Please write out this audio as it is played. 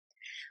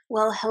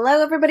Well,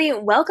 hello everybody.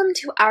 Welcome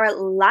to our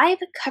live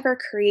cover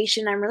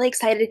creation. I'm really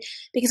excited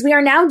because we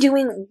are now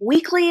doing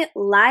weekly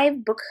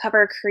live book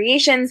cover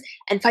creations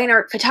and fine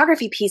art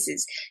photography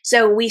pieces.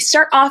 So we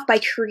start off by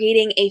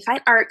creating a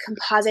fine art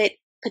composite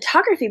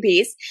photography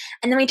piece,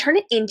 and then we turn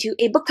it into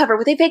a book cover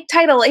with a fake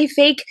title, a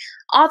fake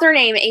author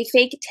name, a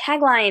fake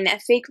tagline, a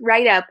fake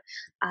write-up.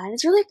 And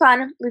it's really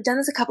fun. We've done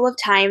this a couple of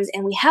times,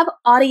 and we have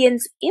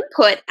audience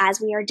input as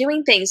we are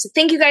doing things. So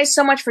thank you guys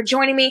so much for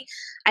joining me.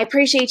 I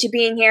appreciate you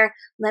being here.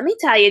 Let me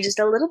tell you just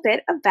a little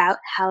bit about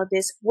how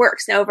this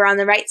works. Now, over on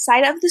the right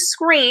side of the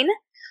screen,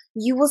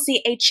 you will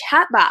see a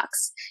chat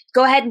box.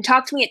 Go ahead and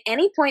talk to me at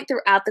any point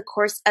throughout the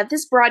course of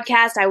this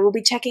broadcast. I will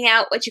be checking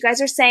out what you guys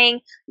are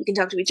saying. You can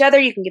talk to each other.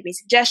 You can give me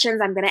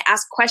suggestions. I'm going to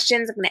ask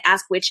questions. I'm going to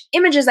ask which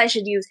images I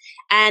should use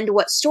and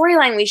what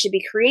storyline we should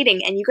be creating.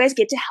 And you guys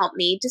get to help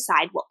me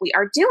decide what we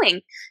are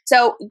doing.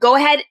 So go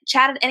ahead,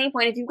 chat at any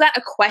point. If you've got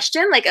a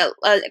question, like a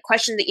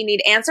question that you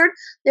need answered,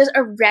 there's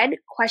a red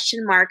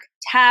question mark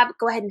tab.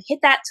 Go ahead and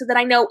hit that so that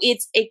I know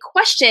it's a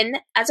question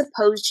as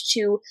opposed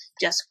to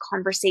just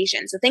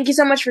conversation. So thank you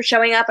so much for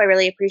showing up. I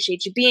really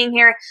appreciate you being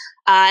here.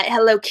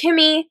 Hello,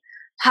 Kimmy.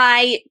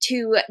 Hi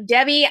to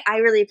Debbie. I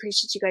really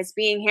appreciate you guys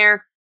being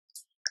here.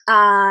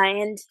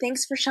 And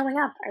thanks for showing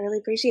up. I really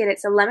appreciate it.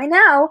 So let me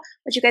know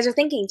what you guys are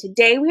thinking.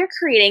 Today we are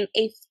creating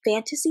a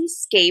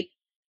Fantasyscape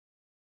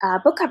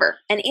book cover,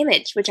 an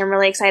image, which I'm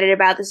really excited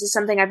about. This is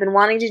something I've been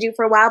wanting to do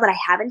for a while, but I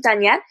haven't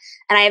done yet,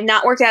 and I have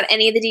not worked out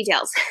any of the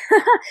details.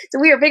 So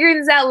we are figuring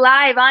this out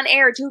live on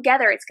air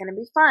together. It's going to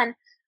be fun,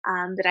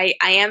 but I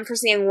am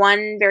foreseeing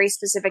one very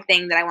specific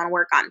thing that I want to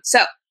work on.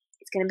 So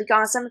it's going to be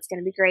awesome. It's going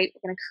to be great.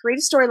 We're going to create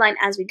a storyline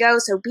as we go,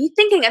 so be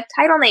thinking of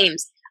title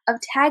names, of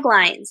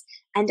taglines,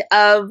 and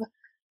of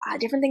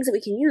different things that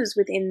we can use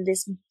within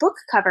this book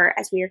cover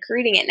as we are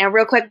creating it. Now,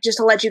 real quick, just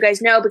to let you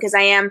guys know, because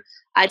I am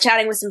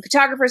chatting with some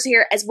photographers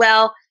here as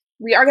well,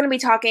 we are going to be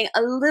talking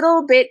a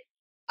little bit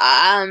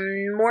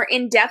more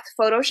in-depth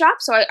Photoshop.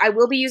 So I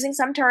will be using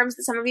some terms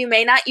that some of you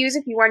may not use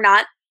if you are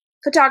not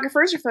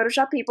photographers or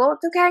Photoshop people.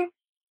 It's okay.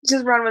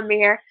 Just run with me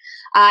here.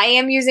 I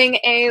am using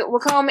a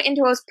Wacom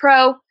Intuos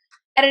Pro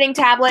editing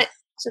tablet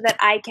so that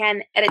I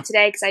can edit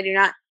today, because I do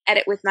not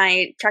edit with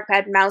my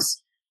trackpad and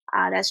mouse.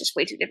 That's just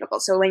way too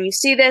difficult. So when you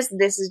see this,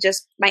 this is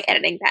just my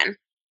editing pen.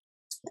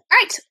 All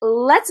right,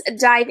 let's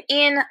dive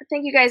in.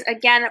 Thank you guys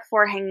again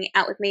for hanging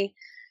out with me.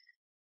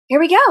 Here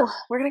we go.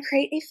 We're going to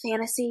create a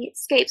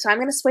Fantasyscape. So I'm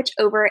going to switch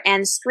over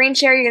and screen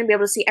share. You're going to be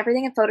able to see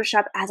everything in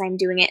Photoshop as I'm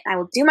doing it. I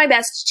will do my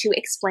best to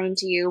explain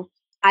to you.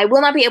 I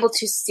will not be able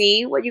to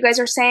see what you guys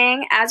are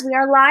saying as we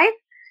are live.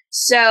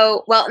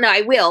 So, well, no,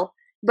 I will.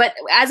 But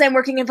as I'm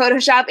working in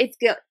Photoshop, it's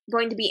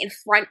going to be in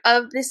front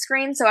of this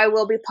screen, so I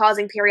will be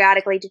pausing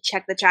periodically to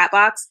check the chat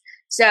box.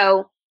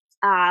 So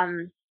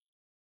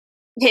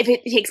if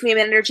it takes me a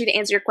minute or two to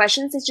answer your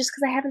questions, it's just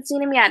because I haven't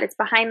seen them yet. It's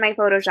behind my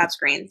Photoshop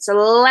screen. So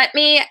let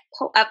me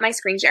pull up my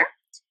screen share,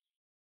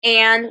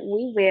 and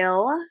we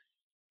will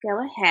go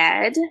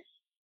ahead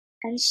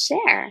and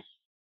share.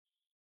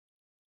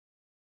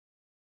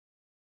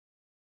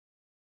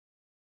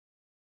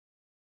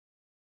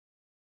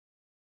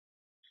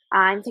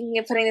 I'm thinking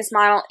of putting this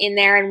model in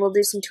there, and we'll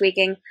do some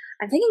tweaking.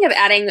 I'm thinking of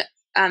adding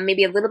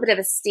maybe a little bit of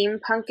a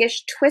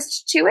steampunkish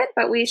twist to it,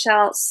 but we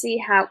shall see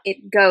how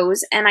it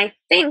goes. And I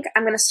think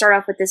I'm going to start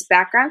off with this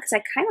background because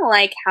I kind of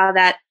like how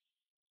that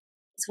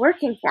is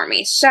working for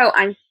me. So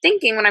I'm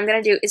thinking what I'm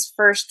going to do is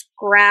first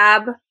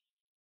grab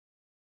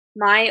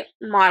my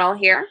model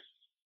here,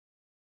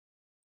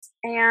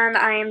 and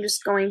I am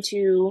just going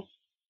to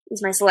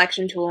use my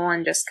selection tool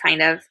and just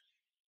kind of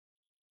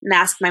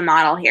mask my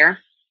model here.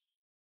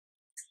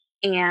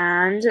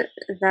 And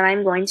then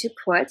I'm going to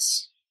put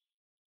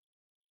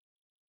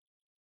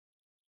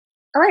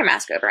a layer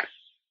mask over it.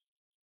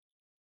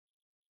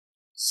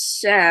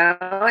 So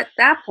at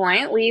that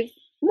point, we've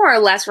more or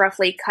less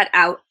roughly cut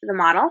out the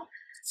model.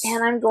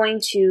 And I'm going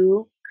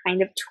to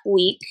kind of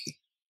tweak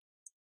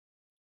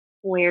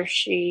where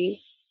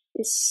she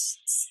is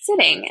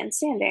sitting and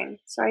standing.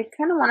 So I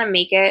kind of want to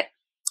make it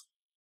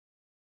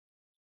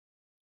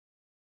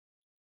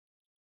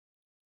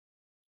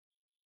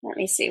let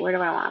me see, where do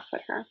I want to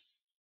put her?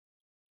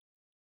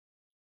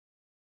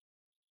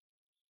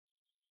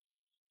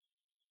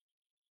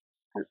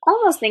 I'm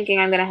almost thinking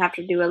I'm going to have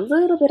to do a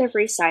little bit of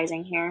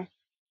resizing here.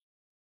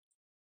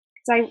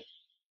 Because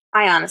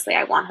I honestly,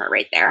 I want her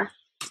right there.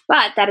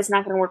 But that is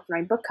not going to work for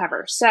my book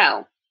cover.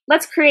 So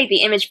let's create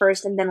the image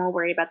first, and then we'll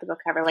worry about the book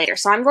cover later.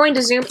 So I'm going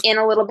to zoom in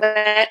a little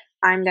bit.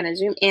 I'm going to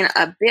zoom in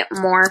a bit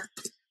more.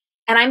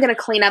 And I'm going to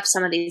clean up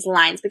some of these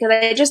lines, because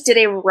I just did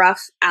a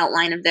rough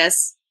outline of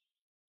this.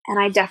 And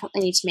I definitely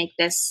need to make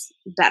this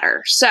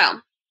better. So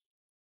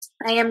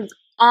I am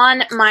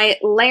on my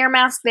layer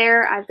mask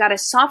there. I've got a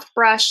soft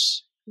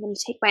brush. I'm going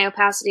to take my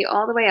opacity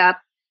all the way up,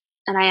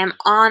 and I am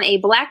on a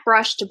black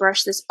brush to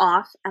brush this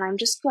off, and I'm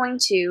just going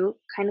to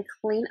kind of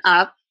clean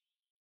up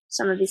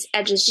some of these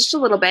edges just a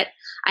little bit.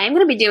 I am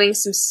going to be doing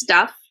some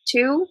stuff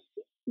to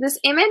this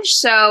image,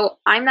 so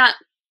I'm not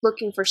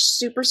looking for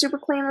super, super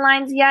clean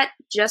lines yet,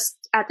 just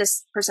at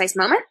this precise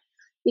moment.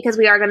 because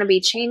we are going to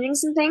be changing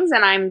some things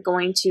and I'm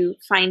going to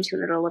fine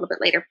tune it a little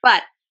bit later.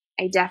 But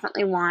I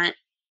definitely want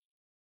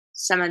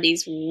some of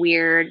these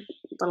weird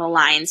little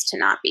lines to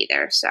not be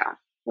there. So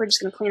we're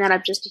just going to clean that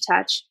up just a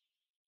touch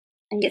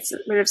and get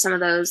rid of some of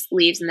those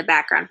leaves in the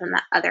background from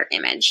that other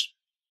image.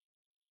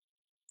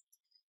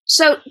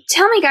 So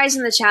tell me, guys,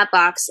 in the chat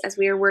box as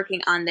we are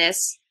working on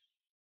this,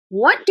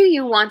 what do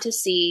you want to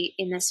see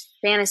in this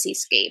fantasy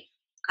scape?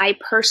 I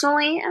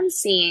personally am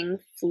seeing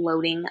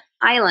floating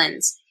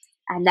islands,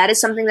 and that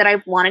is something that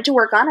I've wanted to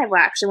work on. I've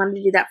actually wanted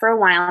to do that for a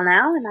while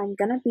now, and I'm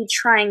going to be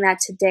trying that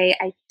today,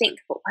 I think.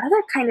 But what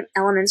other kind of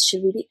elements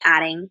should we be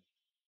adding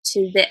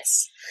to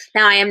this?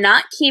 Now, I am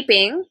not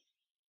keeping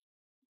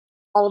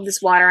all of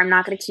this water. I'm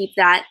not going to keep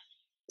that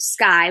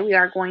sky. We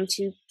are going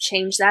to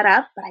change that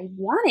up, but I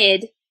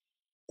wanted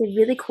the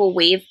really cool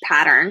wave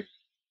pattern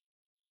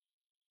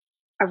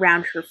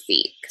around her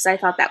feet because I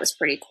thought that was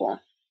pretty cool.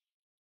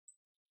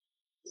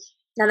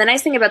 Now, the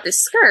nice thing about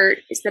this skirt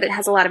is that it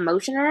has a lot of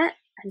motion in it,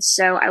 and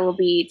so I will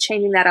be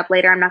changing that up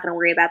later. I'm not going to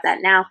worry about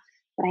that now,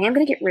 but I am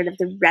going to get rid of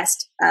the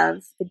rest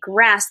of the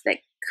grass that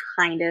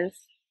kind of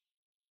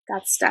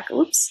got stuck.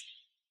 Oops.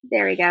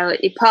 There we go.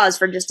 It paused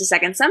for just a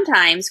second.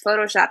 Sometimes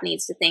Photoshop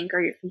needs to think,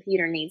 or your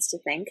computer needs to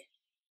think.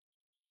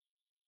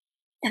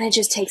 And it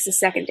just takes a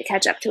second to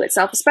catch up to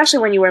itself, especially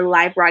when you are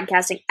live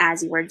broadcasting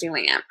as you are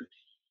doing it.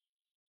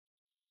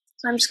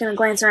 So I'm just going to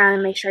glance around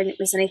and make sure I didn't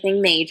miss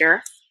anything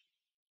major.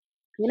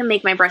 I'm going to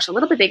make my brush a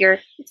little bit bigger.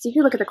 So if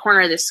you look at the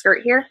corner of this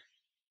skirt here,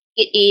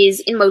 it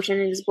is in motion.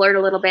 It is blurred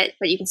a little bit,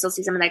 but you can still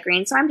see some of that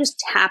green. So I'm just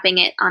tapping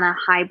it on a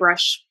high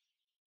brush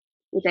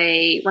with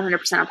a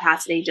 100%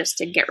 opacity just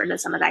to get rid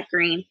of some of that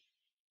green.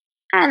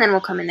 And then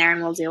we'll come in there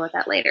and we'll deal with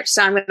that later.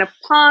 So I'm going to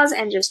pause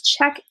and just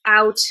check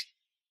out.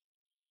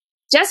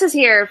 Jess is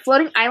here.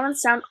 Floating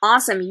islands sound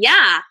awesome.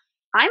 Yeah,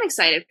 I'm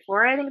excited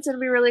for it. I think it's going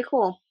to be really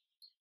cool.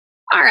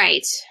 All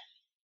right.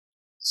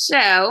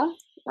 So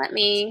let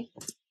me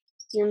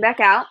zoom back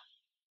out.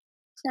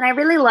 And I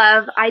really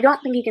love, I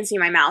don't think you can see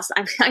my mouse.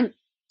 I'm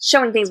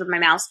showing things with my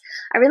mouse.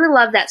 I really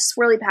love that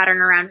swirly pattern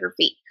around her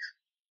feet.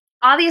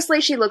 Obviously,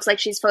 she looks like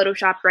she's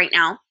photoshopped right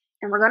now.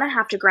 And we're going to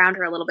have to ground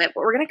her a little bit.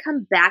 But we're going to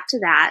come back to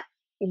that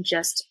in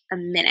just a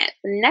minute.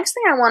 The next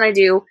thing I want to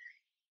do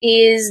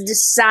is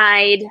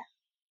decide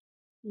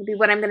maybe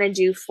what I'm going to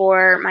do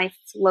for my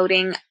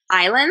floating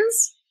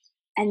islands.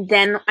 And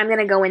then I'm going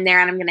to go in there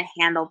and I'm going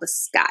to handle the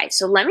sky.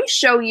 So let me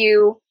show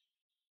you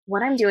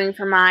what I'm doing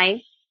for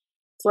my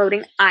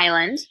floating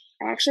island.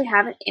 I actually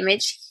have an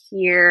image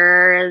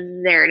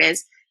here. There it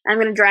is. I'm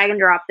going to drag and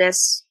drop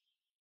this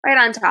right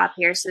on top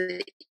here so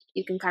that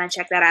you can kind of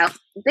check that out.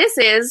 This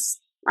is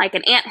like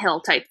an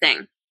anthill type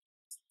thing.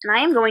 And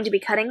I am going to be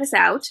cutting this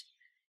out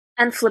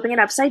and flipping it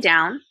upside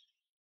down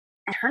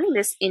and turning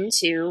this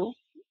into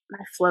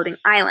my floating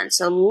island.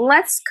 So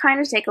let's kind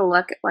of take a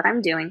look at what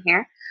I'm doing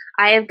here.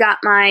 I have got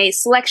my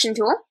selection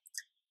tool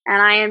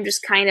and I am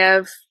just kind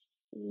of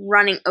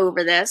running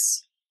over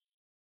this.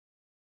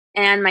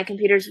 And my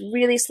computer's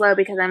really slow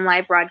because I'm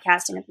live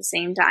broadcasting at the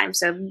same time.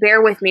 So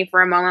bear with me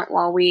for a moment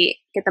while we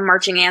get the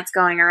marching ants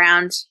going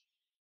around.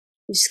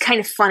 Which is kind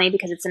of funny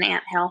because it's an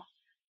anthill.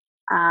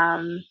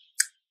 And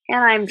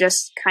I'm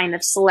just kind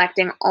of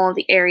selecting all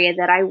the area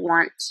that I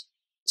want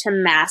to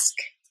mask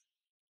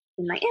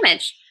in my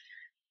image.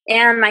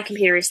 And my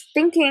computer is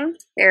thinking.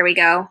 There we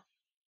go.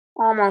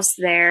 Almost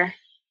there.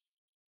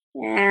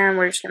 And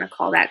we're just going to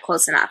call that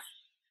close enough.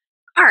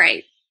 All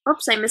right.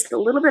 Oops, I missed a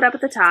little bit up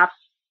at the top.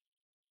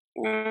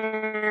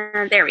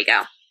 And there we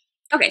go.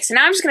 Okay, so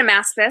now I'm just going to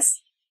mask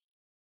this.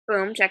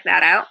 Boom, check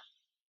that out.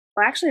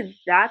 Well, actually,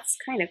 that's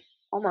kind of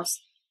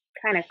almost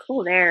kind of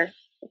cool there.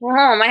 Oh,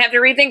 I might have to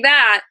rethink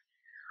that.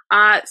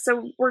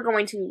 So we're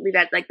going to leave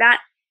that like that.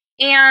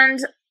 And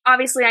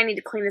obviously, I need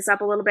to clean this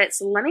up a little bit.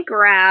 So let me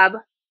grab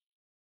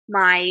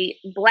my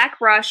black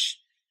brush.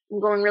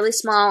 I'm going really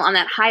small on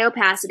that high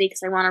opacity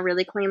because I want a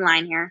really clean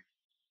line here.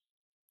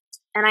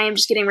 And I am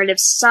just getting rid of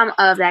some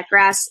of that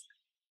grass.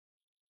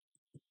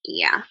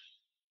 Yeah,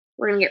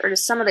 we're going to get rid of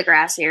some of the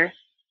grass here.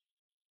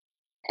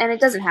 And it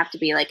doesn't have to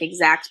be like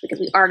exact because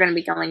we are going to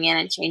be going in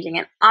and changing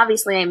it.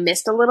 Obviously, I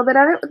missed a little bit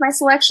of it with my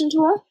selection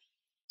tool.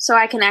 So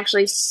I can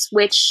actually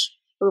switch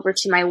over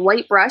to my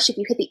white brush. If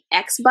you hit the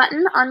X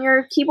button on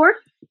your keyboard,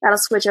 that'll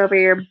switch over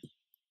your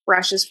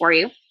brushes for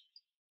you.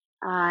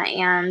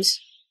 And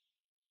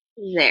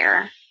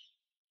there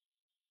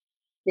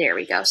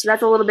we go. So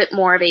that's a little bit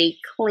more of a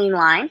clean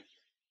line.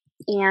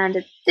 And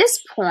at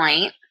this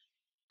point,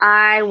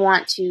 I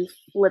want to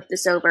flip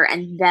this over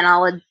and then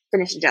I'll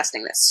finish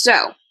adjusting this.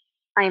 So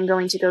I am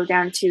going to go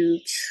down to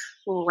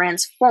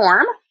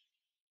transform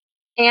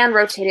and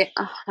rotate it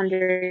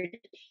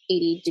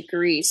 180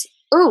 degrees.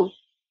 Ooh,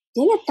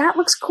 dang it, that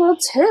looks cool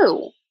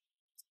too.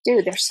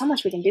 Dude, there's so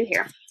much we can do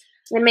here. I'm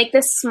going to make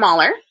this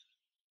smaller.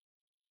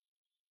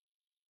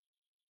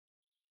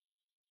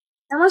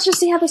 And let's just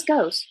see how this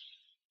goes.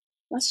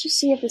 Let's just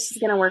see if this is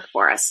going to work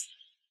for us.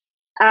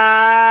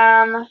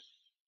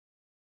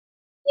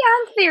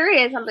 in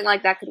theory, something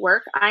like that could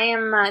work. I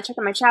am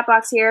checking my chat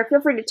box here.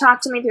 Feel free to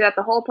talk to me throughout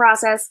the whole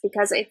process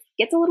because it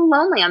gets a little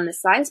lonely on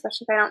this side,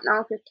 especially if I don't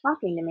know if you're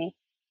talking to me.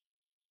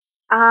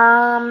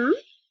 I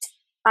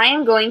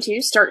am going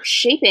to start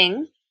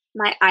shaping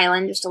my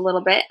island just a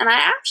little bit, and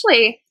I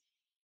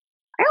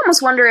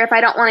almost wonder if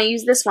I don't want to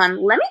use this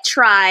one. Let me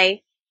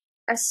try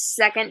a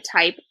second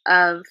type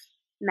of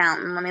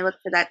mountain. Let me look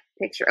for that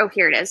picture. Oh,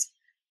 here it is.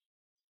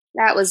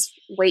 That was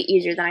way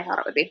easier than I thought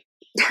it would be.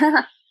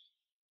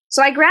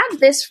 So I grabbed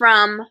this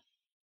from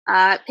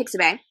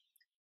Pixabay.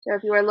 So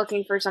if you are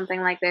looking for something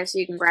like this,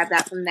 you can grab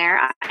that from there.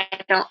 I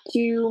don't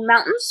do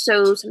mountains,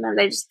 so sometimes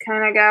I just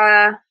kind of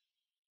gotta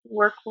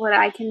work what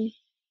I can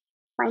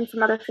find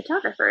from other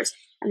photographers.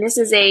 And this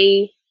is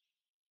a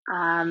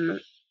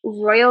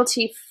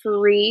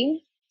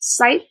royalty-free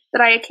site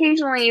that I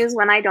occasionally use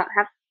when I don't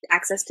have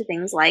access to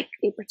things like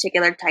a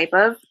particular type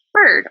of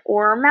bird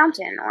or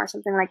mountain or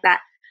something like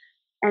that.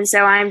 And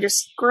so I'm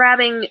just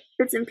grabbing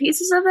bits and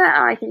pieces of it.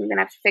 Oh, I think I'm going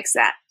to have to fix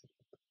that.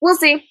 We'll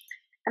see.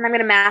 And I'm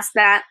going to mask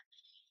that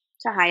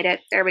to hide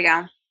it. There we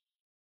go.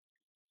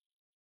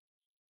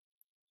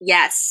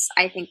 Yes,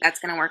 I think that's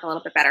going to work a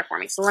little bit better for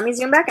me. So let me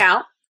zoom back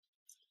out.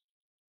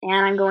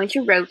 And I'm going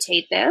to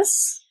rotate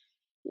this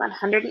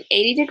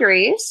 180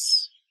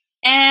 degrees.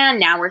 And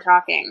now we're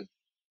talking.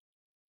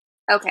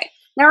 Okay.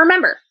 Now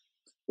remember,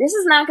 this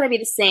is not going to be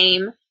the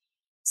same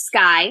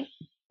sky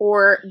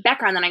or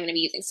background that I'm going to be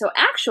using. So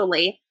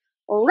actually,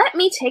 let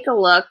me take a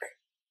look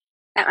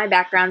at my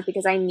backgrounds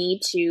because I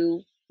need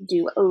to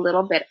do a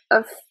little bit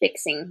of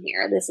fixing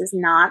here. This is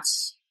not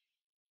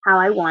how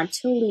I want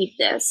to leave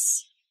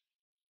this.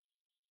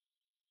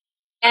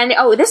 And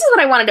oh, this is what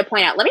I wanted to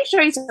point out. Let me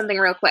show you something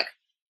real quick.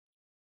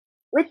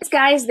 With this,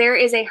 guys, there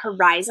is a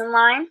horizon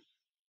line,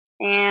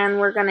 and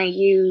we're going to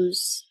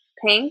use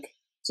pink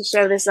to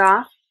show this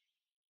off.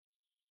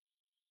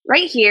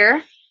 Right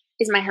here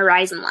is my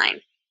horizon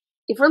line.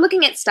 If we're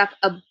looking at stuff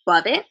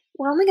above it,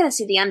 we're only going to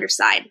see the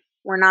underside.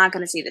 We're not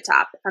going to see the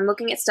top. If I'm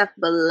looking at stuff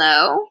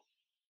below,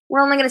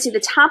 we're only going to see the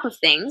top of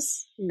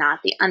things, not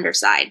the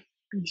underside.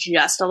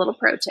 Just a little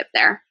pro tip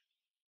there.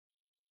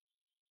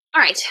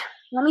 All right,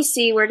 let me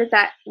see. Where did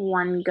that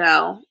one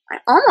go? I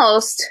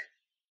almost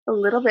a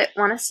little bit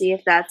want to see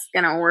if that's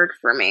going to work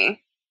for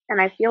me. And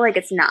I feel like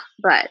it's not,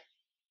 but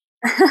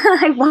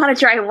I want to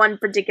try one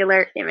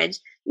particular image.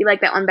 You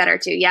like that one better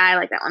too? Yeah, I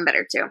like that one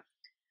better too.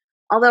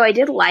 Although I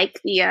did like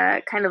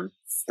the kind of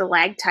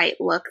stalactite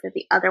look that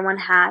the other one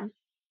had.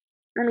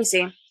 Let me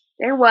see.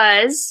 There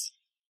was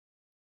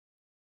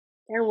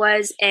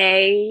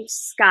a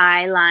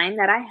skyline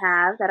that I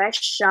have that I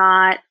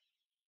shot.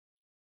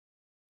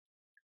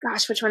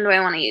 Gosh, which one do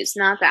I want to use?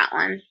 Not that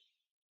one.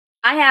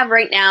 I have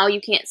right now,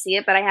 you can't see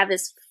it, but I have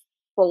this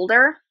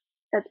folder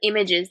of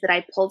images that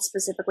I pulled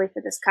specifically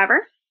for this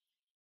cover.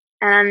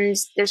 And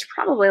there's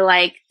probably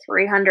like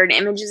 300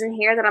 images in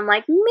here that I'm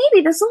like,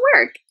 maybe this will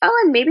work. Oh,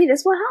 and maybe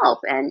this will help.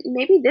 And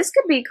maybe this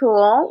could be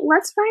cool.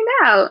 Let's find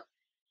out.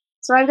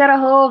 So I've got a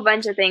whole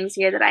bunch of things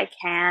here that I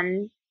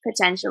can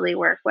potentially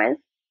work with.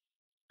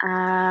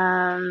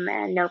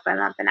 And nope, I'm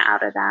not gonna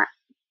out of that.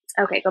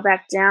 Okay, go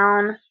back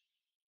down.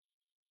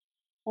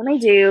 Let me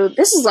do,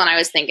 this is one I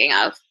was thinking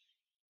of.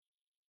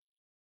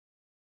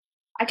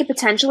 I could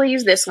potentially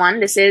use this one.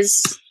 This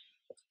is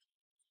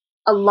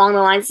along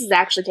the lines, this is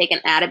actually taken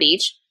at a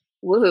beach.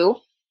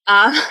 Woohoo.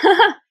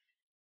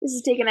 This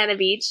is taken at a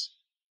beach.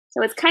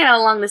 So it's kind of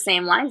along the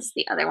same lines as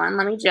the other one.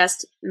 Let me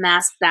just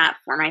mask that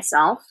for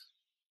myself.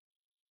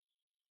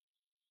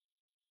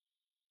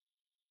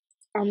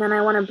 And then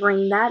I want to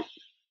bring that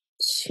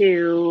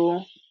to,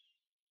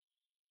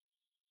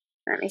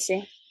 let me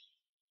see.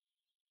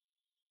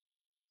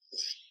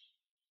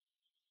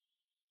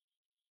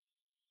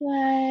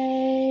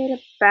 Right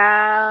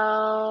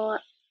about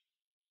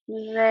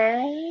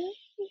there,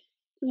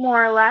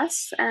 more or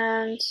less.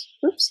 And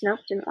oops, nope,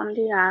 didn't want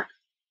to do that.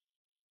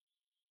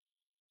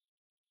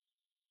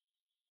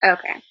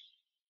 Okay.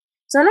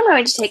 So then I'm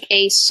going to take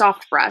a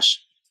soft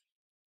brush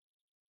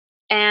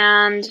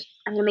and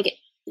I'm going to make it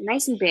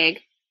nice and big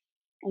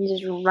and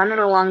just run it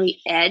along the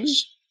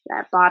edge,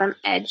 that bottom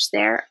edge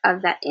there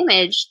of that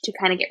image to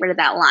kind of get rid of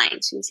that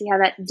line. So you see how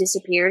that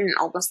disappeared and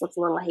almost looks a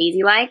little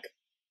hazy like?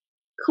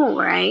 Cool,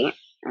 right?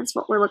 That's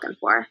what we're looking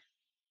for.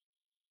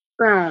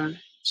 Boom.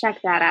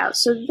 Check that out.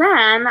 So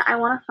then I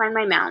want to find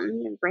my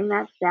mountain and bring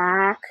that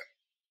back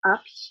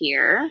up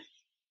here.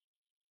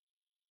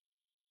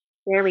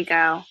 There we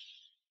go.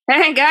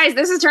 Hey guys,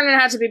 this is turning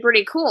out to be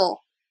pretty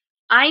cool.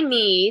 I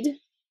need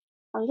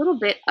a little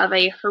bit of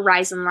a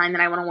horizon line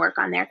that I want to work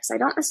on there because I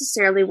don't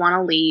necessarily want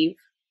to leave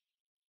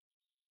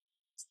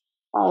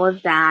all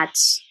of that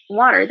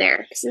water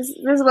there. Because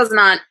this was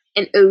not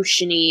an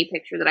oceany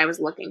picture that I was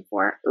looking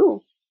for.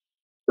 Ooh.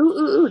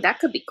 Ooh, that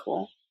could be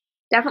cool.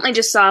 Definitely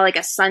just saw like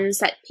a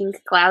sunset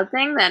pink cloud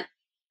thing that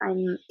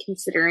I'm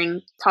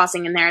considering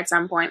tossing in there at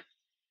some point.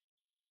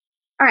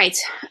 All right,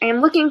 I am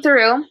looking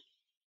through.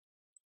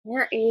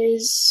 Where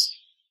is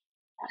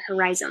that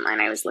horizon line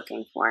I was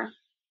looking for?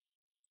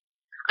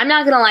 I'm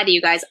not gonna lie to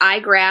you guys. I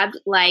grabbed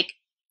like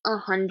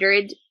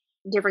 100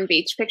 different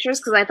beach pictures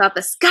because I thought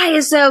the sky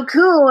is so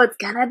cool. It's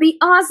gonna be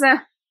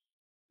awesome.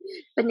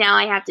 But now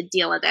I have to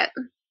deal with it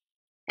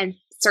and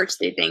search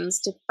through things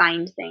to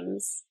find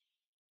things.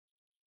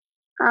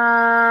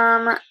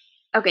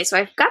 Okay, so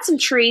I've got some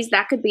trees.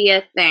 That could be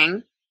a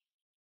thing.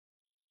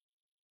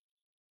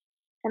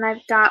 And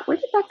I've got, where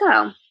did that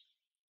go?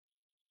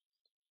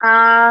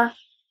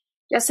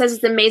 Jess says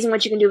it's amazing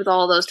what you can do with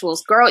all of those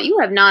tools. Girl, you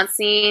have not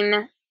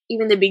seen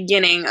even the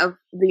beginning of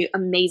the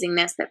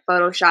amazingness that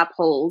Photoshop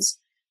holds.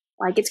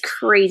 Like, it's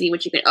crazy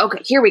what you can.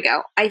 Okay, here we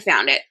go. I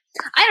found it.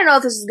 I don't know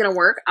if this is going to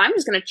work. I'm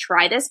just going to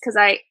try this because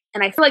I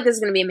feel like this is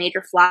going to be a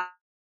major flop,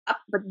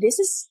 but this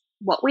is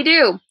what we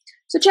do.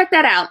 So check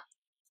that out.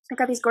 I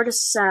got these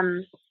gorgeous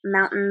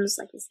mountains,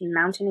 like this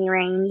mountainy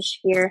range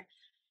here.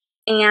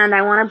 And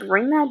I want to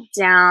bring that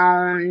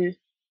down.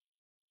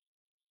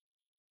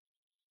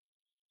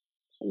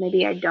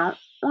 Maybe I don't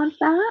want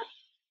that.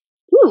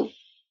 Ooh.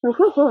 Ooh,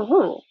 ooh, ooh,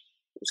 ooh.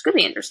 This could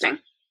be interesting.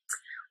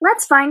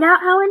 Let's find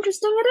out how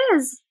interesting it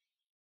is.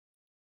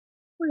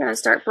 We're going to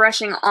start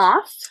brushing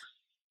off.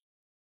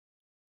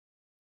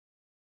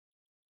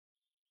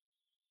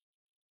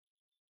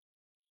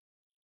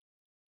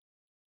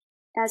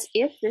 As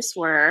if this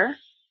were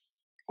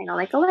kind of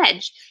like a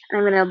ledge. And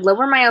I'm going to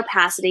lower my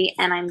opacity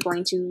and I'm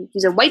going to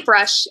use a white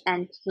brush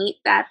and paint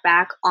that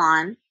back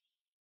on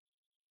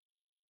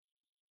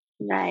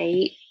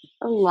right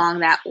along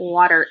that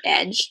water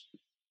edge.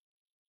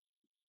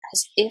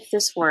 As if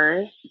this were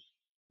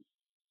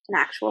an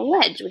actual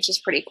ledge, which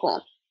is pretty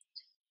cool.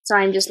 So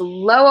I'm just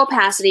low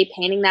opacity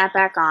painting that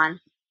back on.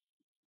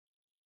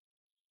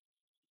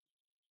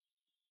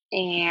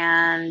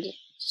 And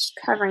just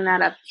covering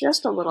that up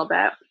just a little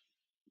bit.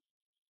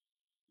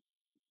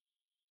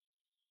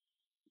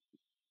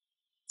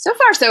 So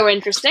far, so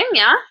interesting,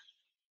 yeah?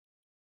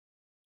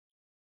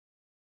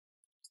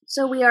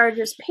 So we are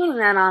just painting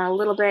that on a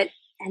little bit,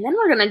 and then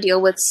we're going to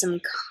deal with some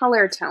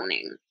color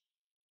toning.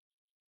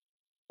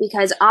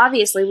 Because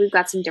obviously we've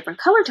got some different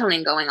color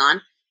toning going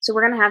on, so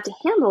we're going to have to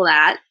handle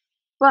that,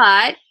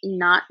 but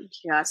not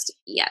just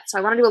yet. So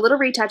I want to do a little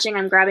retouching.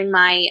 I'm grabbing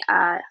my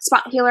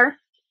spot healer.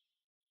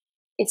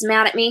 It's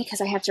mad at me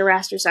because I have to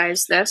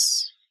rasterize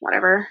this.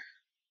 Whatever.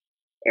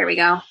 There we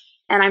go.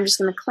 And I'm just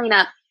going to clean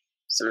up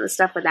some of the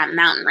stuff with that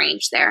mountain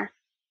range there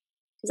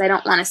because I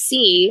don't want to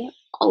see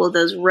all of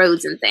those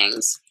roads and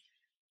things.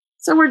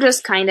 So we're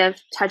just kind of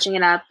touching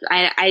it up.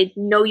 I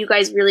know you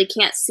guys really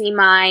can't see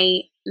my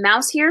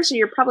mouse here, so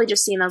you're probably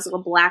just seeing those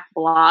little black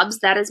blobs.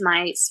 That is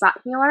my spot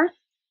healer,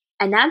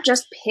 and that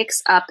just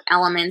picks up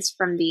elements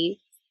from the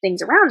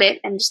things around it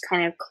and just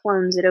kind of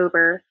clones it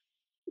over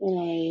in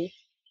a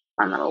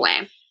fun little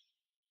way.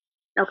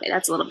 Okay,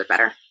 that's a little bit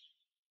better.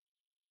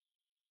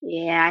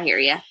 Yeah, I hear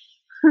you.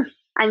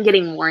 I'm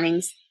getting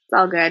warnings. It's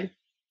all good.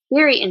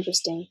 Very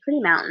interesting. Pretty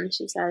mountain,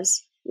 she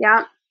says.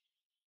 Yeah.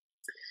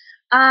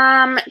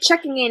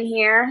 Checking in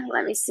here.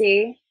 Let me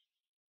see.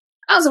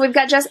 Oh, so we've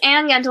got Jess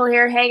and Yentl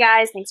here. Hey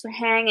guys, thanks for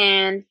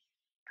hanging.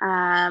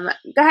 Go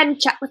ahead and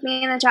chat with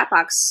me in the chat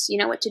box. You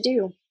know what to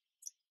do.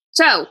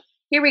 So,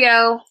 here we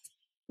go.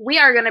 We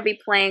are going to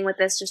be playing with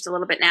this just a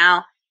little bit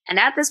now. And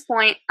at this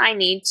point, I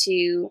need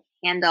to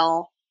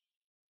handle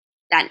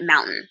that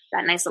mountain,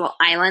 that nice little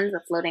island,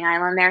 the floating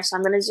island there. So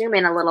I'm going to zoom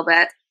in a little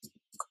bit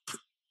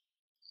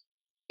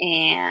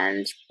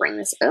and bring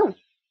this. Oh,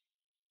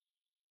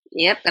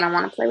 yep, gonna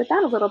want to play with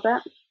that a little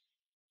bit.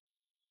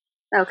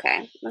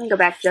 Okay, let me go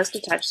back just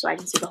a touch so I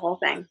can see the whole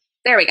thing.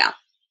 There we go.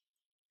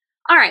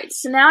 All right,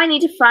 so now I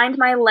need to find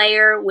my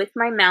layer with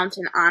my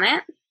mountain on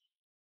it.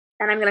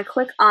 And I'm going to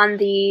click on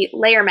the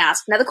layer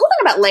mask. Now, the cool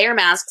thing about layer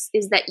masks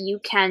is that you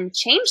can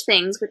change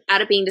things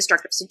without it being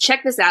destructive. So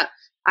check this out.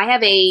 I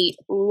have a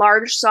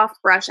large soft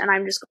brush, and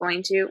I'm just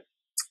going to...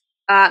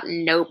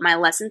 nope, my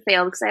lesson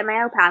failed because I have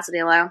my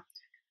opacity low.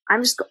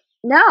 I'm just...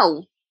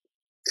 No!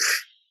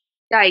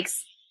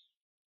 Yikes.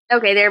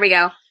 Okay, there we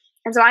go.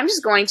 And so I'm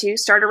just going to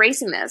start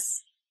erasing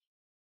this.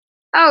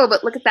 Oh,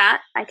 but look at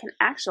that. I can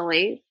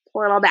actually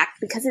pull it all back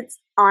because it's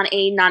on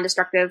a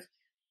non-destructive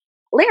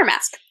layer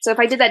mask. So if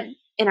I did that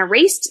and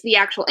erased the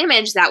actual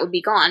image, that would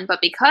be gone.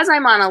 But because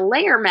I'm on a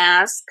layer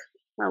mask,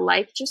 my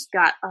life just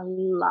got a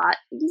lot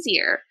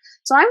easier.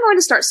 So I'm going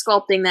to start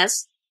sculpting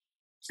this,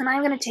 and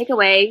I'm going to take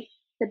away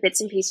the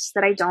bits and pieces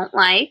that I don't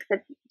like,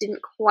 that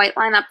didn't quite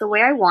line up the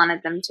way I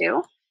wanted them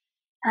to.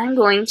 I'm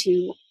going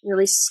to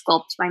really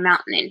sculpt my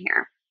mountain in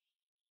here.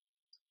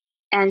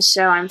 And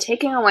so I'm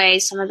taking away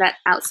some of that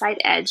outside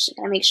edge.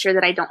 I make sure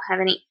that I don't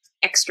have any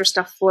extra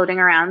stuff floating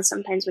around.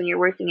 Sometimes when you're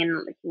working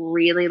in like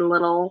really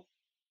little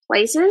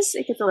places,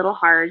 it gets a little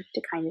hard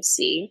to kind of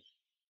see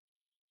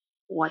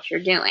what you're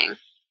doing.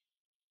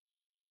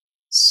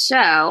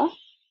 So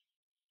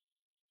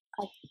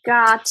I've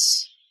got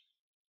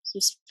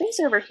some space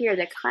over here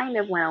that kind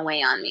of went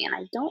away on me, and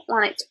I don't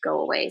want it to go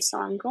away. So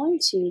I'm going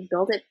to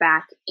build it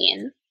back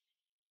in,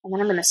 and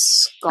then I'm going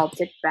to sculpt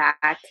it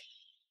back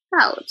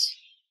out.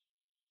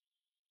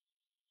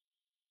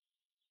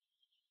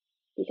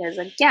 Because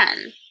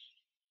again,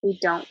 we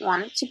don't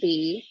want it to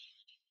be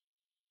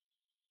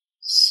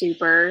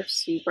super,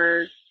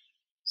 super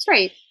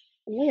straight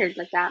and weird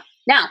like that.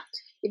 Now,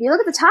 if you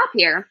look at the top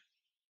here,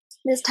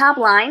 this top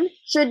line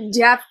should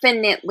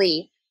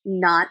definitely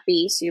not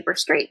be super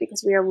straight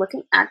because we are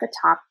looking at the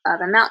top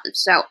of a mountain.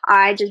 So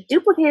I just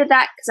duplicated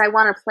that because I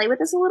want to play with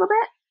this a little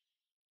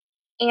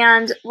bit.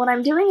 And what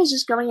I'm doing is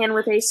just going in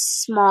with a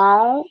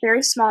small,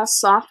 very small,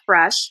 soft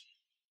brush.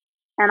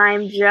 And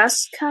I'm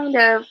just kind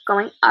of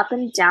going up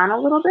and down a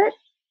little bit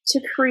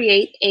to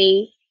create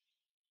a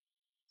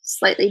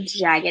slightly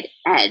jagged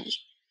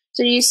edge.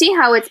 So you see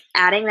how it's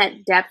adding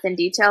that depth and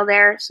detail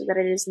there so that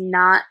it is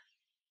not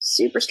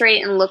super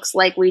straight and looks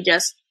like we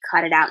just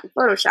cut it out in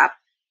Photoshop.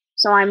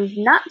 So I'm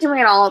not doing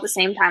it all at the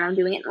same time. I'm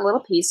doing it in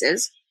little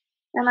pieces.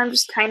 And I'm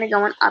just kind of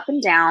going up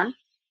and down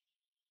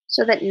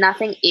so that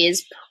nothing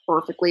is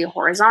perfectly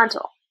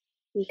horizontal,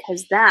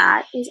 because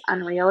that is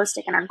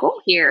unrealistic. And our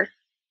goal here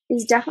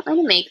is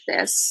definitely to make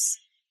this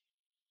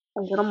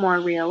a little more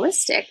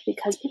realistic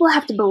because people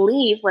have to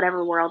believe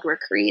whatever world we're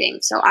creating.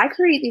 So I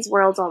create these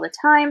worlds all the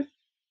time,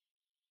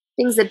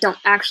 things that don't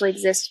actually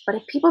exist. But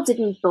if people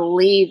didn't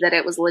believe that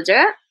it was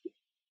legit,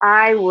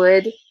 I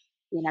would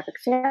be an epic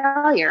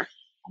failure,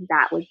 and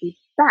that would be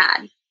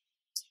bad.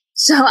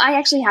 So I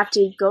actually have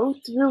to go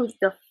through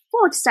the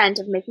full extent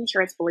of making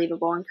sure it's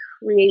believable and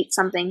create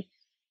something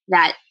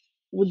that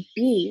would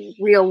be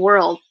real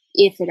world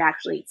if it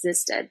actually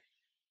existed.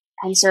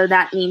 And so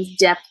that means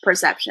depth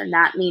perception.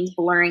 That means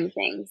blurring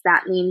things.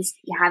 That means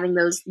having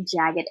those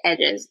jagged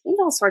edges. It means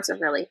all sorts of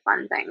really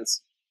fun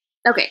things.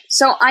 Okay,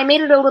 so I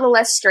made it a little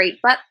less straight,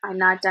 but I'm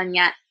not done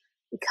yet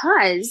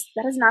because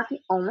that is not the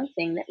only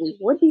thing that we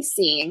would be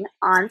seeing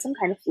on some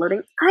kind of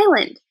floating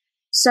island.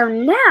 So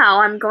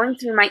now I'm going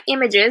through my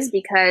images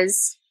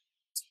because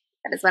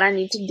that is what I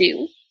need to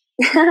do.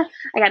 I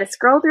got to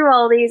scroll through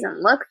all these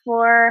and look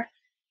for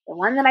the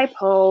one that I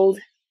pulled.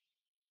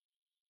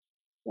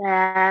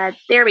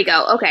 There we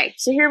go. Okay,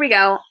 so here we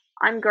go.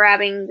 I'm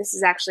grabbing, this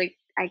is actually,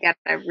 I got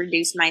to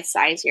reduce my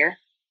size here.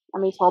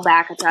 Let me pull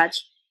back a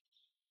touch.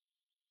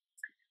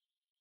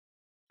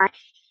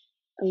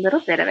 A little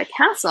bit of a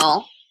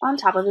castle on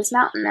top of this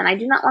mountain, and I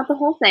do not want the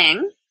whole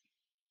thing.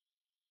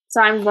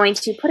 So I'm going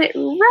to put it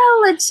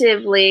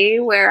relatively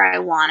where I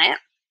want it.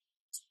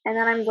 And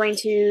then I'm going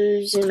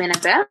to zoom in a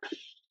bit.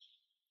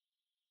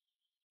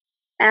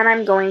 And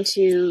I'm going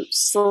to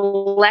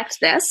select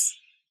this.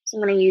 So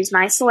I'm going to use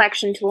my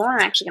selection tool. I'm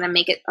actually going to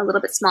make it a little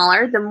bit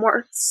smaller. The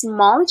more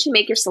small that you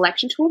make your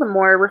selection tool, the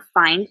more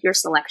refined your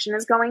selection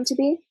is going to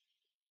be.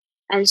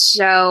 And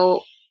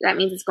so that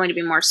means it's going to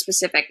be more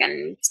specific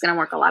and it's going to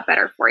work a lot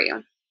better for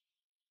you.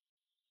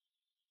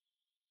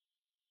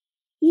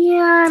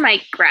 Yeah, I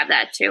might grab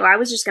that too. I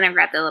was just going to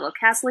grab the little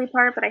castle-y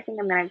part, but I think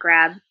I'm going to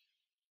grab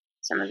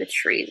some of the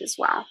trees as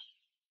well.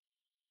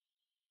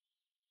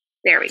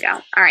 There we go.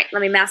 All right,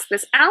 let me mask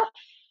this out.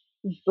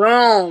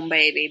 Boom,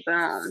 baby,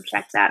 boom.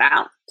 Check that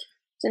out.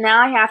 So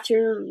now I have to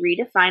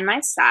redefine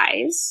my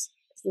size.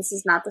 This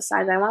is not the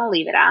size I want to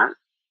leave it at.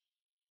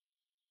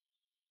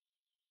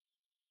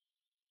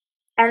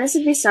 And this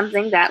would be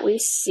something that we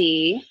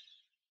see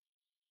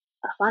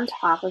up on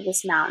top of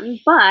this mountain,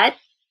 but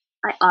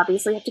I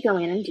obviously have to go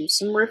in and do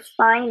some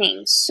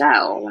refining.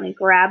 So let me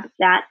grab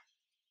that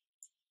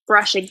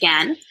brush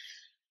again.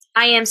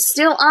 I am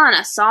still on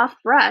a soft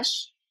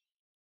brush,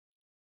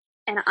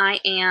 and I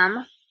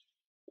am,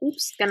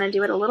 gonna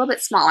do it a little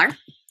bit smaller,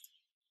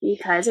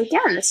 because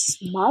again, the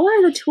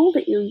smaller the tool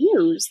that you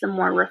use, the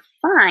more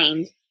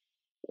refined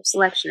your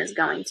selection is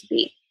going to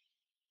be.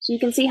 So you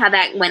can see how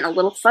that went a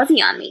little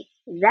fuzzy on me.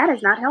 That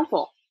is not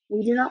helpful.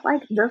 We do not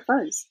like the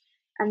fuzz.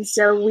 And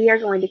so we are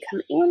going to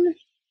come in,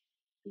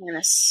 I'm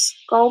gonna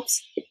sculpt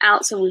it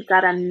out so we've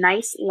got a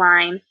nice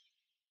line.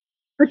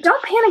 But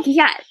don't panic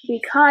yet,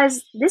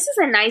 because this is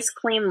a nice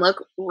clean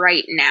look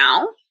right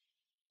now,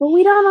 but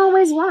we don't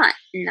always want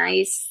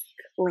nice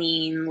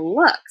clean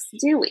looks,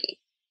 do we?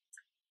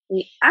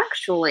 We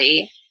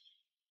actually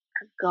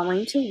are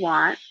going to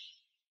want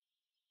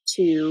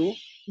to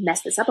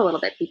mess this up a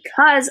little bit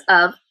because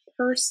of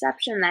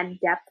perception, that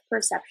depth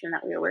perception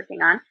that we were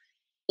working on.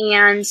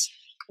 And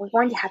we're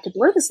going to have to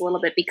blur this a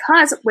little bit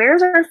because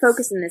where's our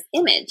focus in this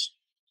image?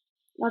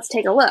 Let's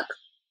take a look.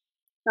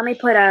 Let me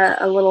put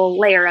a little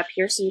layer up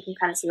here so you can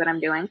kind of see what I'm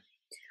doing.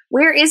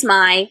 Where is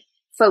my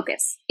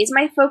focus? Is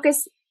my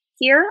focus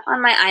here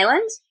on my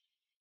island?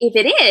 If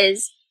it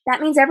is, that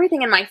means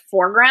everything in my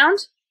foreground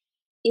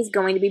is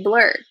going to be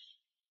blurred.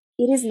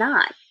 It is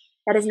not.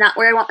 That is not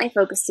where I want my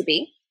focus to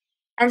be.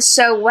 And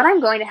so what I'm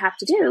going to have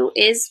to do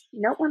is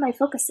note where my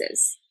focus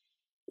is.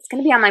 It's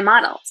going to be on my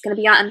model. It's going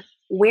to be on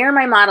where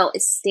my model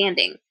is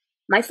standing.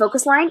 My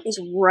focus line is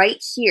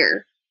right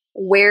here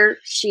where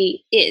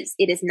she is.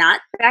 It is not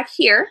back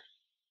here.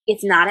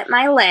 It's not at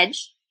my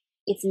ledge.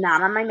 It's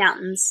not on my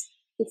mountains.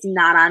 It's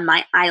not on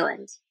my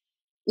island.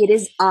 It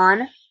is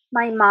on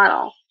my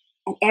model.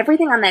 And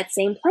everything on that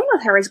same plane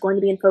with her is going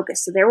to be in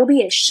focus. So there will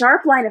be a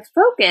sharp line of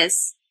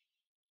focus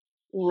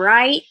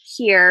right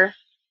here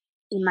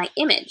in my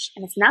image.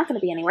 And it's not going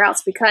to be anywhere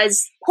else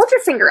because hold your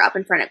finger up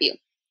in front of you.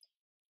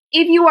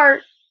 If you are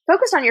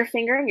focused on your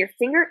finger and your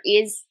finger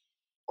is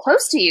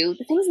close to you,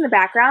 the things in the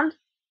background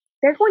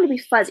they're going to be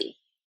fuzzy.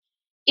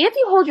 If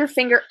you hold your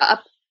finger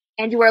up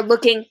and you are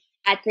looking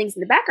at things in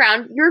the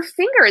background, your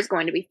finger is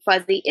going to be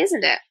fuzzy,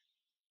 isn't it?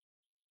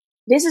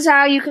 This is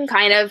how you can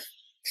kind of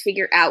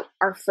figure out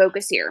our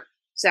focus here.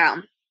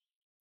 So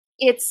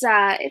it's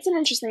an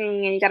interesting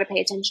thing, and you got to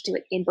pay attention to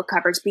it in book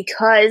covers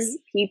because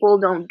people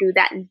don't do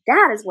that, and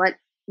that is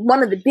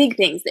one of the big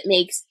things that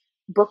makes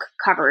book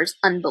covers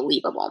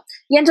unbelievable.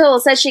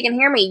 Yentl says she can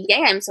hear me.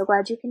 Yay, I'm so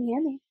glad you can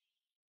hear me.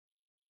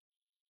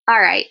 All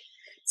right,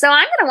 so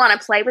I'm going to want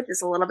to play with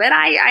this a little bit.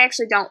 I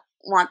actually don't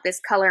want this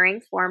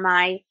coloring for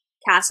my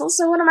castle,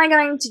 so what am I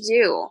going to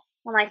do?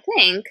 Well, I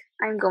think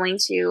I'm going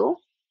to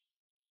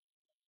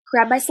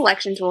grab my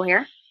selection tool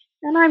here,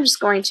 and I'm just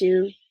going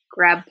to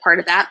grab part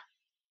of that,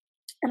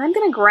 and I'm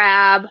going to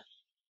grab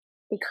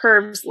a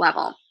curves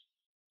level.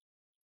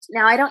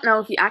 Now, I don't know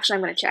if you actually,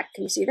 I'm going to check.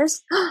 Can you see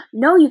this?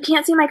 No, you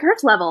can't see my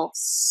curves level.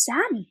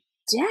 Sad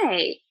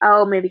day.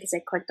 Oh, maybe because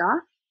I clicked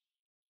off?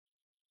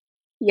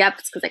 Yep,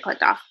 it's because I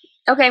clicked off.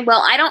 Okay,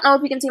 well, I don't know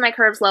if you can see my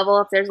curves level,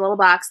 if there's a little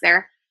box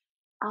there.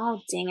 Oh,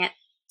 dang it.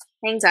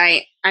 Hang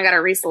tight. I got to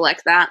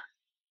reselect that.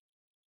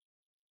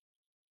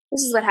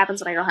 This is what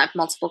happens when I don't have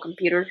multiple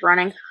computers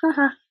running.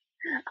 All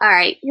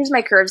right, here's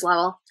my curves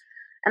level.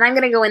 And I'm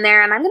going to go in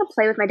there, and I'm going to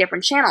play with my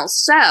different channels.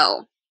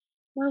 So,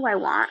 what do I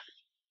want?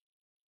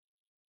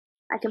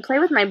 I can play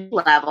with my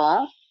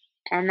level,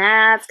 and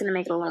that's going to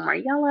make it a little more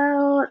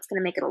yellow. It's going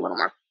to make it a little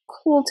more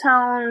cool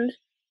toned,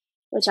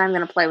 which I'm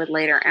going to play with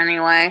later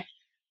anyway.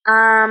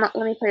 Let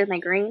me play with my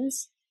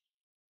greens.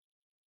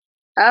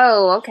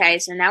 Oh, okay,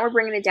 so now we're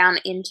bringing it down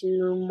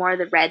into more of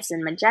the reds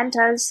and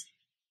magentas.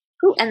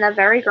 Ooh, and the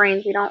very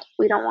greens, we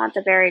don't want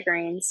the very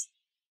greens.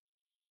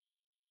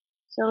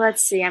 So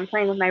let's see, I'm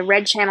playing with my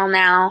red channel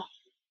now,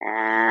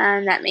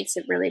 and that makes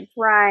it really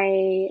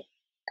bright.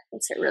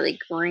 Makes it really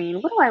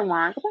green. What do I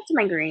want? Go back to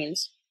my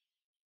greens.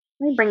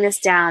 Let me bring this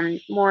down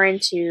more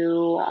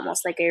into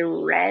almost like a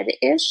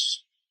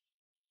red-ish.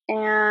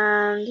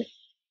 And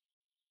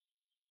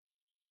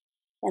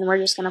we're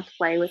just going to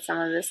play with some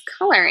of this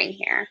coloring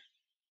here.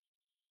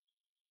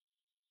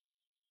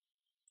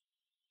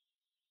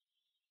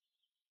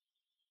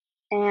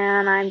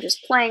 And I'm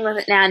just playing with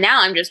it now.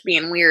 Now I'm just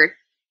being weird.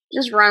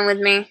 Just run with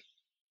me.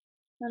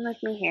 Run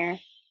with me here.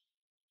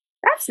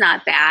 That's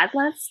not bad.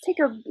 Let's take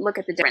a look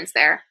at the difference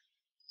there.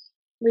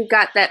 We've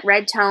got that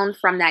red tone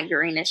from that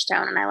greenish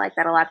tone, and I like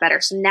that a lot better.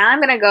 So now I'm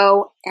going to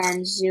go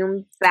and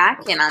zoom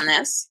back in on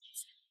this.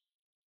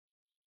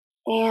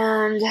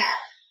 And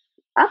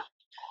up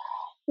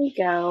we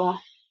go.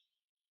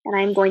 And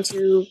I'm going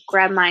to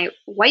grab my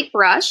white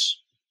brush,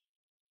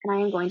 and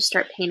I am going to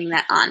start painting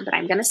that on. But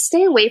I'm going to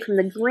stay away from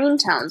the green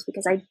tones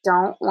because I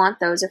don't want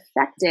those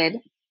affected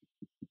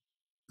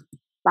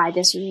by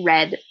this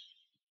red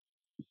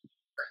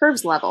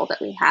curves level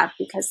that we have,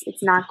 because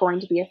it's not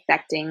going to be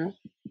affecting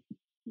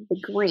the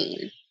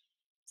green.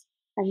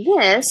 And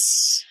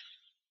this,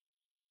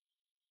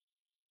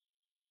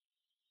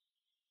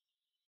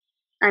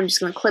 I'm just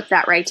going to clip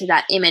that right to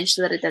that image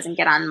so that it doesn't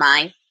get on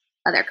my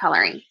other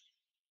coloring.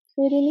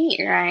 Pretty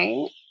neat,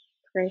 right?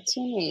 Pretty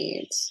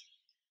neat.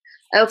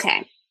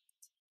 Okay.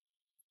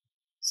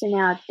 So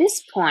now at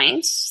this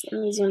point,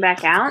 let me zoom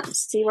back out and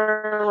see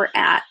where we're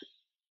at.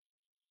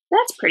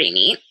 That's pretty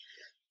neat.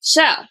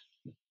 So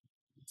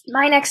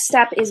my next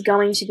step is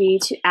going to be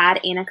to add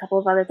in a couple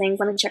of other things.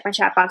 Let me check my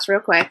chat box real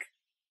quick.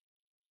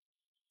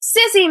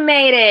 Sissy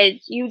made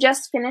it! You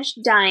just finished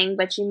dying,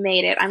 but you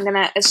made it. I'm going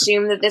to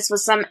assume that this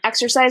was some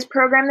exercise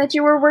program that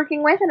you were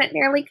working with and it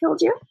nearly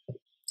killed you.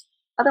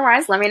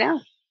 Otherwise, let me know.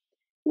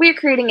 We're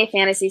creating a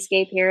fantasy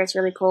scape here. It's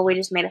really cool. We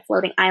just made a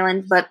floating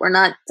island, but we're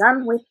not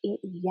done with it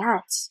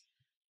yet.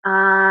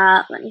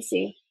 Let me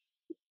see.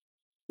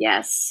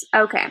 Yes.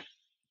 Okay.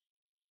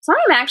 So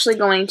I'm actually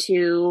going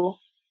to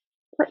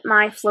put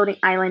my floating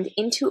island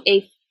into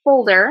a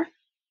folder.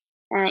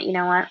 And you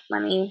know what?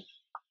 Let me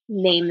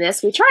name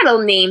this. We try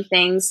to name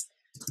things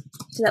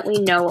so that we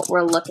know what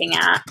we're looking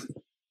at.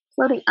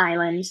 Floating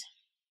island.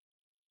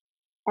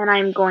 And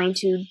I'm going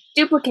to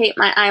duplicate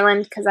my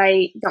island because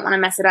I don't want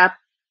to mess it up.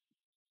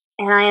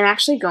 And I am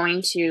actually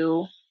going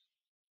to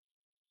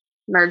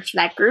merge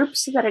that group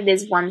so that it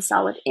is one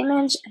solid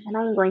image. And then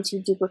I'm going to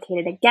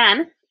duplicate it again.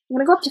 I'm going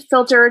to go up to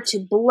filter, to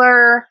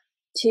blur,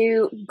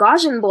 to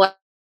Gaussian blur.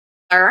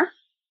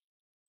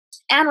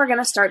 And we're going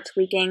to start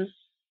tweaking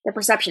the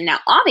perception. Now,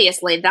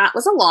 obviously, that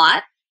was a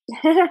lot.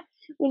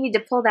 We need to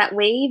pull that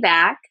way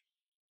back.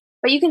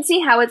 But you can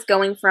see how it's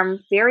going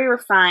from very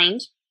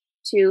refined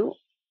to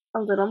a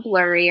little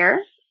blurrier,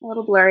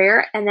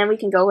 and then we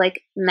can go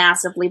like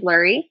massively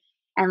blurry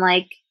and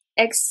like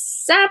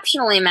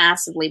exceptionally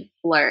massively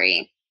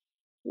blurry.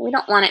 We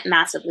don't want it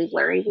massively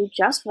blurry. We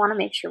just want to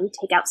make sure we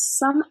take out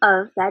some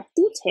of that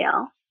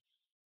detail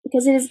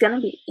because it is going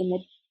to be in the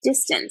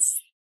distance.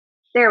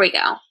 There we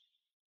go.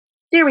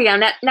 There we go.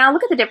 Now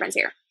look at the difference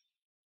here.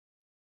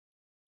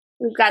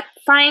 We've got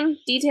fine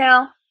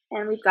detail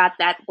and we've got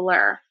that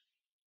blur.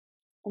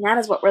 And that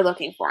is what we're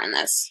looking for in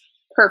this.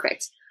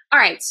 Perfect. All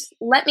right,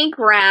 let me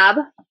grab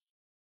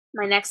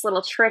my next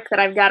little trick that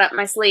I've got up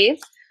my sleeve.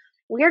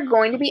 we are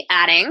going to be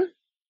adding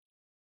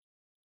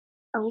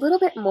a little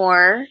bit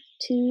more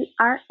to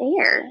our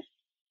air,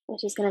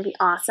 which is going to be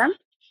awesome.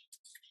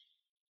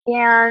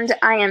 And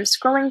I am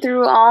scrolling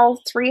through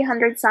all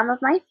 300 some of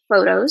my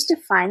photos to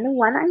find the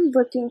one I'm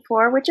looking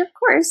for, which of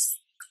course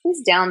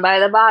is down by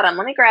the bottom.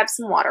 Let me grab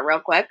some water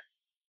real quick.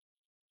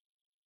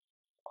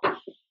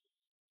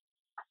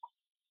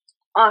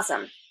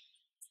 Awesome.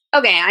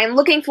 Okay, I'm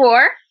looking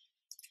for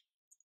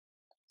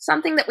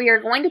something that we are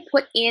going to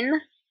put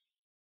in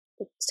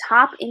the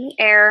top in the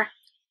air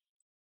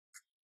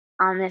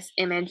on this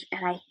image,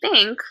 and I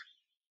think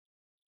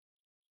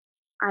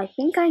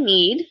I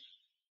need,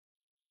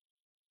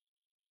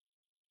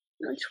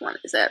 which one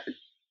is it?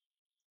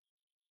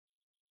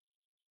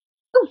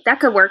 Oh, that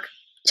could work.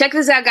 Check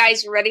this out,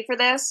 guys. You ready for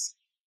this?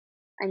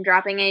 I'm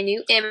dropping a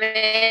new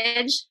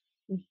image.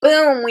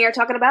 Boom! We are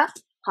talking about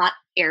hot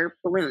air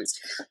balloons.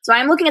 So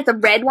I'm looking at the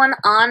red one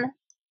on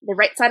the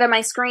right side of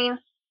my screen.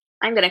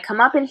 I'm going to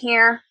come up in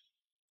here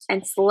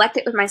and select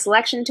it with my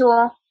selection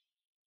tool.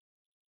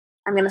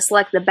 I'm going to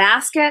select the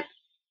basket.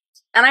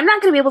 And I'm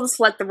not going to be able to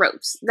select the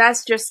ropes.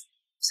 That's just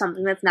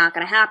something that's not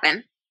going to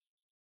happen.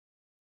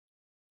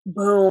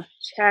 Boom.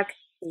 Check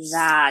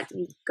that,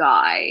 you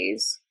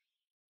guys.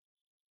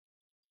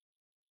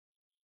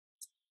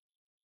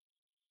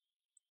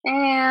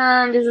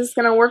 And is this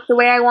going to work the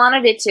way I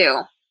wanted it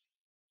to?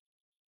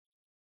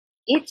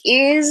 It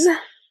is,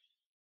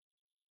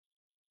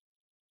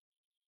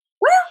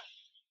 well,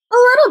 a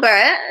little bit.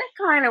 It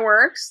kind of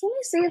works. Let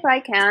me see if I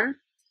can.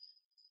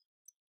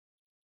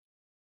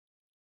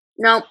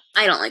 Nope,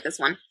 I don't like this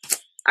one.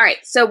 All right,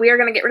 so we are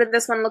going to get rid of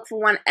this one, look for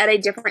one at a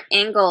different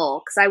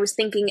angle, because I was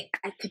thinking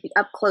I could be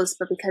up close,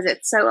 but because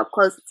it's so up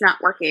close, it's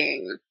not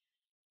working.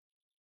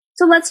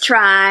 So let's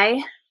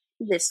try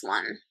this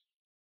one.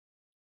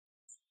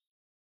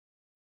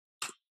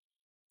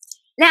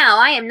 Now,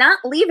 I am not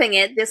leaving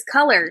it this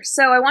color,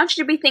 so I want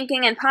you to be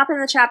thinking and pop in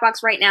the chat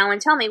box right now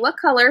and tell me what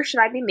color should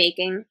I be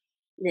making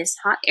this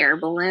hot air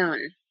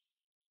balloon?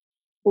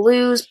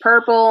 Blues,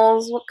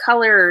 purples, what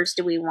colors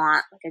do we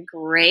want? Like a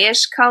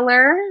grayish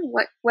color?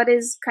 What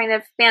is kind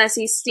of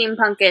fantasy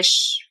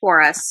steampunkish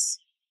for us?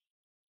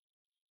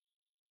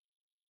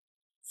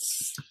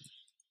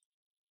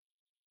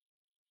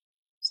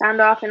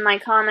 Sound off in my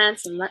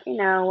comments and let me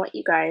know what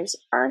you guys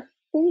are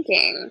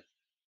thinking.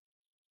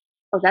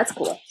 Oh, that's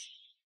cool.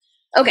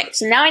 Okay,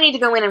 so now I need to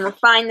go in and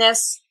refine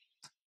this.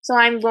 So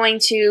I'm going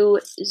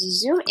to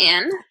zoom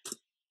in,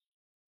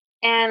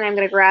 and I'm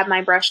going to grab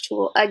my brush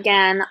tool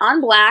again on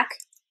black,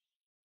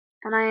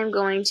 and I am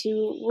going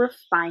to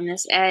refine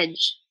this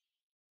edge.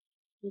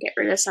 Get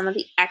rid of some of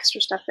the extra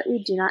stuff that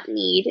we do not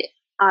need. It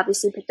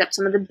obviously picked up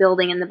some of the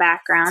building in the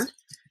background,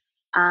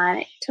 and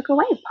it took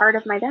away part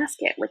of my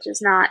basket, which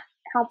is not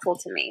helpful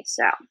to me.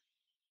 So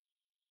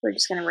we're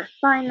just going to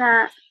refine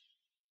that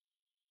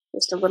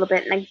just a little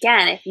bit. And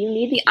again, if you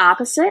need the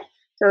opposite,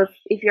 so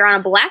if you're on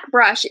a black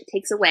brush, it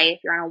takes away.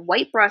 If you're on a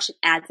white brush, it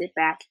adds it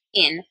back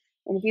in.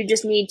 And if you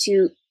just need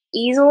to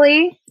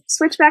easily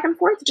switch back and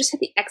forth, just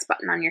hit the X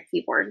button on your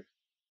keyboard.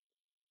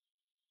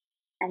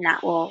 And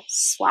that will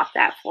swap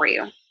that for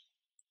you.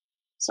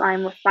 So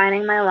I'm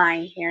refining my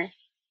line here.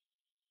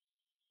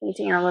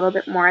 Painting in a little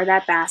bit more of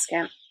that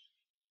basket.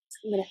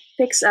 I'm going to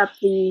fix up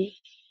the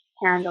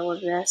handle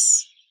of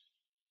this.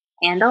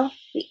 Handle?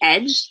 The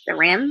edge? The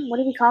rim? What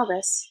do we call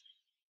this?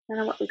 I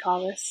don't know what we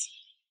call this.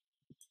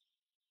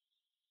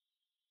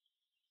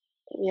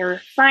 We are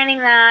refining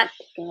that,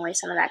 taking away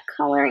some of that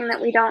coloring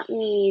that we don't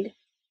need.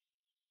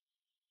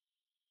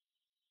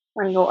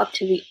 We're going to go up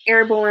to the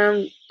air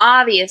balloon.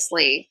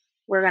 Obviously,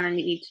 we're going to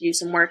need to do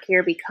some work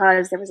here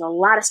because there was a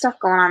lot of stuff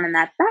going on in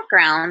that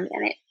background,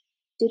 and it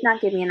did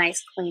not give me a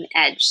nice clean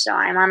edge. So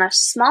I'm on a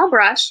small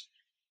brush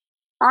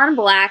on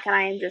black, and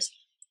I am just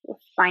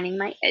refining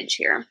my edge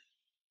here.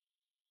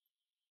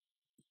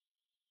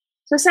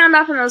 So sound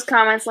off in those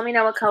comments. Let me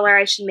know what color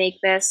I should make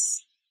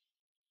this.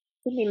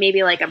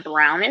 Maybe like a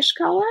brownish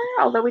color,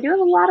 although we do have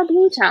a lot of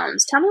blue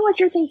tones. Tell me what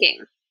you're thinking.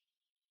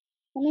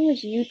 Tell me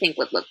what you think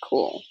would look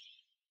cool.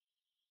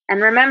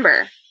 And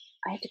remember,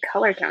 I have to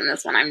color tone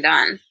this when I'm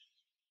done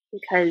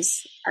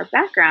because our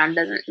background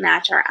doesn't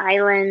match our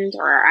island,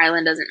 or our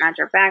island doesn't match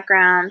our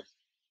background.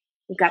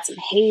 We've got some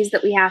haze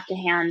that we have to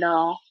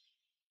handle.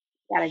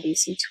 Got to do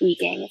some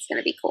tweaking. It's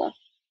going to be cool.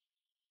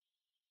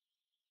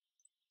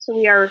 So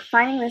we are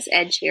refining this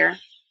edge here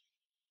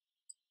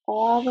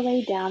all the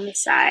way down the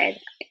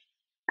side.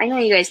 I know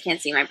you guys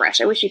can't see my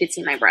brush. I wish you could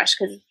see my brush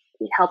because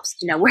it helps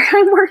to know where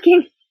I'm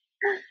working.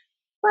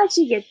 But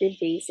you get the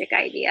basic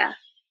idea.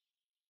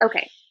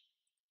 Okay,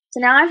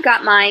 so now I've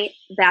got my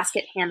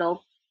basket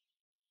handle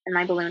and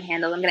my balloon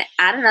handle. I'm going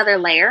to add another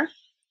layer.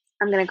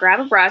 I'm going to grab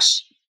a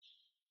brush,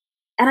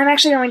 and I'm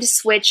actually going to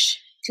switch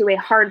to a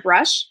hard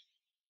brush,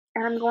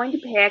 and I'm going to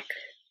pick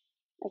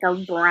like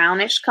a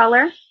brownish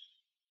color.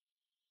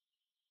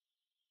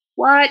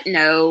 What?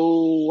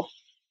 No.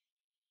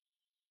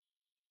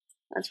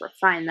 Let's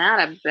refine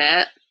that a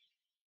bit.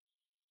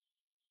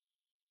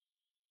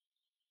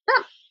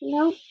 Oh,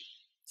 nope.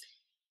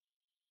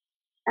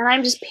 And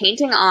I'm just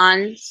painting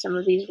on some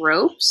of these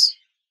ropes.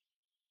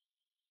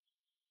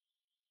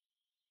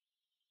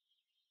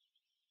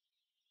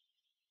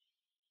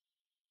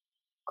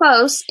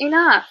 Close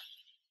enough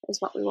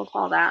is what we will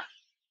call that.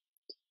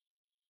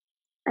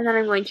 And then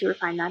I'm going to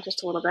refine that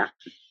just a little bit.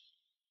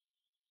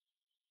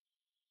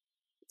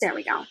 There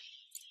we go.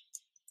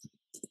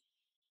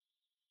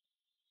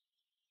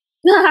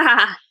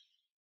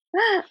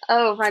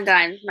 Oh, fun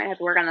times. Might have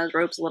to work on those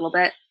ropes a little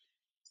bit.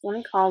 So let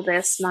me call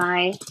this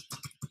my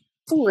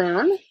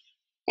balloon.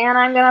 And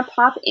I'm going to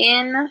pop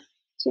in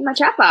to my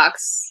chat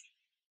box.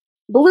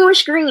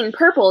 Bluish green,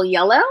 purple,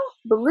 yellow?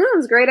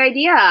 Balloons, great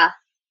idea.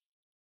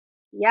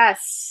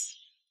 Yes.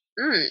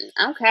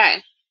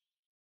 Okay.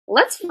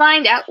 Let's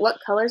find out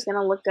what color is going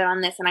to look good on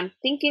this. And I'm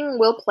thinking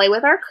we'll play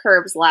with our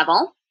curves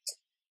level.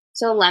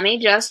 So let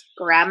me just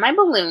grab my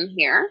balloon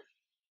here.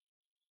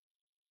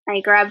 I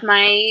grabbed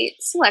my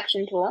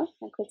selection tool,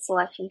 my quick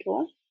selection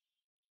tool.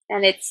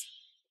 And it's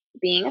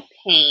being a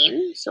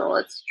pain. So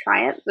let's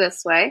try it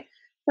this way.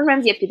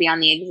 Sometimes you have to be on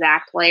the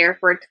exact layer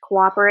for it to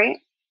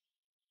cooperate.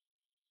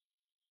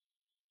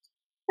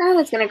 And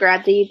it's going to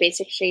grab the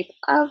basic shape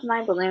of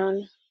my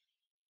balloon.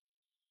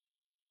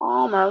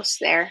 Almost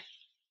there.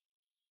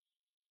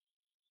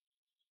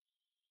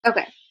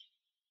 Okay,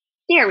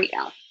 there we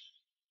go.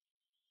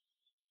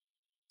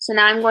 So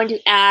now I'm going to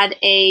add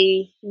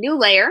a new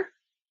layer.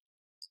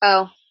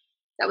 Oh,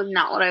 that was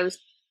not what I was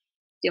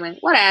doing.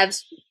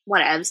 Whatevs.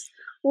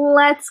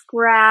 Let's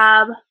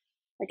grab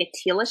like a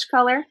tealish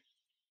color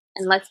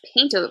and let's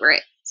paint over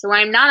it. So when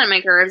I'm not in my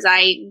curves,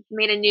 I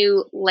made a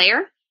new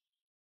layer.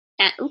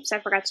 And oops, I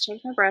forgot to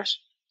change my brush.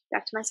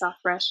 Back to my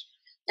soft brush.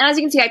 And as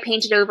you can see, I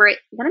painted over it.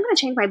 Then I'm going to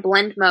change my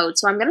blend mode.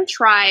 So I'm going to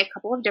try a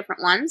couple of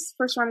different ones.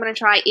 First one I'm going to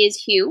try is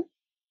hue.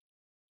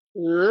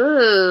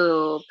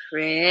 Ooh,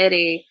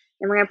 pretty.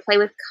 Then we're going to play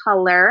with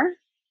color.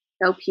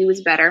 Nope, hue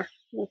is better.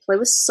 I'm going to play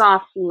with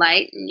soft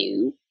light.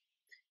 New.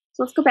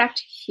 So let's go back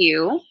to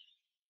hue.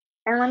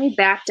 And let me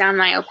back down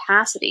my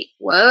opacity.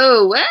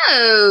 Whoa.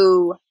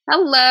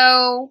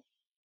 Hello.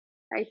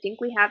 I think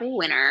we have a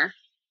winner.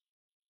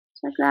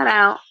 Check that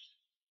out.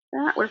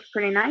 That worked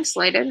pretty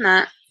nicely, didn't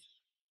it?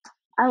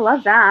 I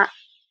love that.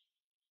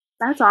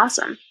 That's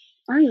awesome.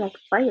 I don't even have to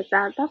play with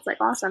that. That's like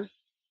awesome.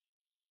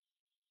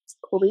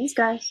 Cool beans,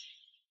 guys.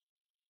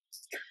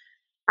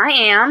 I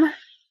am.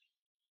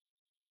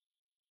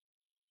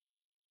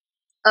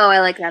 Oh, I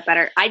like that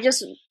better. I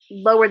just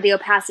lowered the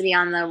opacity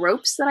on the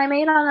ropes that I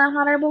made on that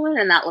hot air balloon,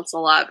 and that looks a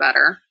lot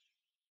better.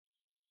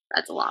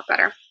 That's a lot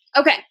better.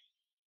 Okay.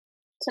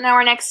 So now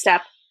our next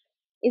step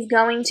is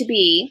going to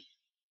be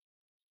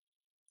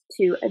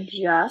to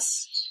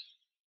adjust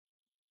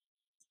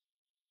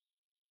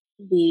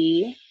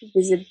the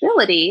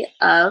visibility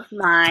of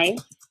my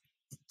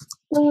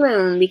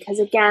balloon, because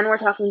again, we're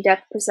talking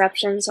depth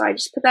perception. So I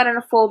just put that in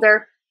a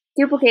folder,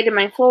 duplicated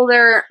my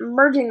folder,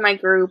 merging my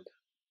group,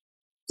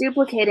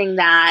 duplicating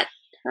that,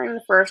 turning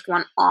the first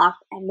one off,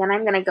 and then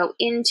I'm going to go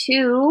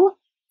into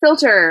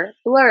filter,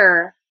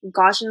 blur,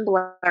 Gaussian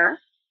blur.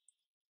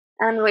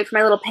 And I'm going to wait for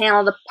my little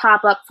panel to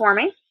pop up for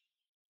me.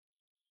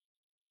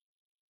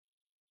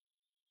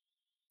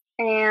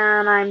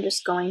 And I'm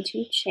just going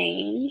to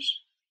change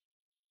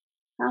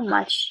how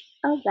much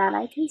of that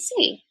I can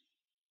see.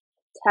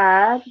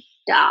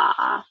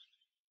 Ta-da!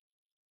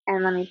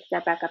 And let me put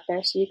that back up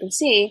there so you can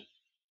see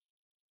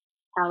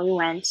how we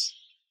went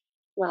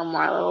a little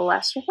more, a little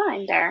less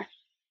refined there.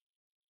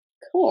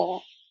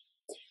 Cool.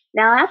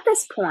 Now at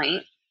this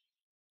point,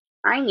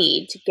 I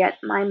need to get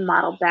my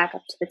model back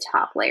up to the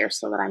top layer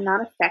so that I'm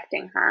not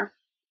affecting her.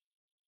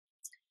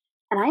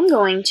 And I'm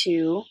going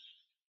to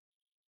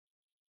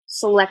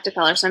select a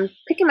color. So I'm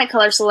picking my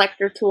color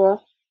selector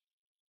tool,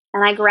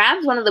 and I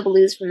grabbed one of the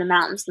blues from the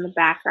mountains in the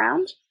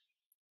background,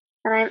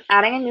 and I'm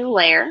adding a new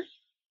layer,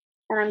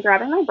 and I'm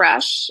grabbing my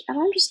brush, and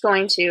I'm just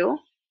going to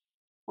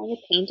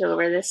paint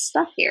over this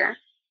stuff here.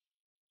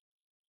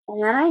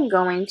 And then I'm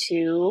going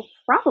to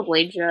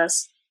probably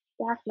just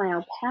back my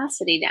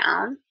opacity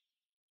down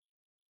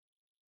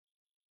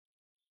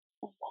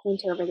and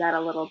paint over that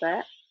a little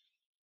bit.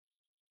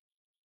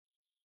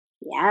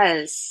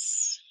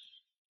 Yes.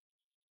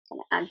 I'm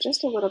going to add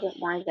just a little bit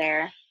more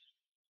there.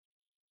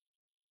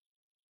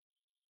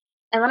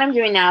 And what I'm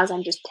doing now is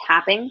I'm just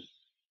tapping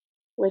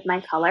with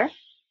my color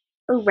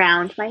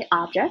around my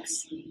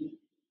objects.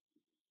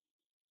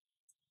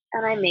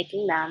 And I'm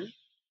making them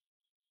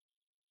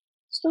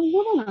just a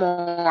little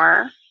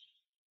more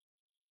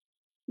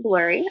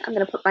blurry. I'm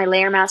going to put my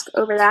layer mask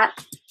over that,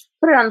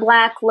 put it on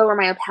black, lower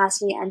my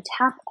opacity, and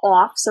tap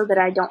off so that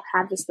I don't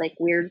have this like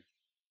weird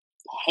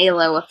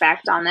halo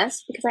effect on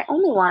this, because I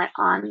only want it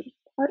on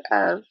part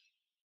of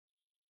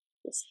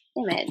this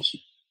image.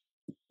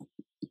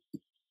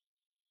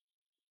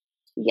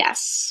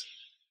 Yes.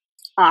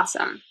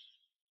 Awesome.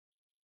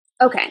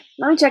 Okay,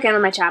 let me check in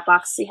with my chat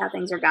box, see how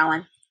things are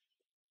going.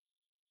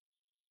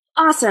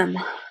 Awesome.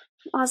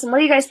 Awesome. What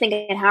are you guys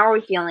thinking? How are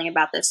we feeling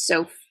about this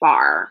so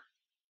far?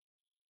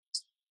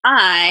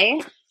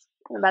 I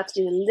am about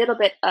to do a little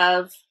bit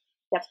of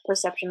depth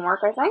perception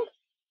work, I think.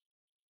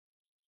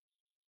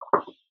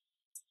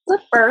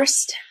 But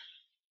first,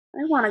 I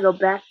want to go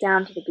back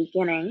down to the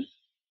beginning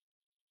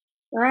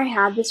where I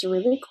had this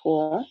really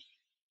cool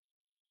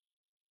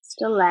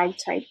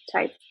stalactite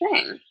type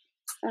thing.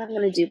 I'm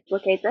going to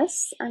duplicate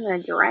this. I'm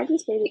going to drag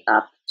this baby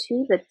up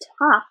to the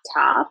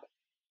top,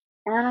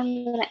 and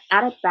I'm going to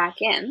add it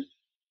back in.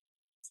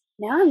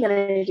 Now I'm going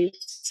to do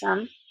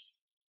some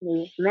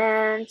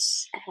movement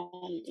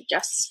and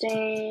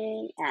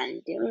adjusting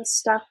and doing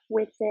stuff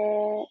with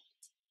it.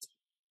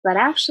 But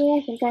actually,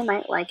 I think I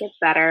might like it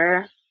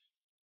better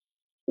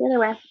the other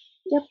way.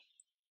 Yep.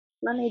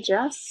 Let me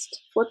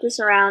just flip this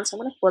around. So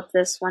I'm going to flip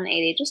this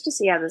 180 just to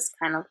see how this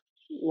kind of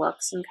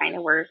looks and kind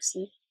of works.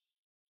 And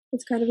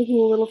it's kind of a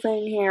cool little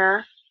thing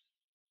here.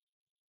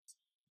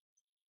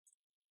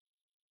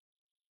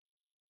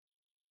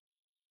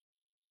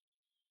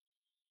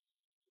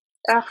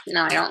 Oh,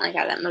 no, I don't like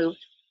how that moved.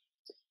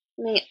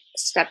 Let me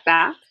step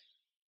back.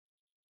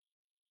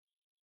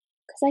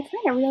 Because I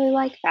kind of really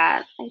like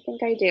that. I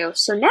think I do.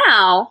 So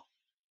now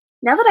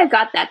that I've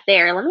got that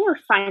there, let me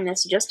refine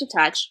this just a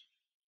touch.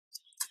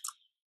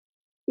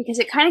 Because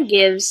it kind of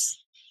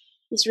gives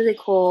this really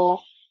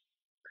cool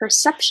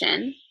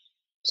perception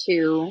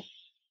to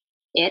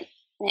it.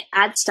 And it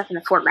adds stuff in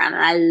the foreground.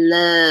 And I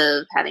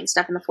love having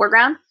stuff in the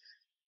foreground.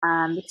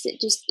 Because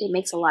it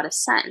makes a lot of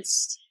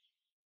sense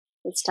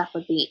that stuff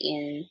would be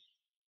in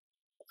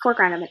the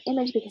foreground of an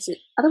image because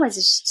otherwise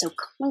it's just so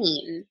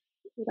clean.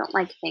 We don't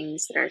like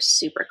things that are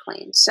super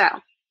clean. So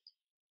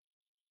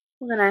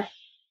we're going to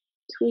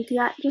tweak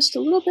that just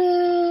a little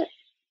bit.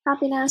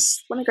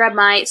 Happiness. Let me grab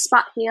my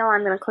spot wheel.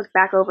 I'm going to click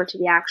back over to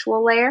the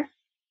actual layer.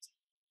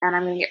 And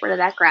I'm going to get rid of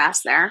that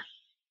grass there.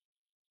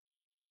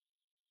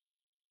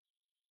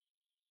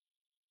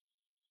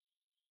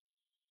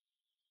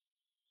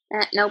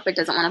 Nope, it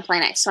doesn't want to play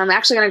nice. So I'm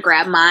actually going to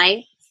grab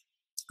my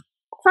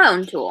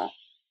clone tool.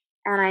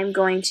 And I'm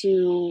going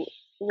to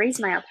raise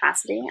my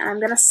opacity. And I'm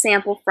going to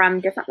sample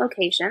from different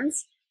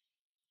locations.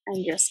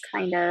 And just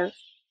kind of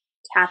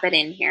tap it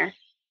in here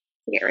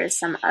to get rid of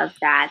some of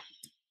that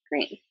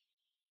green.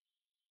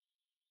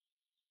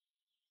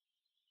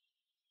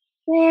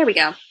 There we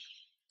go.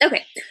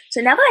 Okay,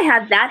 so now that I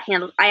have that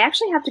handled, I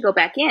actually have to go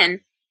back in,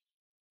 and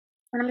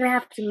I'm going to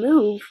have to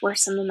move where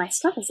some of my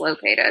stuff is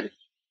located.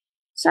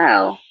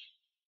 So,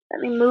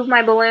 let me move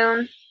my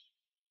balloon.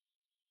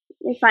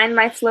 Let me find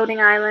my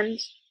floating island.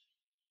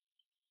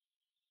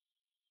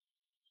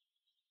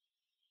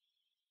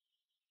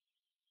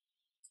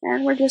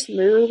 And we're just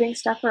moving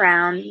stuff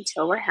around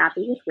until we're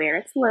happy with where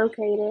it's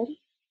located.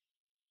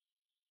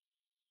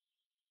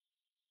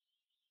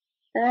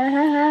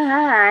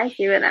 I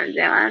see what I'm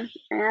doing.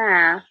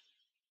 Yeah.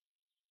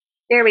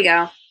 There we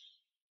go.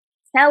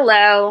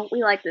 Hello.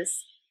 We like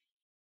this.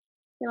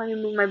 Okay, let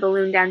me move my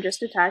balloon down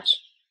just a touch.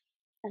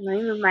 And let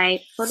me move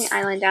my floating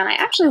island down. I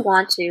actually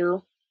want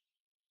to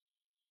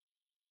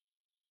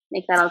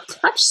make that a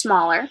touch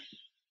smaller.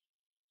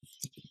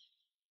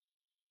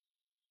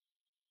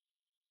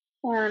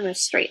 And I'm going to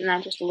straighten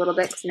that just a little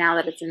bit because now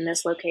that it's in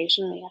this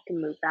location, we have to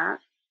move that.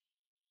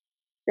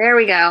 There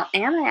we go.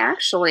 And I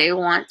actually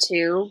want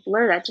to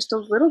blur that just a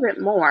little bit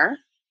more.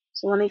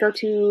 So let me go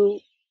to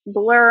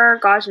Blur,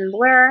 Gaussian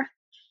Blur.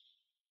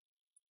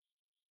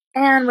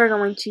 And we're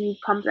going to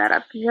pump that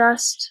up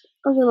just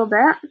a little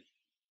bit.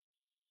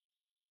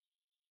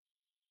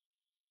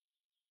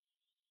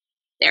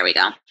 There we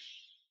go.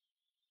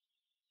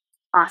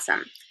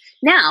 Awesome.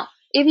 Now,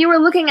 if you were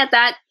looking at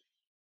that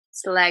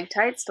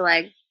stalactite,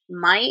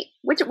 stalagmite,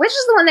 which is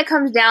the one that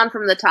comes down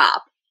from the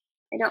top?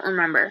 I don't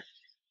remember.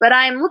 But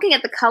I'm looking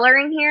at the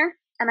coloring here,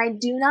 and I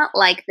do not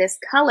like this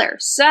color.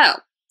 So,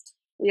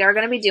 we are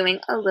going to be doing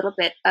a little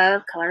bit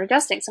of color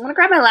adjusting. So I'm going to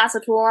grab my lasso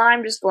tool, and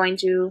I'm just going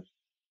to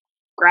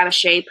grab a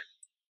shape.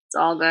 It's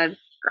all good.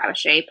 Grab a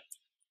shape.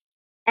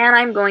 And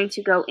I'm going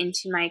to go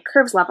into my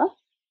curves level.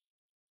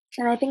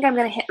 And I think I'm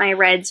going to hit my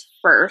reds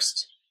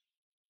first.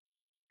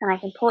 And I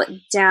can pull it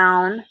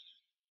down.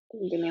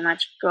 Doesn't do me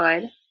much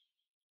good.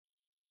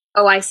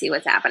 Oh, I see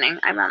what's happening.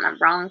 I'm on the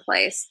wrong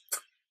place.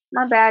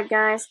 My bad,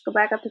 guys. Go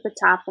back up to the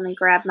top. Let me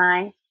grab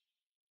my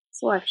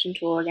selection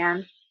tool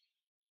again.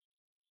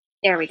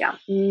 There we go.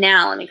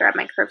 Now let me grab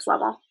my curves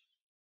level.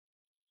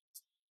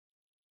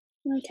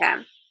 Okay.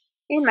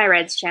 In my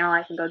reds channel,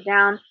 I can go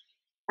down,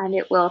 and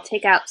it will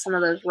take out some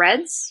of those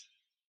reds,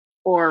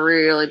 or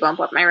really bump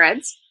up my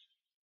reds.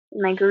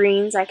 In my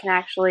greens, I can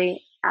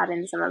actually add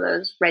in some of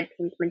those red,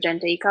 pink,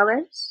 magenta-y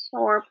colors,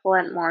 or pull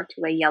it more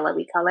to a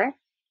yellowy color.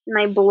 In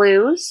my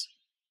blues,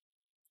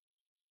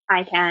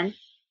 I can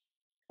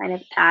kind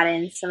of add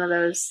in some of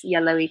those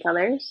yellowy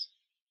colors,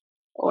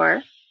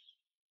 or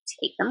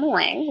take them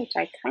away, which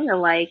I kind of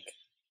like.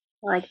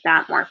 I like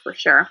that more for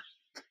sure.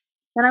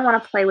 Then I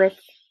want to play with,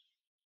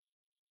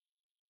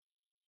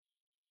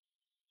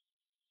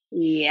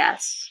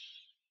 yes.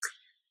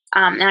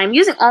 And I'm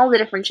using all the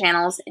different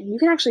channels, and you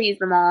can actually use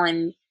them all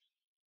in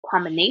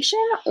combination,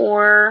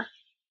 or,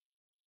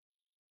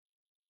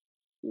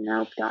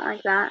 nope, don't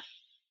like that.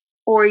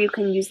 Or you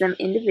can use them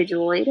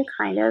individually to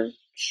kind of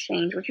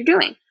change what you're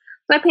doing.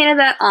 So I painted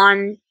that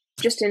on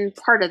just in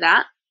part of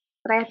that.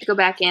 but I have to go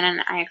back in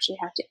and I actually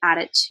have to add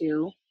it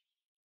to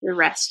the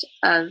rest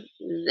of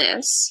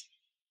this,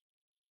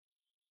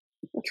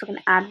 which we're going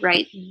to add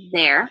right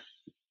there.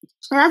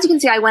 And as you can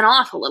see, I went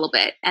off a little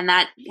bit, and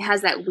that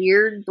has that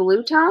weird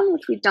blue tone,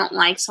 which we don't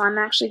like. So I'm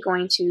actually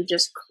going to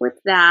just clip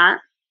that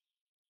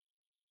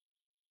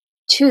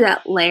to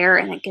that layer,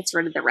 and it gets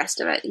rid of the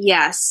rest of it.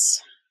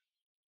 Yes,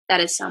 that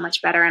is so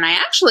much better. And I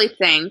actually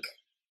think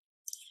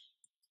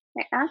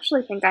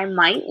I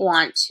might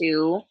want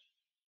to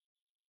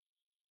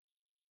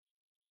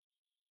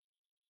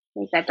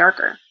make that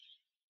darker,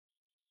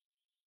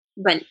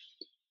 but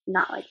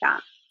not like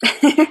that.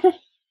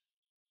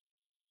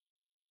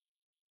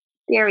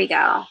 There we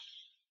go.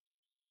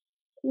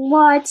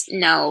 What?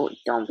 No,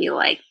 don't be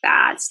like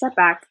that. Step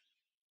back.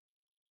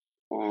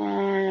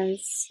 And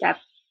step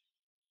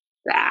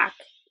back.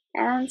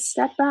 And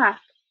step back.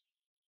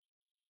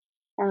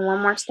 And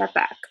one more step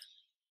back.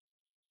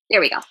 There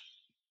we go.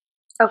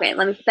 Okay,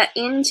 let me put that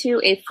into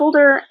a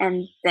folder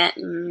and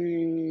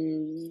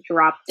then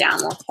drop down.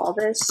 We'll call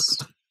this.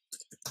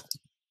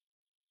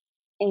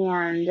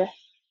 And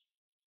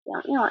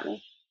don't yell at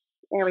me.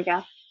 There we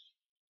go.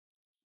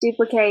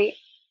 Duplicate,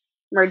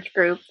 merge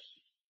group,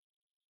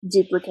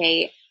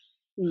 duplicate,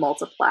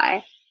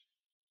 multiply,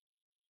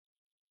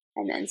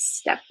 and then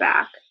step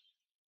back.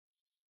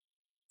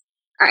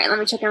 All right, let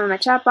me check in with my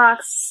chat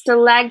box.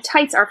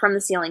 Stalactites are from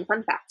the ceiling.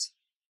 Fun fact.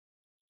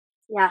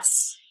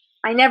 Yes,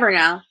 I never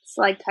know.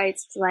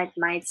 Stalactites,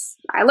 stalagmites.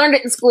 I learned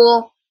it in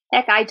school.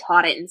 Heck, I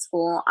taught it in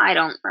school. I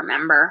don't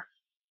remember.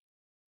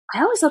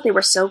 I always thought they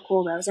were so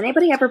cool, though. Has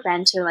anybody ever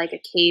been to like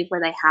a cave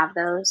where they have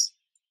those?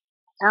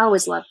 I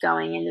always love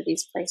going into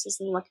these places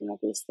and looking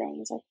at these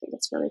things. I think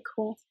it's really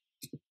cool.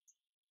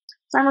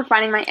 So I'm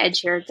refining my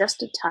edge here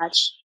just a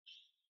touch.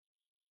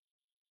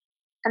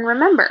 And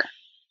remember,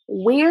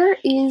 where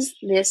is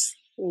this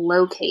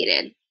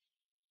located?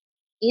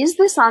 Is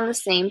this on the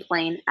same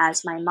plane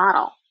as my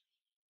model?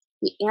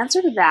 The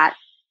answer to that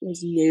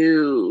is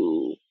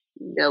no.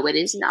 No, it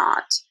is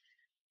not.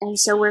 And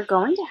so we're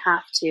going to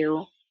have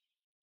to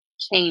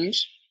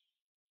change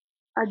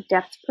our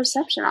depth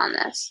perception on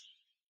this.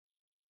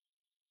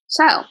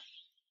 So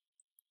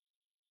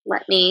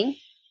let me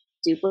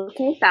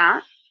duplicate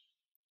that,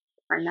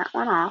 turn that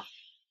one off.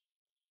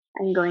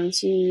 I'm going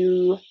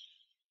to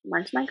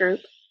merge my group,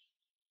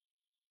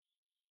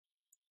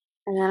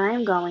 and then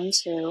I'm going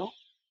to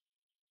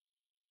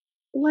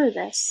blur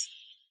this.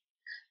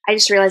 I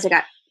just realized I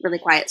got really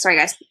quiet. Sorry,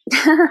 guys.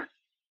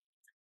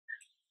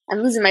 I'm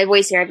losing my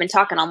voice here. I've been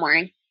talking all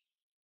morning.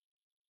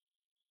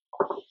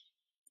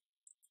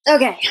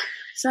 Okay,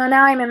 so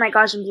now I'm in my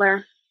Gaussian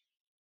blur.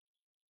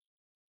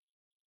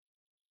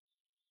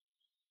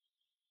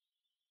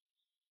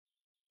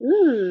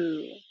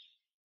 Ooh.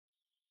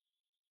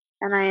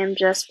 And I am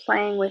just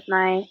playing with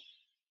my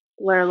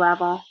blur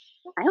level.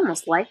 I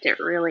almost liked it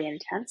really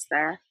intense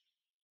there.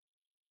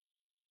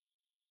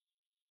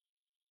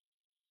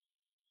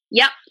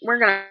 Yep, we're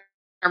going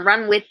to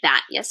run with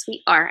that. Yes,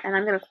 we are. And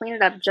I'm going to clean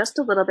it up just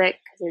a little bit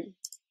because it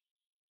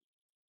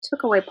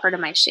took away part of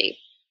my shape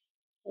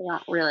I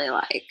don't really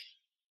like.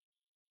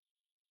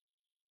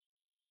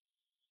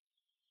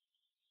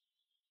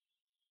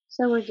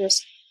 So we're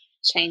just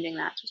changing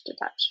that just a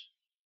touch.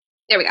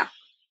 There we go.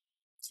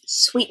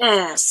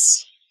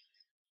 Sweetness.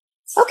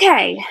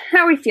 Okay, how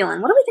are we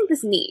feeling? What do we think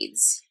this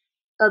needs?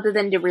 Other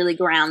than to really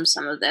ground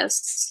some of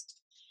this.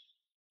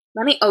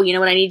 Oh, you know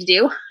what I need to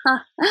do?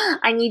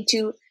 I need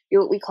to do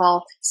what we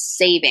call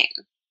saving.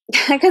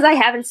 Because I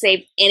haven't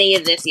saved any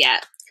of this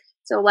yet.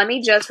 So let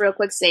me just real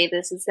quick save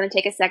this. It's going to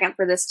take a second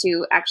for this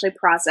to actually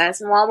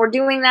process. And while we're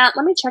doing that,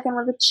 let me check in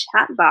with the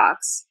chat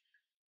box.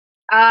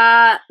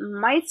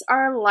 Mites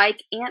are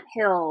like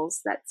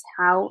anthills. That's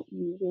how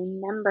you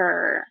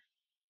remember.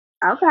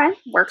 Okay,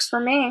 works for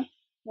me.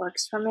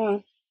 Works for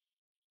me.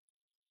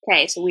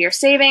 Okay, so we are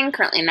saving,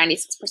 currently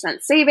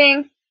 96%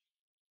 saving.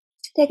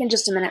 Taking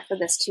just a minute for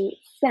this to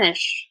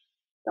finish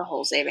the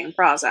whole saving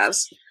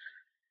process.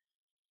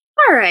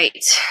 All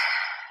right.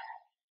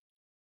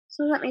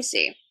 So let me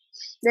see.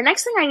 The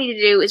next thing I need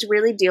to do is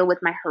really deal with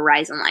my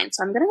horizon line.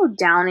 So I'm going to go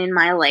down in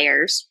my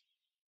layers.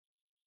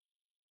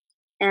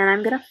 And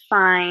I'm going to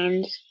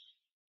find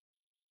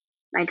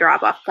my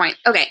drop-off point.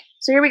 Okay,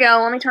 so here we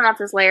go. Let me turn off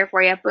this layer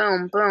for you.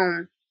 Boom,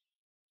 boom.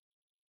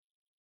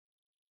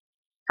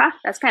 Huh,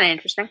 that's kind of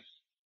interesting.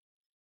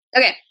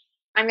 Okay,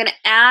 I'm going to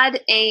add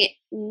a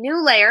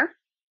new layer.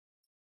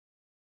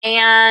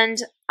 And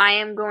I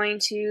am going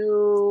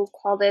to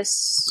call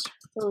this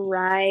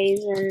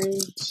Horizon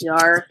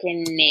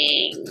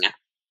Darkening.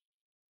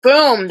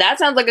 Boom, that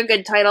sounds like a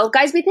good title.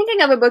 Guys, be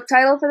thinking of a book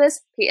title for this.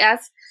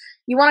 P.S.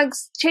 You want to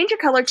change your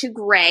color to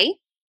gray,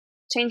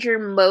 change your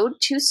mode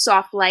to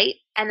soft light,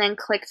 and then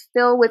click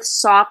Fill with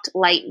Soft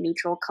Light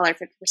Neutral Color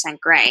 50%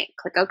 Gray.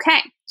 Click OK.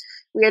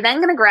 We are then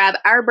going to grab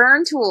our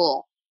burn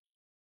tool,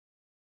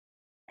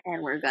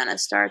 and we're going to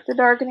start the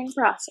darkening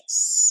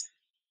process.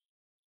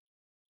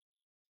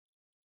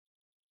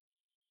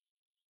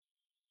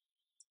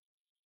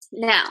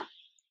 Now,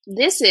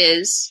 this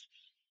is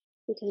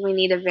because we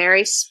need a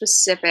very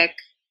specific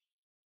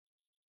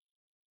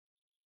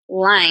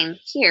line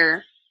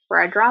here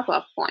for a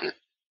drop-off point.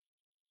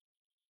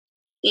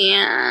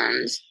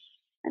 And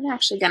I'm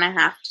actually going to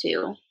have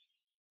to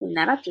clean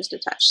that up just a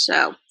touch.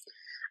 So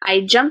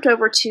I jumped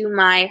over to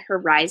my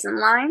horizon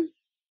line,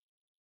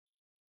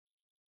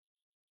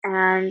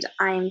 and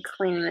I'm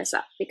cleaning this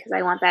up because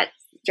I want that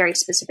very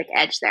specific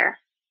edge there.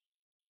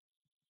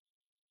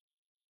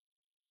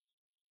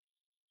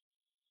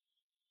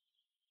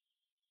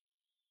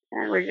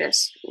 And we're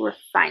just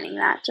refining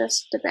that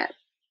just a bit.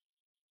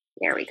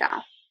 There we go.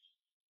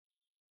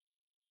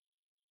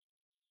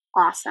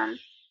 Awesome.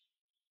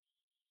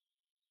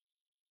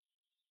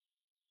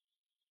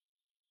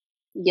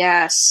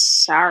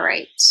 Yes, all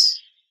right.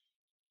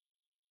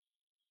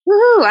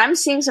 Woohoo, I'm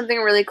seeing something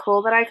really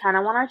cool that I kind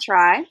of want to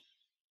try.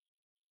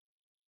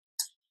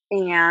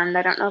 And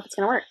I don't know if it's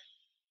going to work.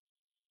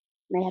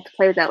 May have to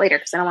play with that later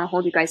because I don't want to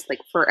hold you guys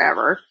like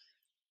forever.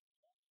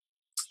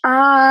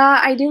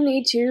 I do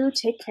need to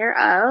take care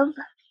of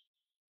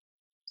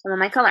some of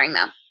my coloring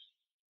though.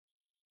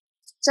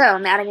 So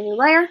I'm adding a new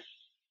layer. I'm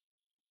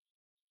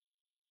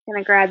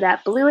going to grab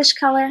that bluish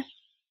color,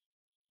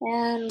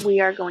 and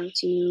we are going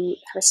to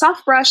have a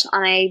soft brush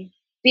on a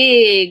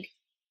big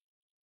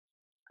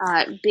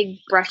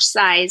brush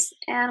size,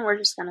 and we're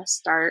just going to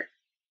start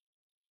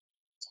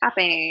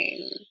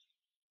tapping.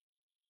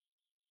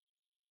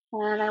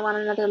 And I want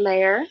another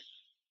layer,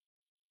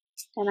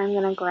 and I'm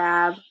going to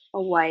grab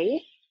a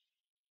white.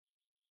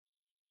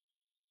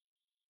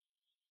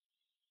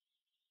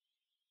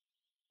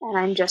 And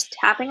I'm just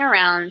tapping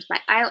around my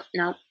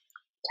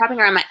tapping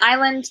around my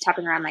island,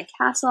 tapping around my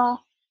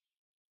castle.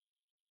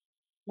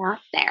 Not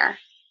there.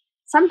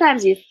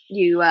 Sometimes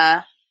you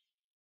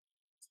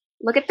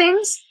look at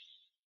things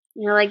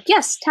and you're like,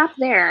 yes, tap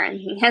there. And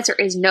the answer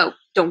is no,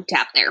 don't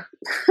tap there.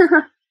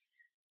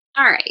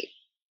 All right.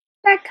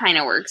 That kind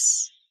of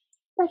works.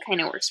 That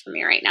kind of works for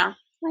me right now.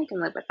 I can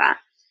live with that.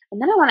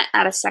 And then I want to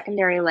add a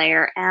secondary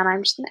layer, and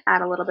I'm just going to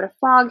add a little bit of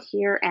fog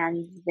here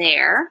and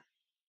there.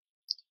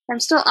 I'm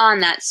still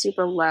on that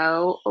super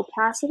low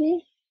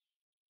opacity.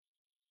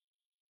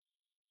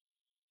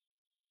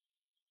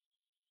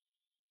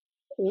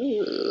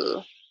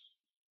 Ooh.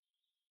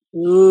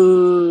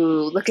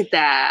 Ooh, look at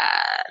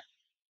that.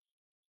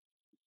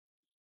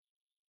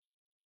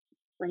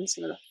 Bring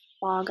some of the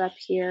fog up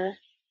here.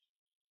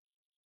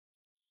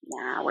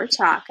 Now we're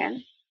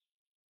talking.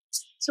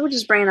 So we're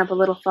just bringing up a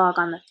little fog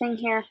on the thing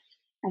here,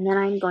 and then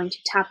I'm going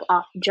to tap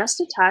off just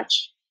a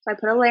touch. So I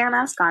put a layer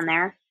mask on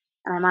there,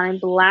 and I'm on a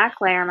black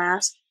layer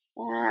mask.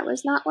 That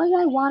was not what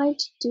I wanted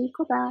to do.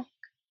 Go back.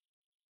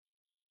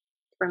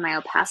 Bring my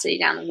opacity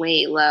down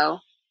way low.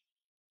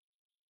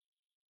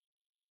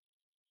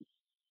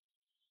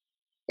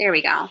 There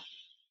we go.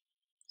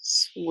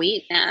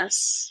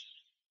 Sweetness.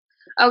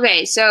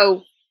 Okay,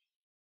 so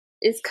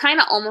it kind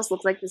of almost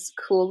looks like this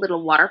cool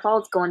little waterfall.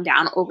 It's going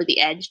down over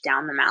the edge,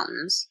 down the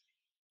mountains.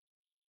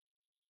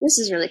 This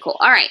is really cool.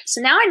 All right,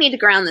 so now I need to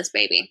ground this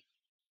baby.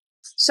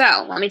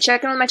 So let me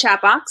check in with my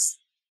chat box.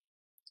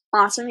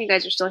 Awesome, you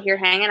guys are still here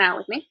hanging out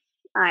with me.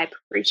 I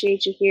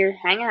appreciate you here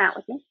hanging out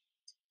with me.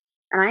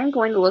 And I'm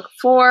going to look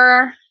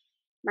for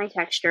my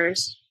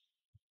textures.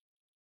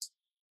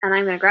 And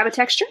I'm going to grab a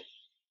texture.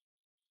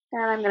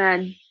 And I'm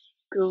going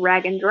to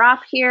drag and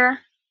drop here.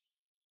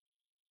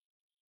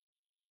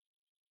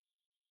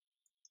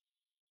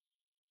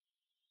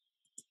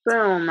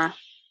 Boom.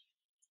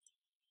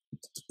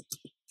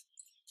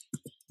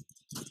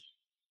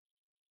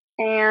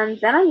 And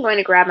then I'm going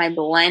to grab my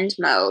blend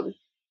mode.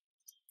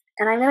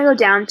 And I'm going to go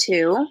down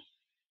to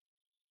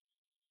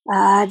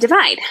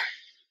divide.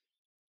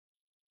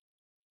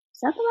 Is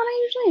that the one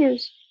I usually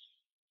use?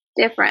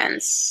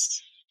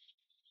 Difference.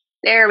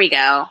 There we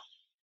go.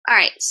 All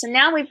right, so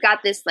now we've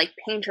got this like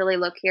painterly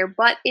look here,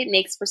 but it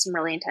makes for some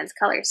really intense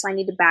colors. So I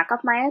need to back off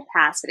my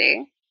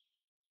opacity.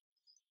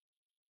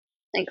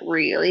 Like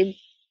really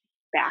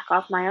back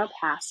off my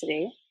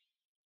opacity.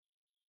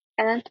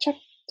 And then check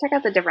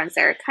out the difference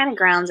there. It kind of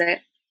grounds it.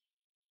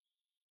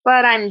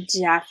 But I'm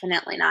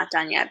definitely not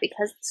done yet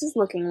because this is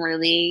looking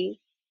really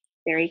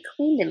very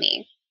clean to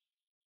me.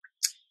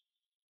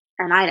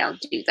 And I don't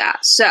do that.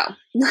 So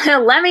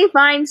let me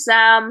find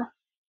some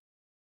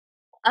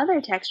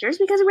other textures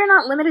because we're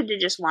not limited to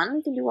just one.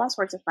 We can do all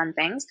sorts of fun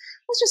things.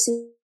 Let's just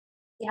see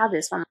how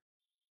this one.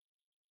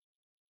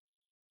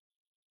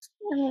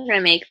 And we're going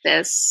to make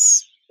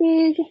this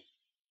big.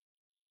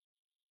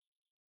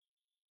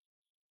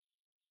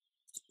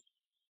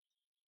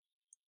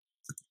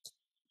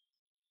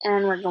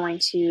 And we're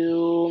going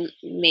to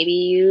maybe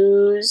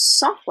use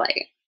soft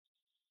light.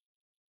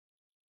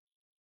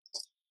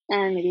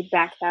 And maybe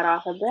back that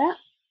off a bit.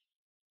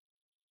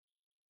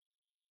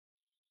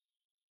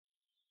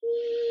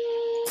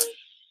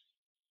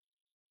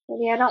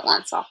 Maybe I don't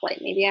want soft light.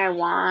 Maybe I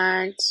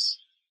want...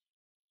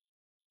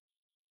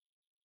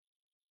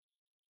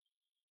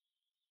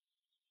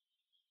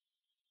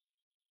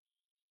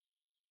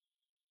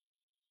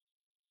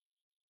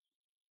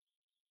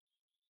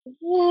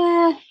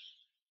 Yeah.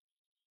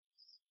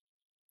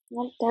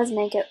 That does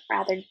make it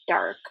rather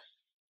dark.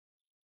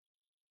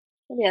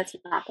 Maybe that's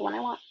not the one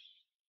I want.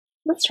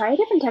 Let's try a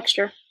different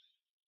texture.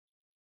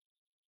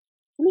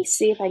 Let me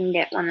see if I can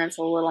get one that's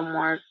a little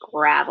more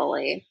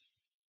gravelly.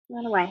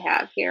 What do I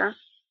have here?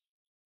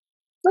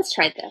 Let's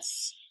try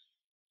this.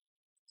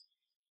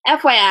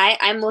 FYI,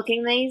 I'm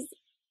looking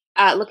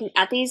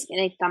at these in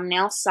a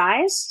thumbnail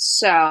size,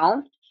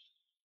 so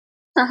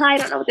I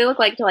don't know what they look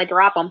like until I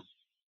drop them.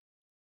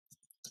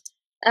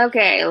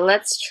 Okay,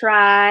 let's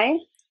try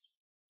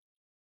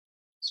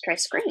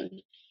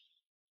screen.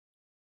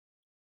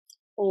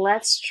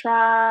 Let's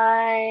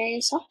try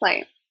soft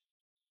light.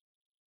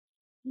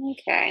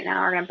 Okay,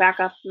 now we're gonna back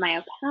up my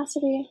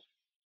opacity.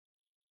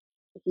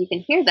 If you can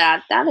hear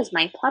that, that is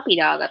my puppy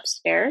dog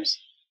upstairs.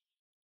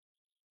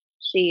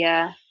 She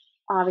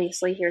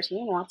obviously hears me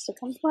and wants to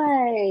come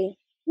play.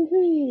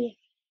 Woohoo!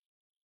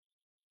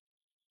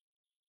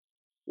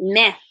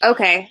 Meh.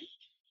 Okay,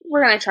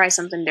 we're gonna try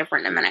something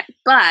different in a minute,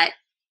 but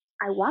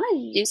I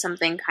wanted to do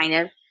something kind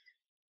of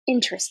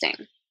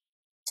interesting.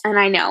 And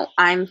I know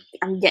I'm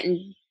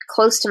getting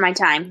close to my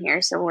time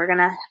here, so we're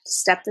gonna have to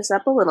step this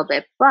up a little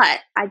bit. But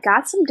I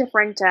got some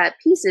different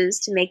pieces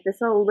to make this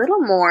a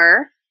little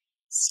more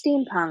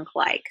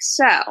steampunk-like.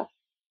 So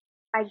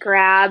I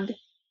grabbed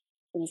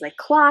things like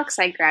clocks.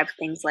 I grabbed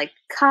things like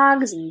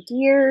cogs and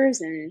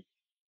gears and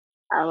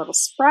little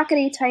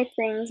sprockety type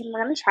things, and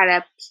we're gonna try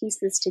to piece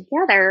this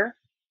together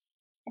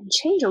and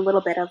change a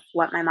little bit of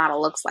what my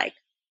model looks like.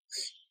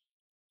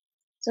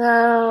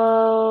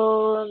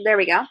 So there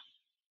we go.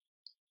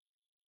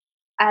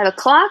 I have a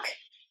clock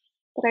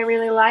that I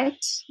really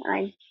liked.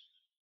 I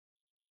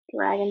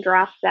drag and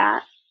drop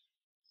that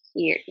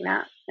here.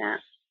 No.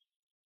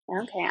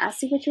 Okay, I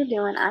see what you're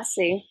doing. I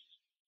see.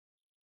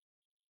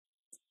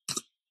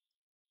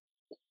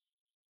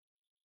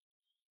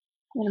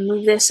 I'm going to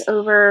move this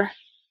over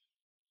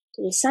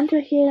to the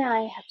center here, and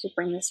I have to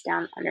bring this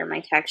down under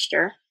my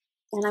texture.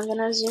 And I'm going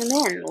to zoom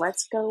in.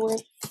 Let's go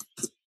with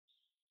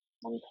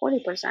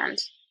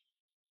 40%.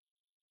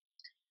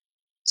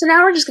 So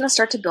now we're just going to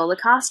start to build a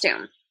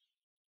costume.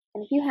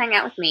 And if you hang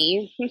out with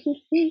me,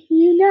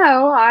 you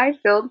know I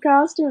build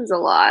costumes a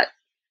lot.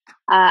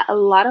 A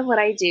lot of what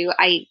I do,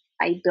 I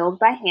build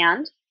by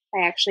hand.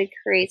 I actually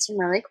create some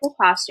really cool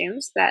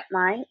costumes that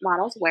my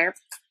models wear.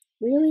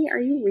 Really? Are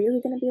you really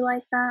going to be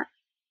like that?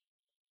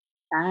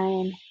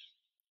 Fine.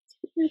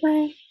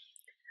 Anyway,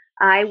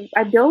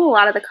 I build a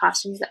lot of the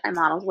costumes that my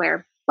models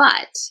wear,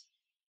 but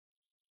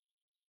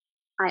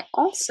I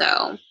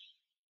also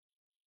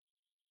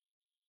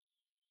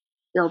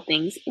build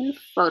things in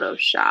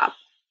Photoshop.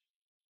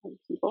 And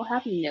people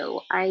have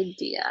no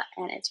idea,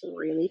 and it's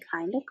really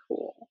kind of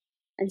cool.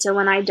 And so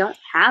when I don't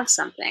have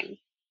something,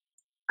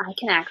 I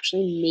can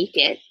actually make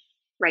it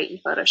right in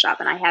Photoshop.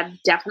 And I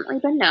have definitely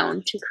been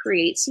known to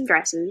create some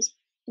dresses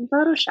in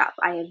Photoshop.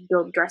 I have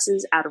built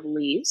dresses out of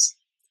leaves.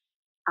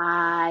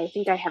 I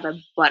think I have a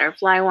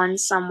butterfly one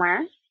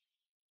somewhere.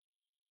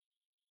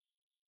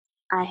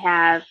 I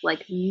have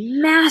like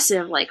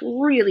massive, like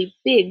really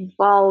big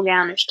ball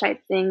gownish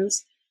type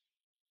things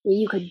that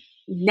you could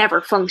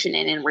never function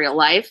in real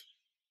life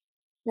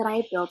that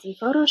I built in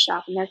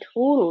Photoshop, and they're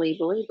totally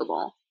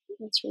believable.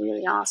 It's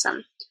really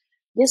awesome.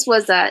 This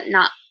was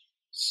not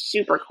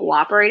super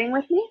cooperating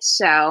with me,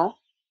 so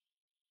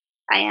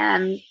I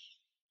am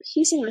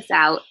piecing this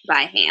out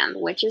by hand,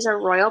 which is a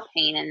royal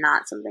pain and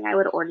not something I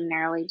would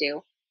ordinarily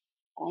do.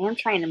 I am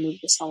trying to move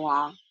this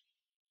along,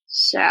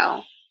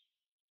 so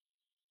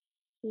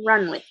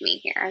run with me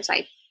here as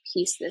I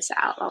piece this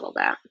out a little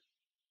bit.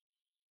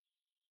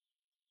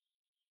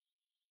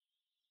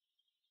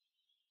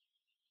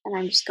 And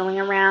I'm just going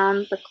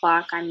around the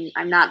clock. I'm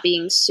not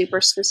being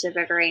super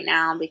specific right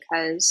now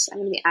because I'm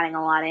going to be adding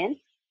a lot in.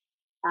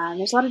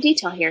 There's a lot of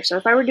detail here. So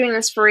if I were doing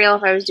this for real,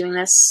 if I was doing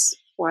this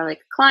for like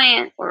a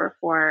client or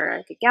for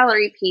like a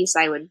gallery piece,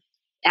 I would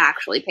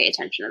actually pay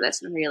attention to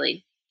this and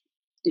really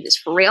do this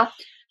for real.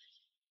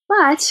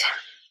 But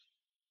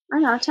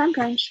I'm on a time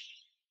crunch.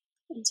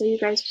 And so you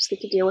guys just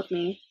get to deal with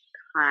me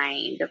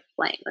kind of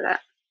playing with it.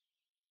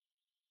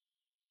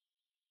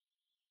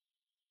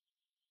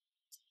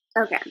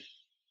 Okay.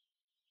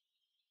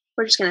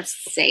 We're just going to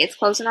say it's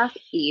close enough,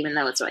 even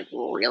though it's like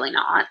really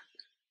not.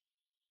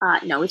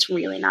 No, it's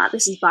really not.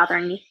 This is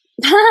bothering me.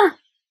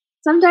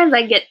 Sometimes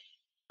I get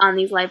on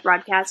these live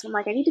broadcasts and I'm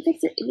like, I need to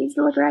fix it. It needs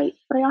to look right,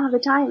 but I don't have the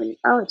time. And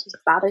oh, it just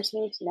bothers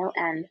me to no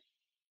end.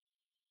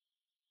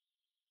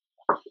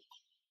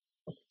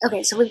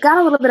 Okay, so we've got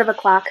a little bit of a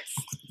clock.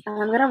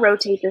 I'm going to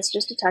rotate this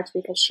just a touch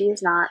because she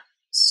is not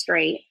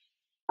straight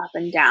up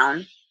and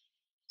down.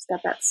 It's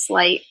got that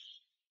slight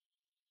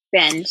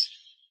bend.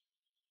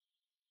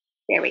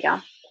 There we go.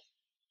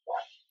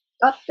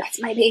 Oh,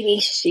 that's my baby.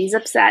 She's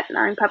upset.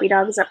 Our puppy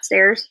dog is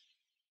upstairs.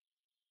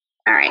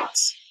 All right.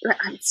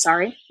 I'm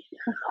sorry.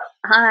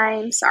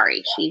 I'm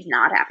sorry. She's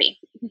not happy.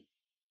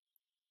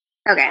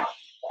 Okay.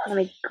 Let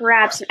me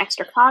grab some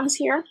extra cogs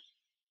here.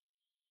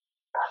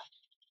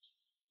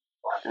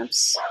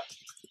 Oops.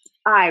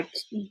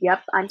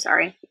 Yep, I'm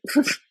sorry.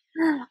 You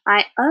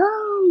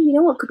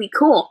know what could be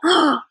cool?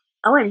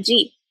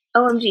 OMG.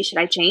 OMG, should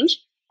I change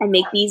and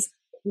make these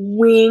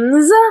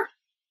wings?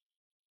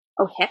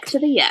 Oh, heck to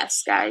the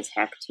yes, guys.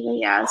 Heck to the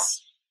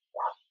yes.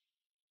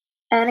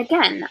 And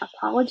again,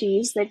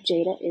 apologies that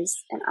Jada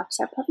is an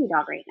upset puppy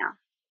dog right now.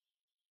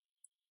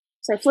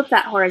 So I flip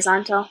that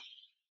horizontal.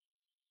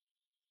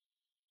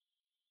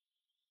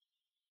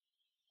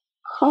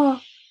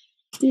 Oh,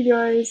 you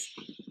guys.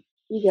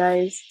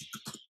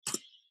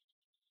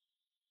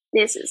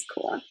 This is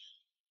cool.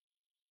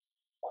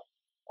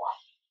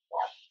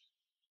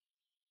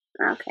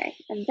 Okay,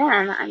 and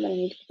then I'm going to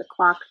need to put the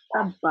clock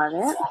above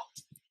it.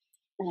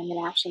 And I'm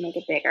going to actually make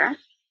it bigger.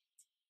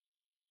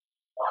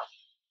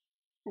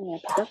 I'm going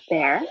to put it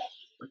there.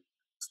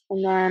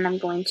 And then I'm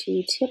going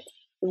to tip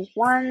the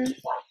one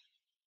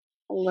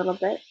a little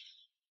bit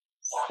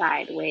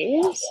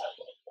sideways.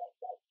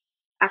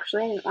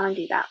 Actually, I didn't want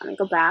to do that. Let me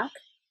go back.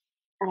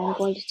 And I'm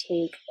going to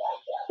take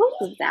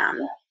both of them.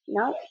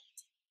 Nope.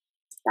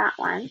 That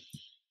one.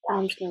 And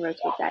I'm just going to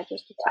rotate that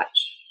just a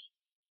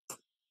touch.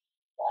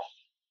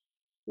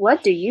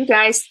 What do you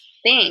guys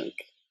think?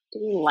 Do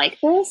you like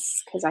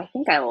this? Because I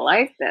think I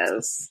like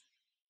this.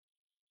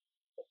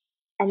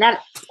 And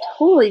that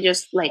totally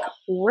just, like,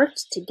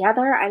 worked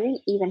together. I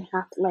didn't even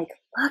have to, like,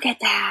 look at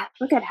that.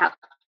 Look at how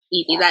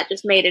easy that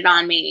just made it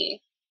on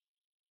me.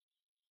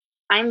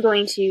 I'm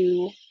going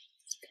to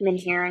come in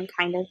here and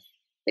kind of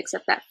fix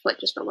up that foot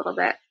just a little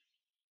bit.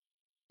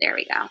 There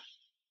we go.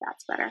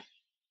 That's better.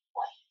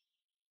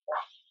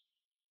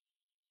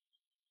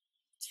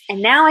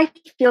 And now I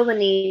feel the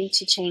need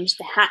to change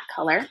the hat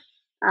color.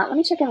 Let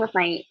me check in with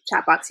my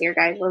chat box here,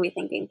 guys. What are we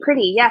thinking?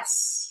 Pretty,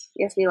 yes.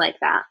 Yes, we like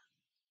that.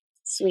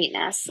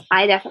 Sweetness.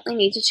 I definitely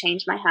need to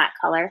change my hat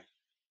color.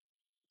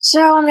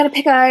 So I'm going to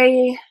pick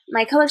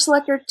my color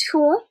selector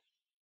tool.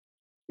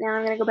 Now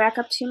I'm going to go back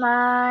up to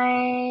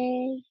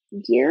my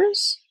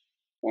gears.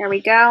 There we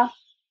go.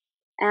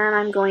 And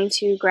I'm going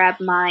to grab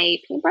my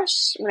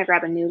paintbrush. I'm going to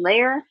grab a new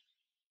layer.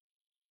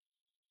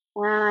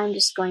 And I'm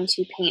just going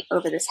to paint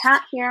over this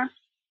hat here.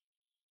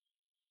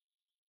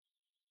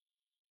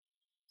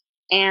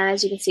 And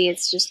as you can see,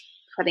 it's just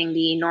putting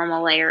the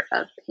normal layer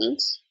of paint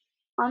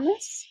on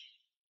this.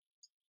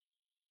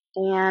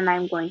 And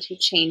I'm going to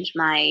change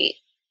my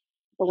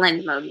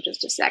blend mode in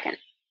just a second.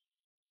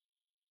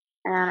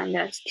 And I'm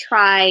going to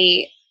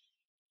try,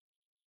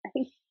 I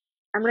think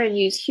I'm going to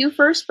use hue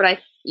first, but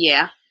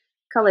yeah,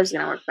 color's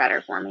going to work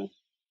better for me.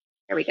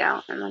 There we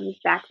go. And let me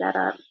back that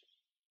up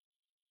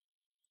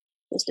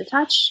just a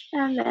touch,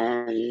 and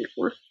then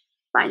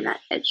refine that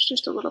edge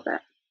just a little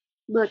bit.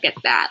 Look at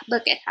that.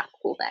 Look at how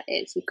cool that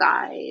is, you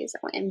guys.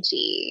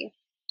 OMG.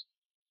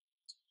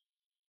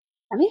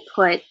 Let me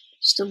put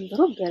just a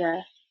little bit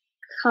of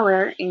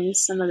color in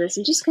some of this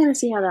and just kind of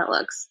see how that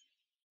looks.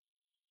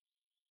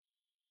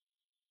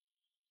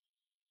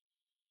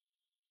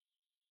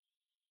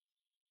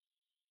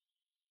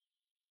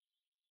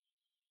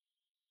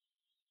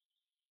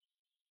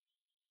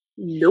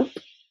 Nope.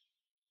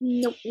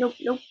 Nope, nope,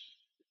 nope.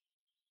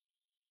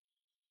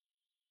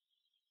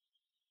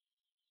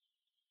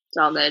 It's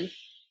all good.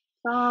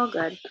 It's all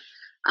good.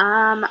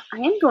 I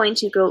am going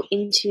to go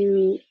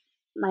into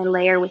my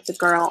layer with the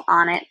girl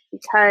on it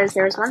because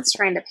there's one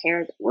strand of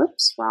hair that,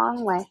 whoops,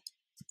 wrong way.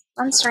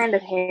 One strand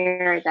of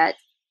hair that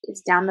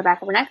is down the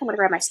back of her neck. I'm going to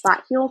grab my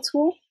spot heal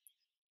tool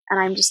and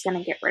I'm just going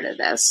to get rid of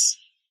this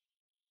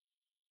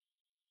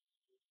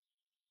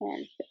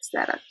and fix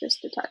that up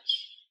just a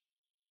touch.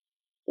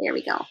 There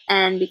we go.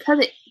 And because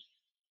it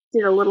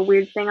did a little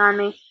weird thing on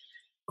me,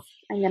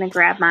 I'm going to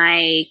grab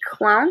my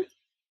clone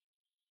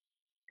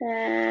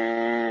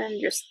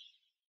and just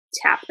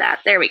tap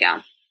that. There we go.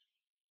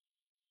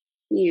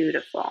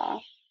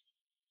 Beautiful.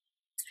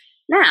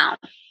 Now,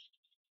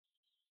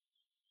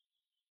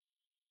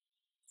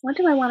 what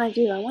do I want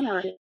to do? I want to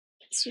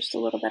reduce just a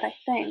little bit, I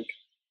think.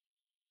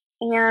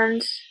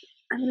 And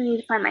I'm going to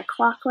need to find my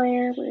clock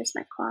layer. Where's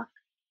my clock?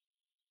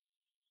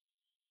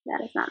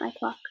 That is not my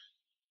clock.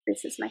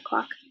 This is my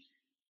clock.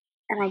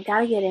 And I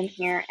got to get in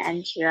here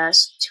and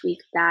just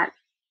tweak that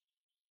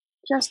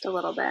just a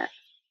little bit.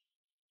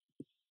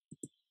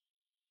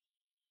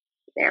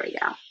 There we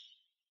go.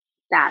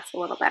 That's a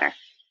little better.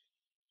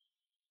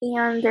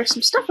 And there's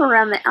some stuff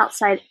around the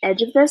outside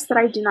edge of this that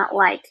I do not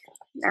like.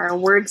 There are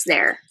words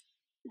there.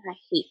 And I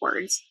hate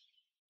words.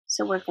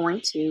 So we're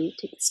going to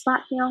take the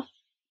spot heal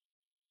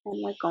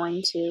and we're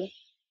going to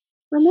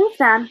remove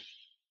them.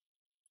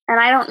 And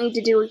I don't need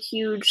to do a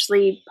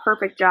hugely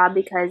perfect job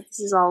because this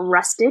is all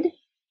rusted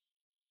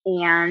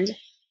and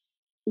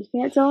you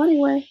can't tell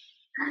anyway.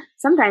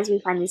 Sometimes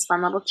we find these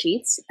fun little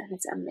cheats and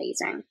it's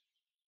amazing.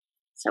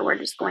 So we're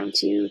just going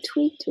to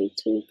tweak, tweak,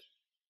 tweak.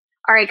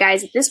 All right,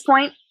 guys, at this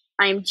point,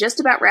 I'm just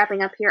about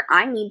wrapping up here.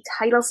 I need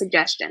title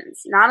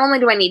suggestions. Not only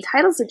do I need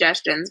title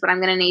suggestions, but I'm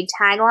going to need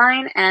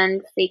tagline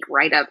and fake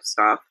write-up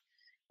stuff,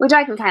 which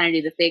I can kind of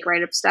do the fake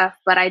write-up stuff,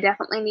 but I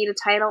definitely need a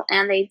title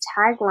and a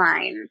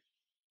tagline.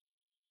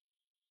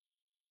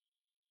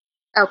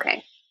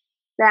 Okay,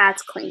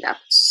 that's cleaned up.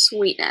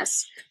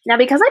 Sweetness. Now,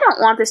 because I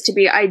don't want this to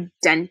be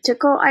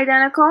identical,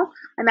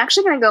 I'm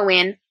actually going to go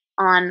in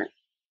on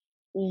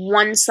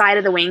one side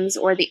of the wings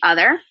or the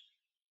other,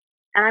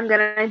 and I'm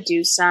going to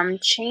do some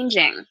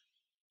changing.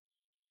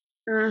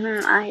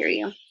 I hear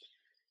you.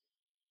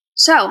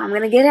 So I'm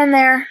going to get in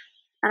there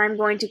and I'm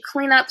going to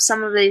clean up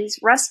some of these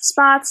rust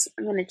spots.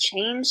 I'm going to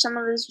change some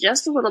of this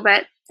just a little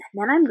bit.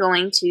 And then I'm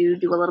going to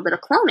do a little bit of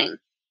cloning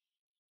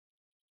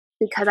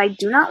because I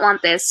do not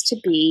want this to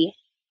be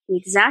the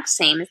exact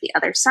same as the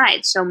other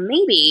side. So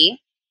maybe,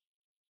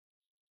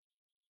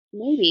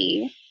 what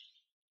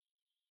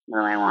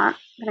do I want?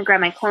 I'm going to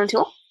grab my clone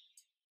tool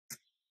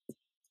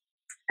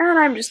and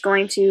I'm just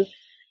going to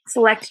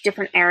select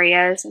different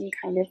areas and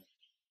kind of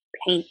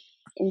paint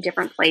in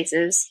different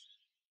places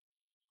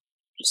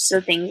just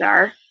so things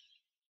are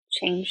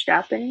changed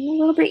up and a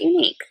little bit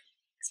unique.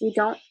 Because we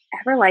don't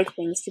ever like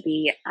things to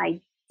be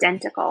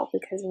identical,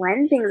 because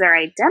when things are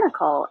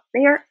identical,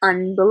 they are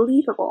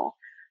unbelievable.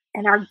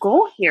 And our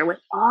goal here with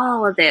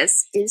all of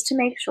this is to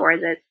make sure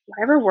that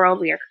whatever world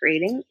we are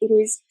creating, it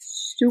is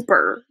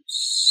super,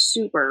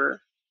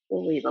 super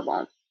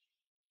believable.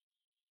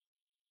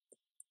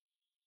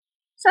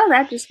 So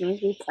that just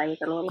means we play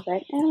with it a little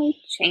bit and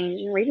we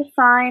change and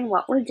redefine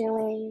what we're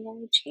doing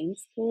and we change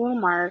the little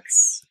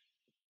marks.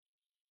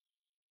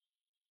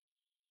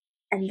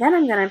 And then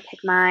I'm going to pick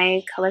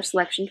my color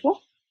selection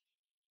tool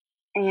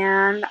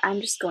and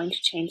I'm just going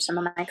to change some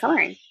of my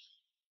coloring.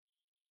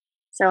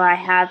 So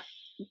I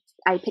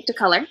picked a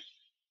color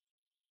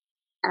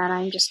and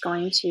I'm just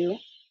going to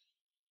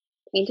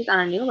paint it on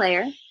a new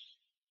layer,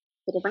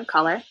 a different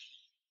color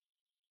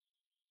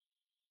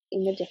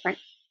in the different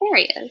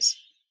areas.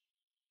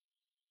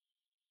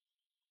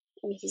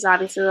 And this is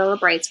obviously a little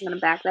bright, so I'm going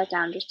to back that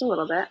down just a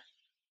little bit.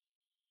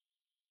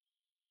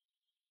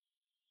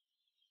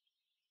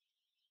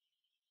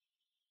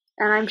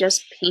 And I'm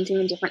just painting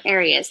in different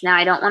areas. Now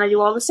I don't want to do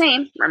all the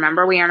same.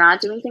 Remember, we are not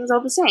doing things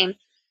all the same.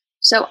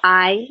 So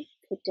I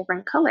pick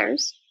different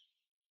colors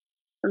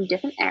from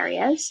different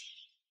areas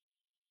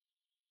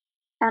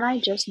and I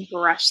just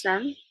brush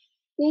them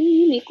in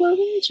unique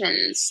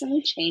locations and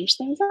we change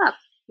things up.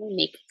 We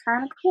make it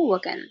kind of cool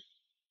looking.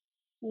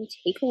 We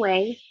take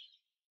away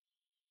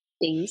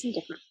things in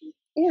different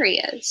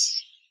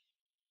areas.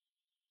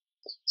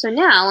 So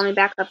now let me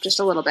back up just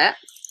a little bit.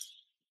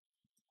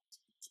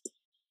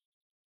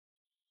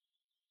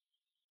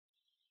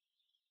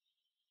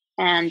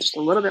 And just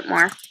a little bit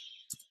more.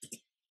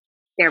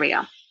 There we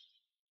go.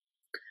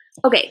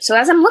 Okay, so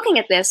as I'm looking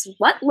at this,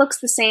 what looks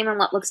the same and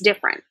what looks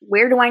different?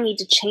 Where do I need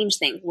to change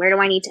things? Where do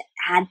I need to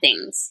add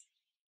things?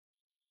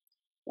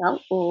 Well,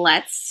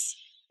 let's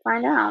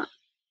find out.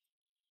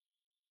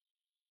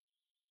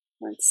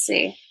 Let's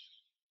see.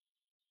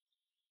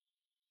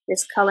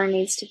 This color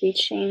needs to be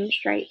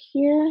changed right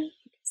here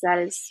because that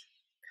is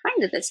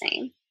kind of the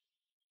same.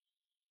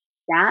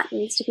 That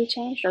needs to be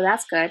changed, so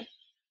that's good.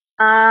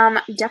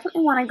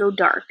 Definitely want to go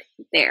dark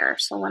there.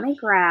 So let me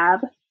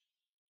grab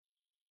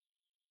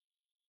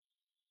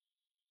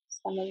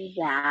some of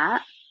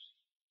that.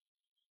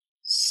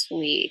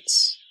 Sweet.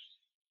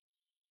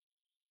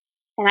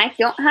 And I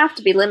don't have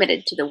to be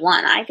limited to the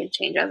one. I can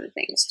change other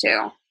things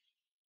too.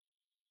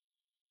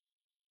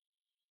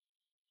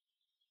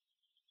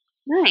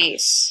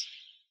 Nice.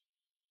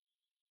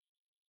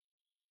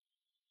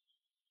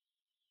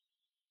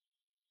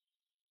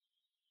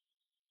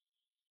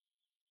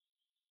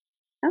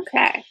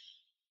 Okay.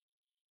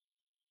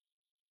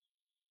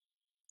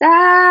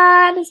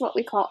 That is what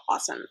we call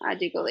awesome, I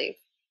do believe.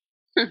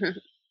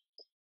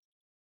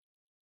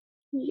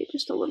 Maybe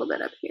just a little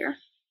bit up here.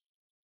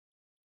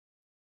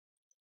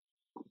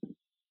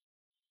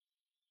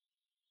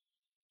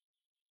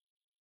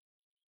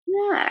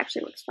 Yeah, that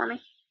actually works for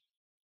me.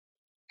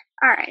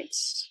 All right.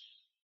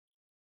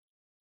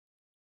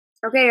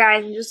 Okay,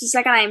 guys, in just a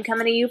second, I am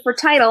coming to you for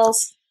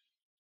titles.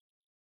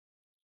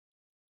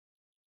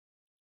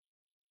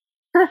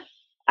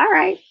 All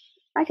right.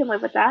 I can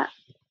live with that.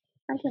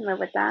 I can live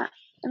with that.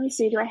 Let me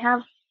see. Do I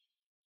have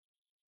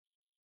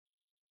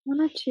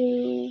one or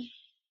two?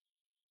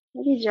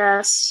 Maybe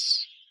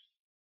just.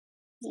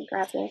 Let me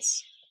grab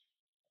this.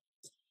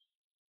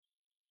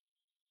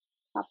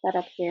 Pop that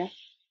up here.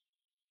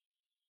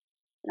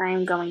 And I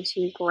am going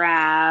to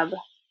grab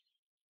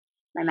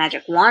my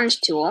magic wand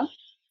tool,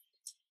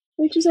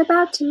 which is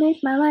about to make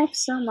my life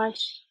so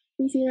much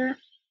easier.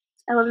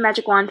 I love the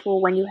magic wand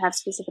tool when you have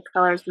specific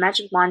colors. The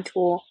magic wand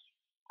tool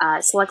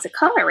selects a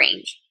color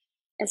range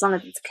as long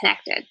as it's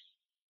connected.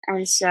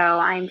 And so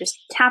I'm just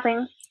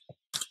tapping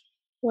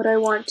what I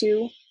want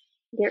to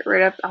get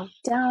rid of. Oh,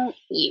 don't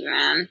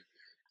even.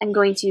 I'm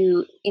going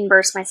to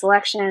inverse my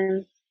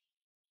selection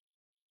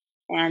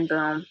and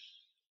boom,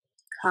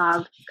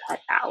 cog cut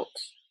out.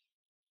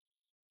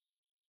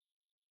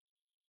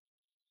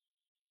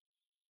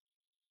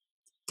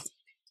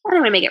 And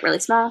I'm going to make it really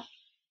small.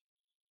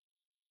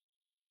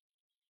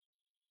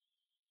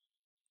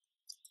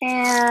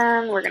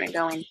 And we're going to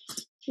go in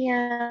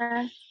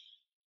here.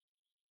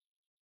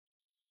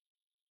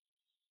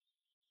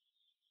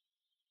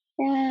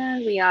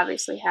 And we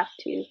obviously have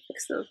to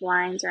fix those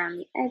lines around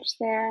the edge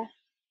there.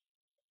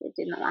 It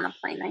didn't want to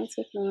play nice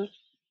with me.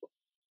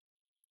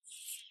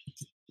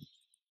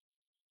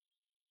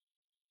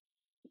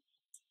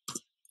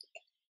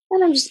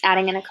 And I'm just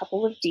adding in a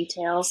couple of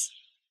details.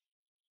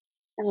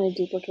 I'm going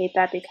to duplicate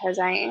that because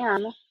I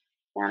am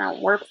going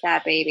to warp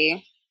that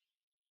baby.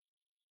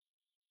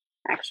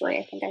 Actually,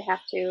 I think I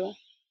have to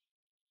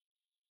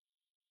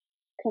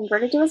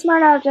convert it to a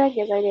smart object.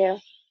 Yes, I do.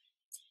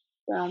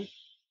 Boom.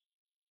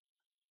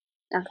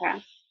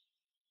 Okay.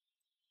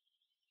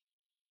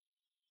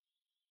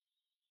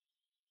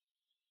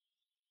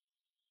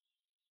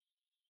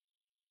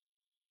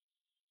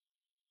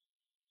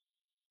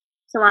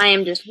 So I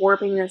am just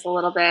warping this a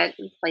little bit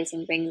and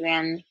placing things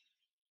in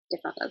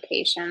different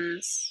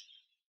locations.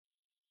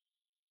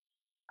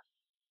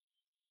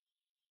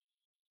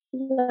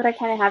 But I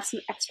kind of have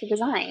some extra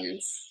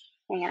designs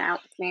hanging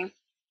out with me.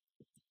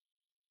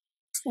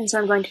 And so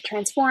I'm going to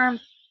transform.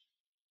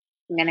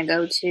 I'm going to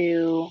go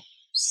to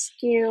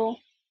skew.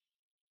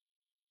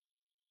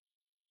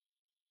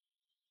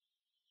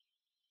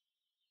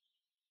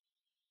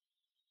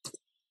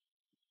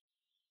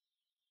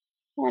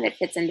 And it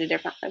fits into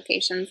different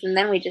locations. And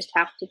then we just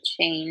have to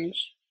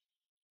change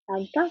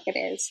how dark it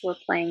is. We're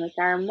playing with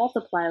our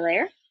multiply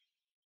layer.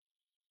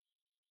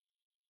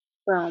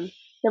 Boom.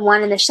 The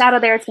one in the shadow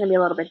there, it's going to be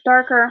a little bit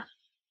darker.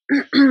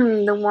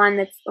 The one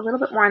that's a little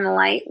bit more in the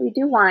light, we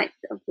do want it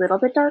a little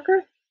bit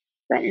darker,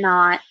 but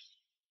not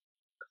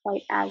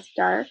quite as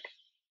dark.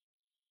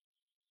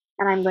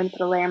 And I'm going to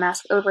put a layer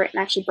mask over it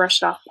and actually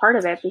brush it off part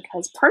of it,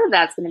 because part of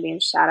that's going to be in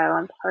shadow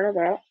and part of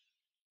it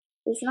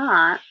is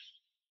not.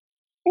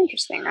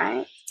 Interesting,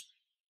 right?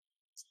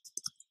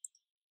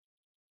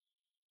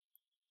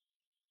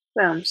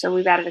 Boom. So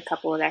we've added a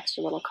couple of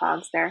extra little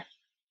cogs there.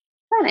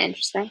 Kind of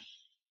interesting.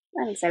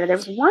 I'm excited. There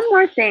was one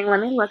more thing. Let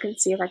me look and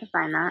see if I can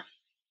find that.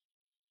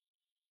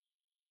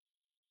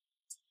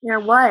 There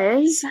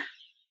was,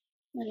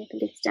 I think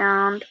it's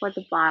down toward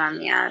the bottom,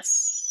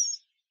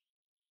 yes.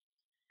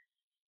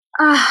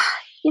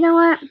 You know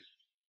what?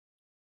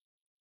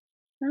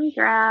 Let me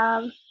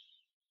grab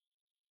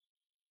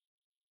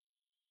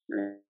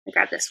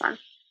this one.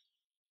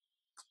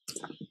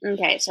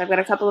 Okay, so I've got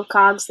a couple of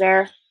cogs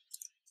there.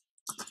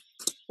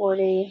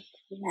 40,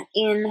 put that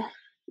in.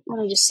 Let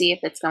me just see if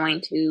it's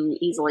going to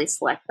easily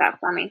select that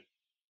for me.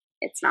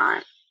 It's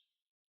not.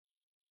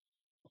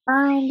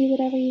 Fine, do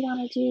whatever you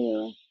want to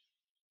do.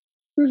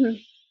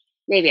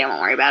 Maybe I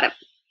won't worry about it.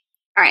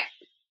 All right.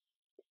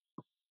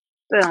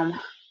 Boom.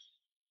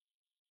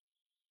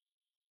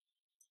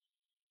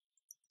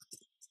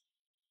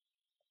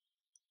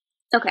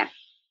 Okay.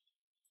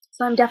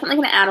 So I'm definitely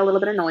going to add a little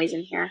bit of noise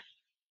in here.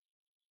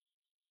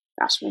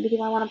 Gosh, maybe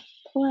do I want to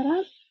pull it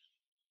up?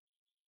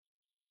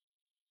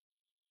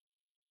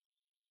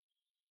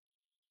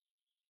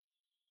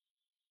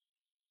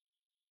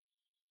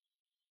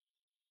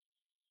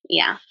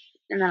 Yeah.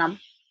 And then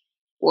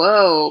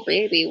whoa,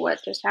 baby,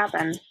 what just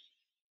happened?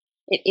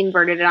 It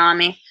inverted it on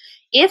me.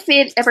 If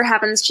it ever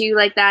happens to you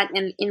like that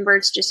and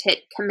inverts, just hit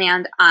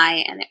Command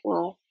I and it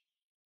will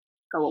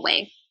go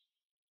away.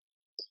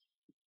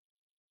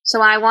 So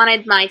I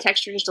wanted my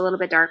texture just a little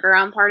bit darker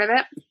on part of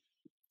it.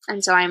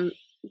 And so I'm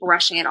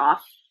brushing it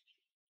off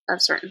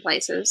of certain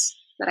places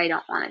that I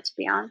don't want it to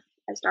be on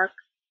as dark.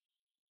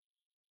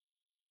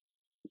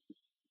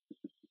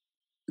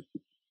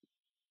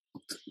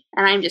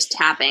 And I'm just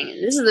tapping.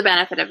 This is the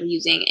benefit of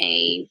using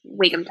a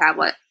Wacom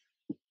tablet,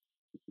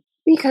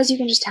 because you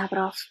can just tap it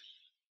off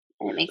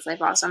and it makes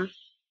life awesome.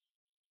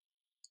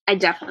 I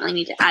definitely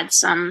need to add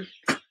some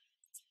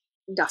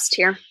dust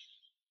here.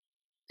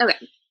 Okay.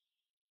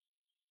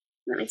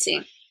 Let me see.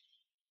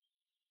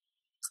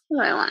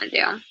 What do I want to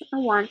do? I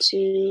want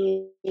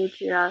to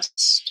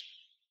just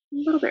a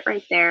little bit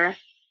right there.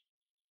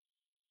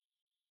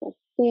 Right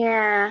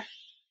there.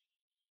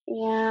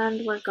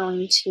 And we're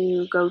going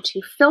to go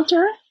to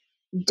filter,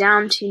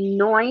 down to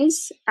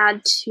noise,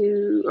 add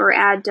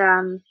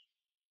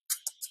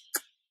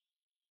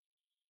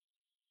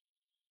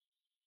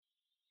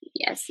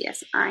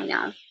yes, I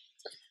know.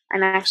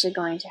 I'm actually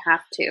going to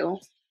have to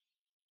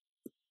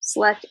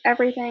select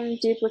everything,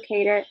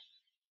 duplicate it,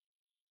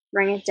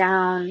 bring it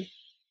down,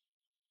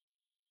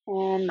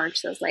 and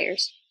merge those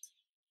layers.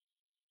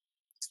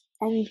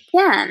 And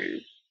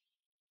then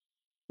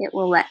it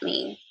will let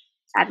me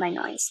add my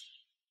noise.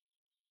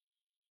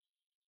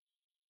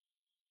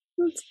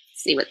 Let's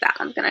see what that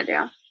one's gonna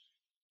do.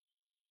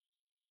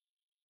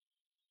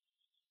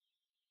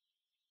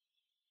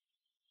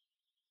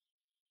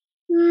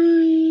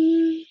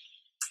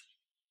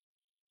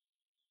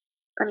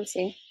 Let me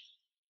see.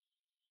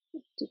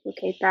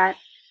 Duplicate that.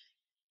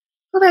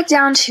 Go back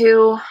down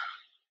to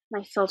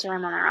my filter.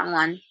 I'm on the wrong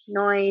one.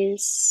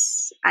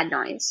 Noise, add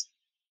noise.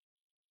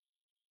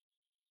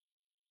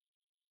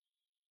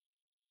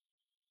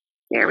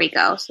 There we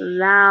go. So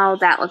now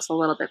that looks a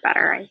little bit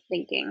better, I'm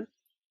thinking.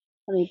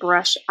 Let me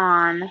brush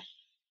on.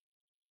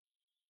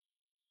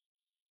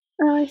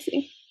 Oh, I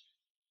see.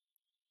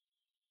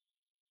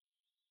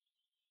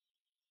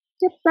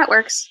 Yep, that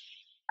works.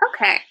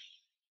 Okay.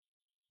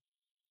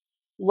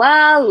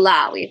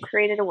 Voila, we've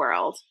created a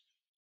world.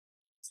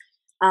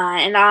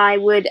 And I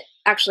would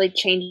actually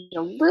change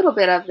a little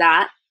bit of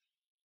that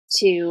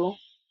to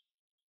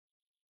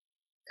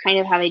kind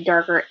of have a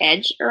darker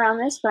edge around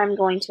this, but I'm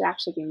going to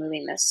actually be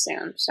moving this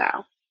soon. So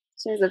as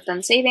soon as it's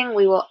done saving,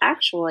 we will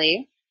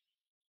actually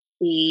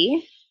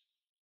be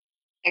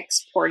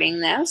exporting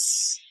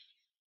this.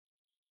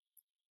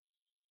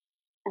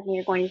 And we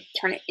are going to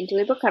turn it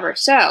into a book cover.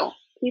 So,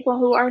 people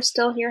who are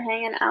still here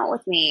hanging out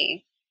with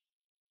me,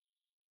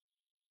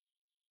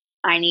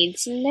 I need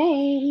some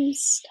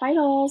names,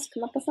 titles,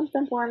 come up with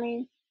something for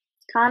me.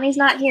 Connie's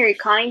not here.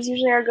 Connie's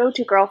usually our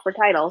go-to girl for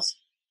titles.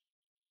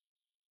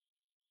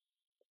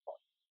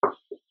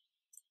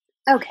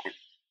 Okay,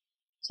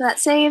 so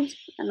that's saved.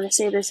 I'm going to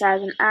save this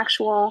as an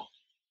actual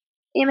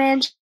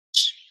image.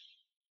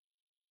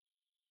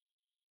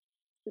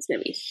 It's going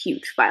to be a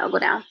huge file. Go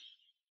down.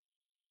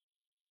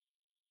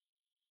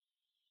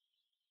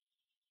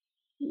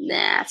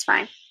 That's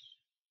fine.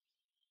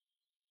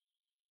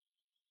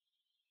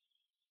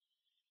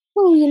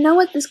 Oh, you know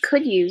what this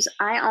could use?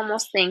 I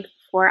almost think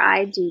before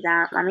I do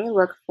that, let me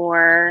look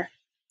for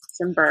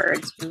some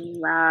birds.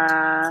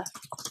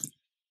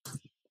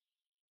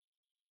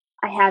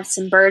 I have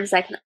some birds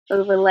I can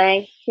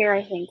overlay here.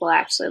 I think will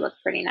actually look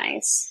pretty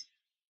nice.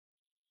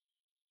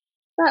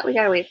 But we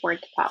gotta wait for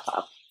it to pop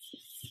up.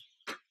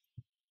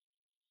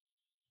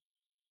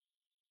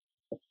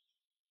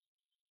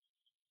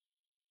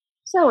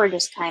 So we're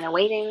just kind of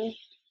waiting.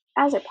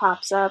 As it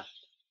pops up,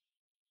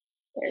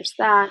 there's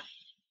that.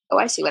 Oh,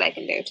 I see what I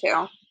can do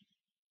too.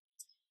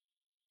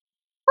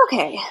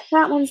 Okay,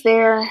 that one's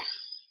there.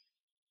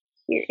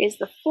 Here is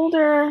the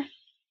folder.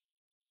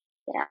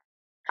 There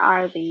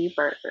are the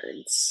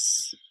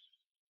birds.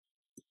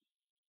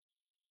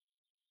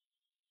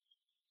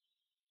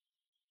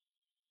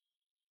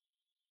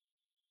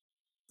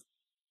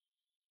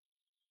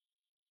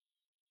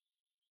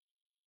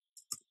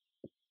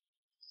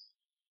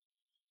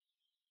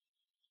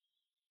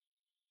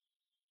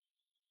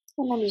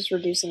 And I'm just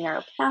reducing their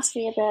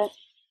opacity a bit.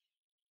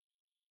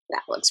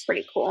 That looks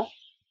pretty cool.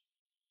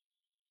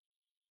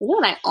 You know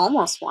what I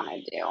almost want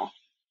to do?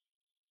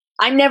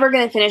 I'm never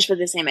going to finish with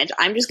this image.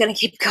 I'm just going to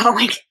keep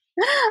going.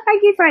 I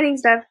keep finding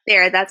stuff.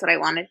 There, that's what I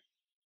wanted.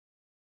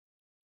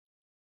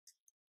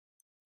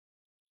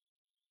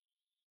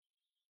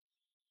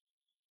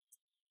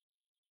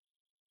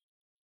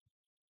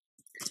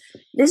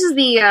 This is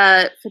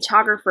the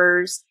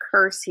photographer's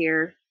curse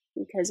here,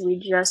 because we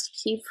just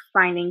keep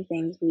finding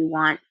things we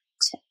want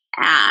to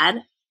add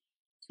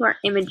to our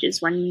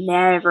images. We're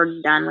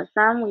never done with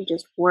them. We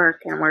just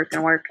work and work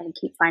and work and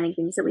keep finding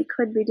things that we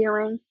could be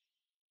doing.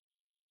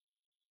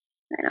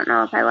 I don't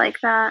know if I like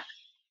that.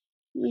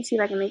 Let me see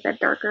if I can make that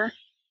darker.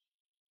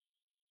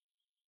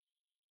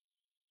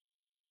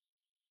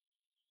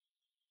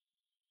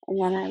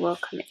 And then I will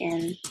come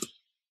in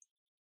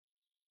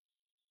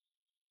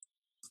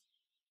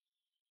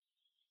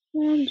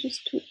and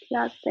just tweak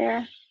that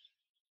there.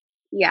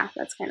 Yeah,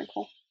 that's kind of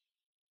cool.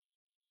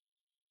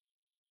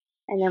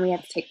 And then we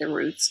have to take the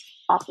roots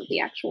off of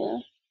the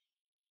actual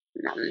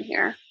mountain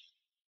here.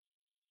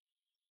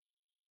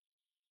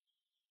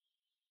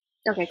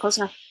 Okay, close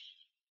enough.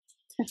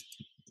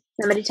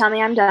 Somebody tell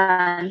me I'm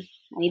done.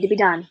 I need to be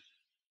done.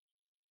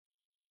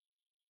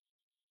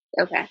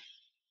 Okay.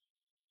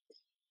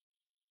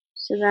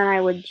 So then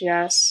I would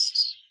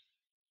just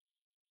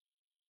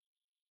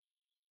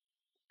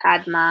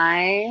add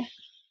my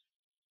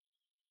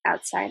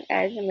outside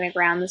edge. I'm going to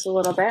ground this a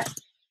little bit.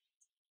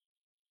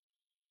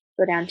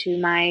 Go down to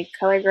my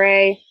color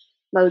gray,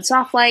 mode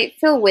soft light,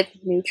 fill with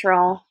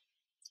neutral.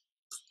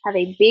 Have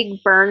a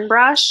big burn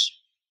brush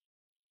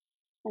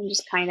and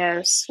just kind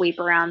of sweep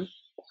around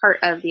part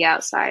of the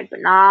outside, but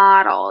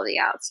not all of the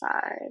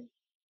outside.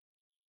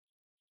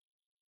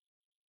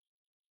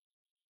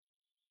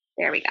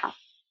 There we go.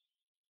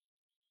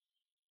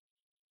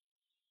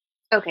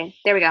 Okay,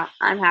 there we go.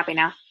 I'm happy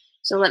now.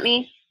 So let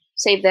me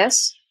save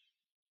this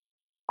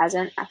as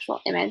an actual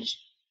image.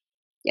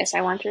 Yes,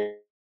 I want to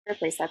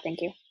replace that.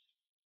 Thank you.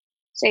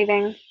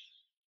 Saving.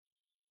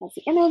 That's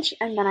the image,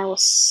 and then I will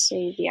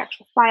save the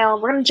actual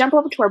file. We're going to jump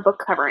over to our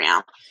book cover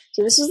now.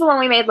 So this is the one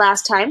we made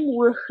last time.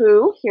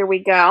 Woohoo! Here we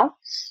go.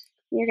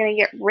 You're going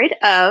to get rid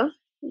of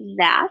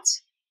that,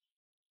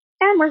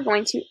 and we're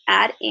going to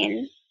add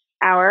in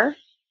our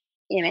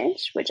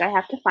image, which I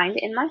have to find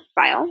in my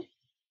file.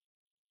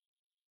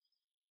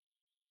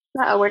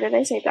 Uh-oh, where did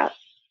I save that?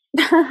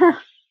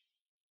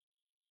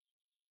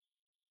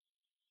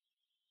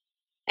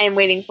 I'm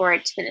waiting for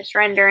it to finish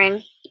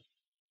rendering.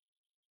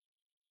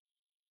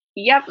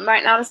 Yep,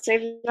 might not have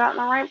saved that in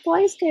the right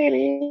place,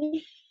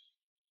 Katie.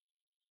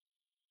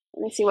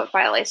 Let me see what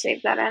file I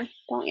saved that in.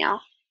 Don't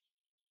yell.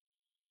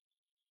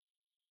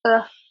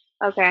 Ugh,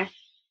 okay.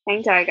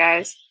 Hang tight,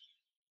 guys.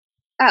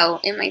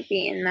 Oh, it might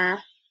be in the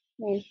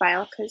main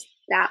file, because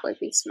that would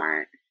be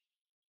smart.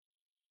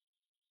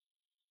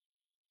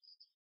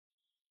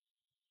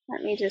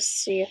 Let me just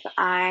see if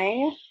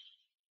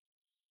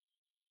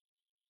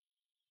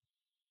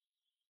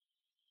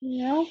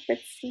no,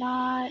 it's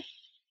not.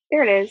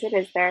 There it is. It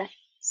is there.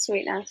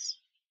 Sweetness.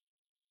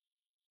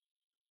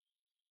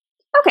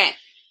 Okay.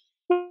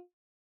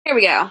 Here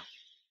we go.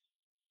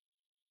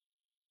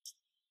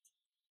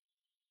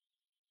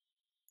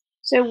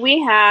 So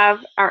we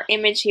have our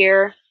image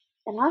here,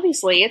 and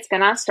obviously it's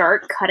going to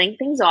start cutting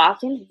things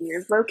off in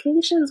weird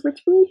locations, which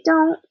we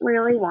don't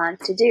really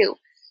want to do.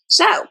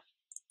 So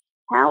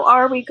how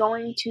are we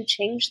going to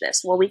change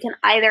this? Well, we can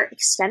either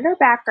extend our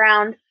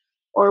background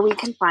or we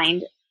can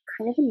find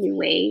kind of a new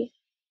way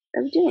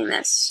of doing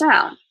this. So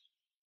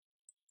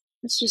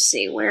let's just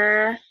see,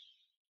 where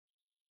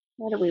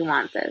do we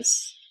want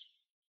this?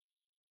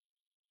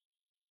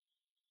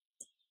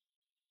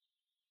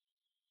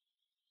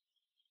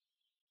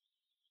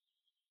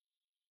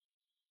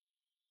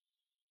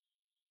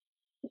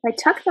 If I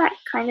tuck that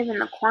kind of in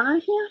the corner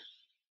here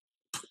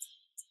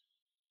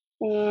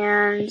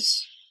and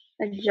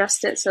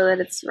adjust it so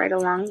that it's right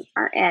along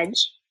our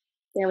edge,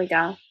 there we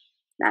go.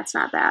 That's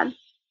not bad.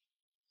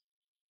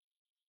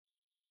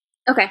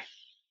 Okay,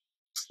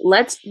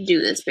 let's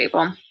do this,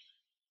 people.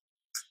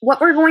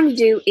 What we're going to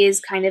do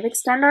is kind of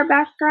extend our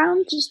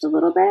background just a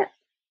little bit,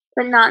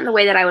 but not in the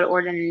way that I would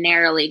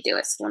ordinarily do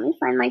it. So let me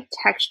find my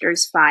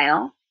textures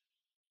file.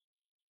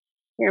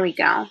 Here we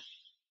go.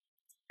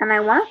 And I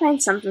want to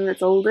find something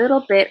that's a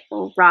little bit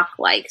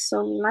rock-like. So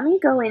let me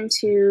go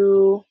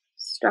into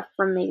stuff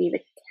from maybe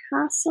the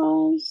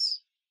castles.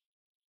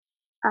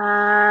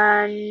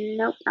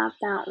 Nope, not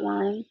that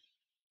one.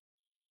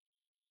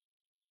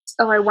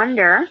 Oh, I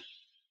wonder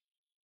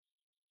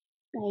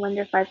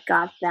if I've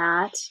got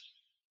that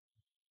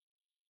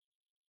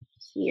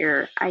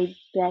here. I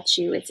bet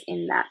you it's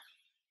in that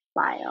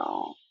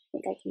file. I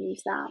think I can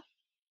use that.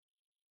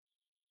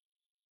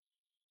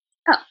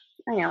 Oh,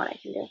 I know what I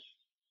can do.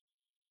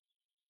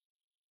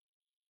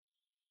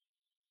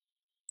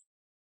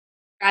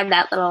 Grab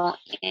that little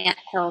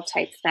anthill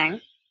type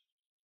thing.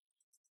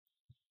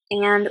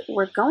 And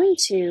we're going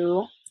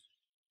to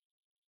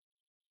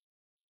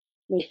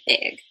make it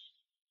big.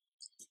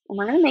 And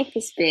we're going to make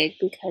this big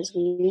because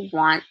we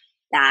want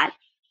that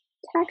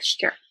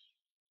texture.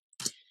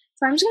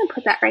 So I'm just going to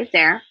put that right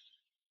there.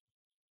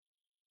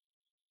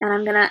 And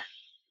I'm going to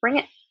bring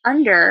it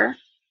under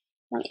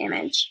my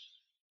image.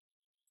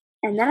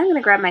 And then I'm going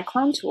to grab my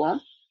clone tool.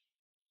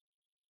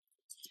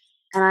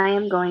 And I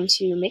am going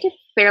to make it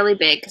fairly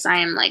big because I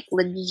am like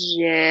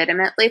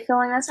legitimately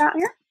filling this out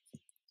here.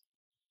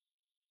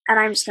 And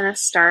I'm just going to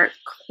start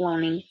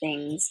cloning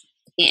things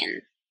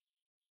in.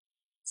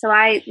 So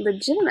I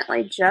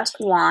legitimately just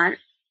want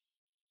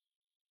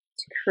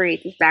to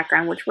create this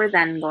background, which we're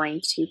then going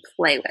to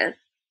play with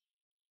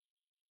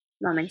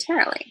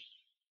momentarily.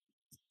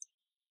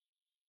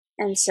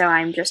 And so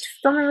I'm just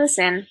filling this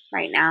in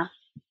right now.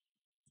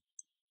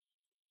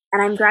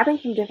 And I'm grabbing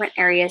from different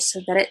areas so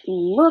that it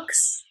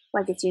looks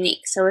like it's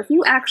unique. So if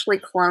you actually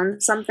clone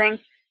something,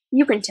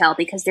 you can tell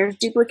because there's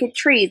duplicate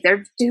trees,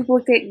 there's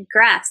duplicate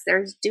grass,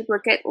 there's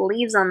duplicate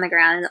leaves on the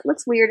ground, and it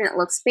looks weird and it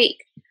looks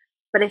fake.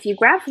 But if you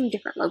grab from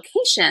different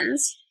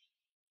locations,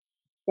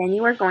 then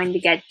you are going to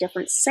get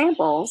different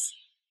samples,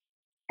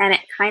 and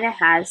it kind of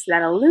has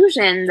that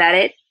illusion that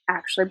it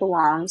actually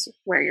belongs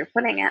where you're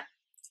putting it,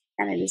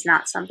 and it is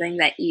not something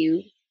that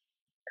you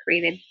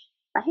created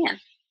by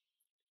hand.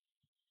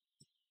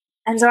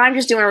 And so I'm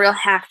just doing a real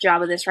hack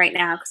job of this right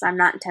now because I'm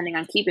not intending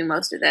on keeping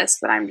most of this,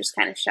 but I'm just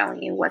kind of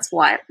showing you what's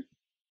what.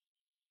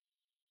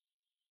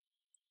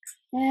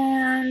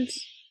 And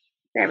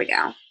there we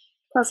go.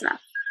 Close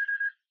enough.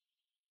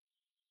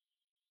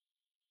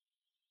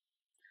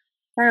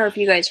 I don't know if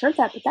you guys heard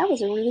that, but that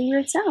was a really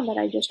weird sound that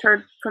I just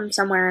heard from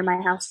somewhere in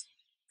my house.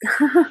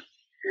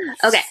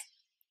 Okay,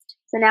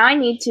 so now I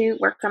need to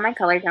work on my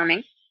color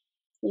toning.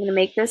 I'm going to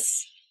make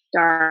this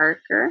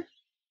darker,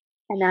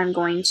 and then I'm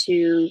going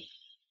to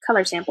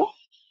color sample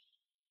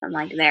from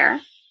like there.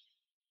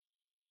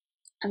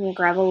 I'm going to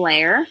grab a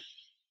layer,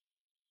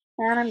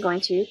 and I'm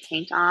going to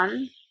paint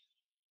on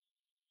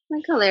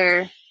my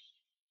color.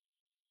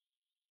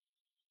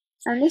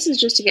 And this is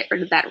just to get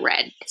rid of that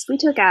red, because we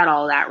took out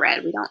all that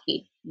red. We don't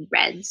need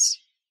reds.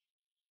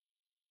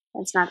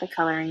 That's not the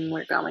coloring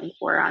we're going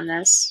for on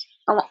this.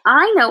 Oh,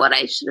 I know what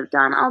I should have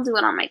done. I'll do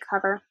it on my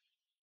cover.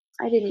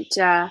 I didn't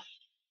do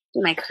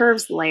my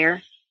curves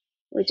layer,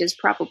 which is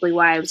probably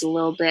why it was a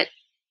little bit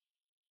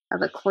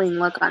of a clean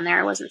look on there.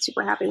 I wasn't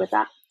super happy with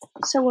that.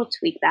 So we'll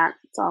tweak that.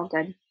 It's all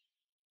good.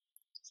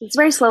 So it's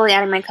very slowly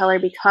adding my color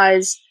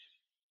because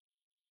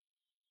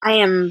I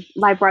am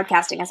live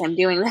broadcasting as I'm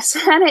doing this,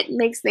 and it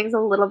makes things a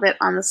little bit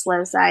on the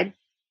slow side.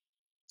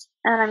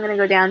 And I'm going to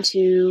go down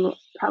to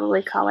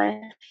probably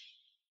color.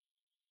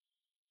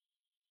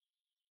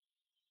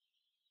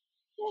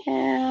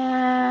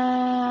 And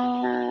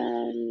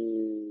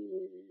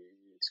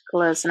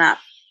close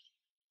enough.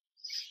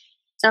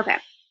 Okay.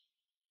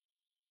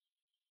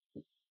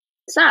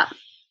 So,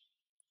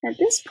 at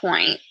this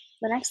point,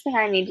 the next thing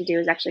I need to do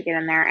is actually get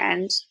in there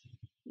and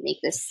make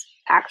this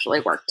actually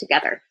work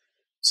together.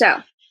 So,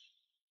 I'm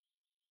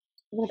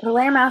going to put a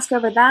layer mask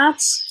over that.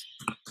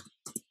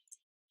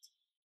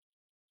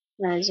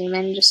 I'm going to zoom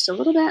in just a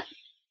little bit.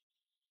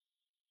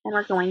 And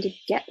we're going to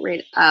get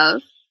rid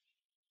of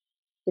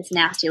this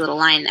nasty little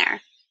line there.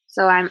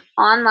 So I'm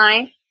on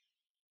my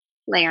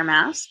layer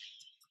mask.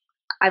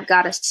 I've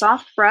got a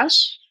soft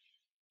brush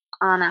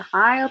on a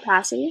high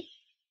opacity,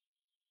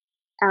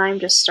 And I'm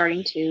just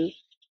starting to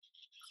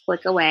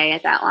click away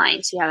at that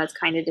line. See how that's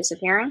kind of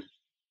disappearing?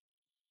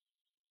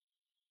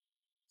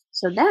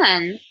 So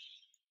then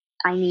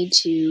I need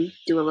to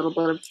do a little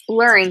bit of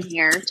blurring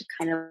here to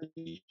kind of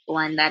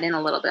blend that in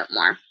a little bit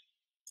more.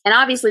 And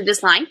obviously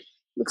this line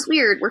looks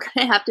weird. We're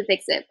going to have to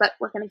fix it, but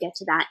we're going to get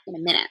to that in a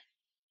minute.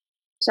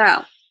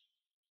 So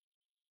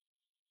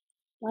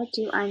what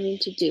do I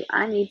need to do?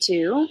 I need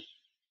to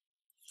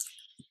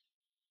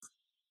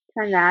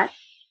turn that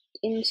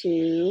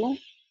into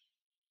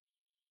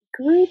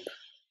group,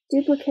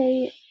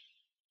 duplicate.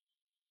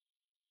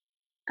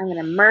 I'm going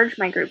to merge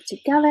my group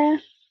together.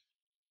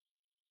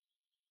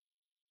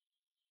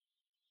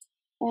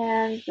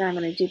 And then I'm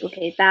going to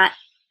duplicate that.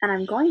 And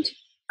I'm going to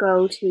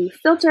go to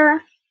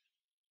Filter,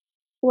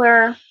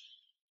 Blur,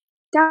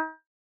 down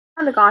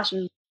to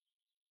Gaussian.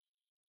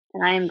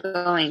 And I am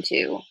going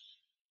to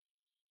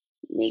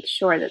make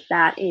sure that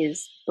that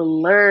is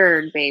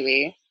blurred,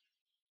 baby.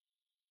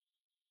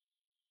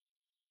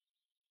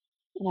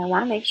 And I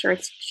want to make sure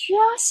it's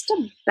just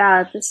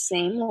about the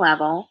same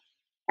level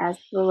as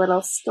the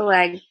little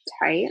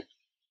stalactite.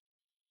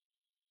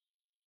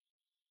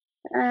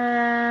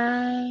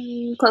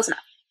 Close enough.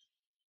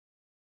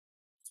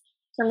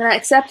 So I'm going to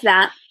accept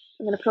that.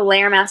 I'm going to put a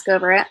layer mask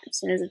over it as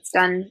soon as it's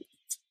done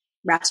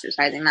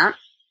rasterizing that.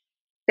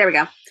 There we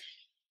go.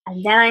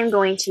 And then I'm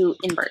going to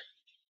invert.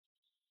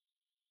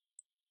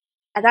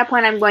 At that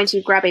point, I'm going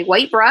to grab a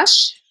white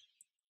brush,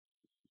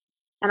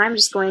 and I'm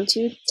just going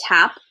to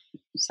tap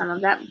some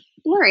of that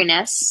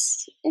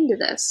blurriness into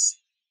this.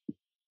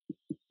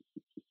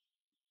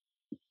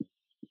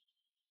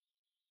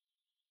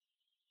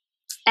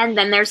 And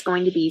then there's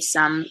going to be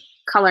some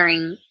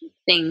coloring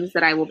things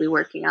that I will be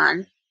working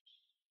on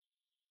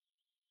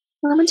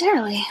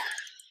momentarily.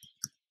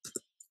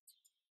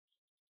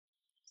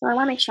 So I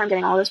want to make sure I'm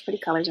getting all those pretty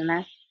colors in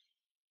there.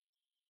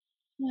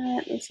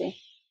 Let me see.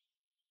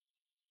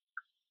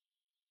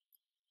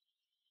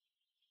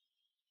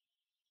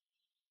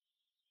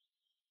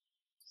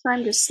 So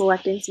I'm just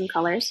selecting some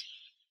colors,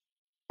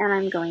 and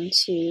I'm going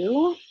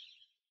to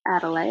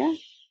add a layer.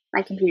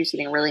 My computer's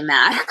getting really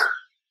mad.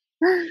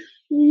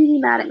 Really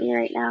mad at me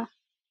right now.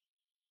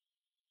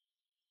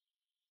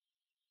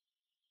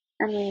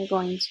 And we're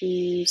going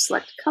to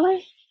select color.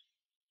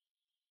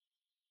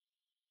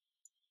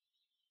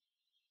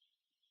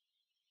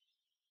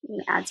 I'm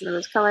going to add some of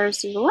those colors.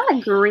 There's a lot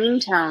of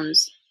green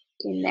tones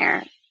in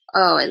there.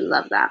 Oh, I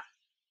love that.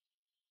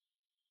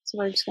 So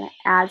we're just going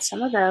to add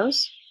some of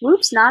those.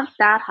 Whoops, not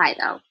that high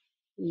though.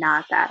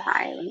 Not that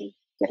high. Let me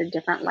get a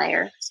different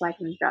layer so I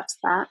can adjust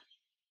that.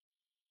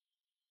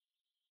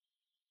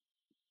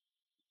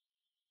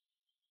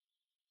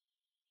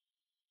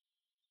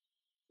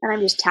 And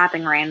I'm just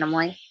tapping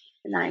randomly,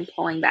 and then I'm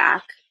pulling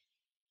back.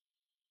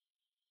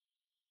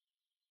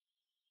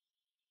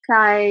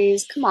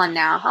 Guys, come on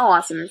now. How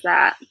awesome is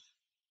that?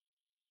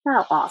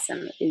 How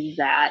awesome is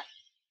that?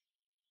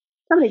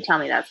 Somebody tell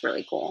me that's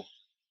really cool.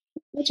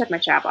 Let me check my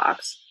chat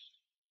box.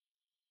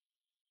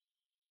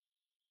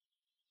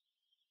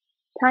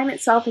 Time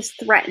itself is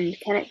threatened.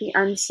 Can it be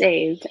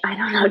unsaved? I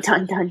don't know.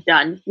 Dun, dun,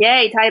 dun.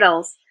 Yay,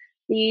 titles.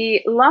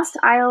 The Lost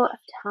Isle of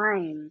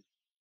Time.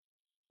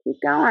 Keep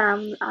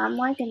going. I'm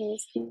liking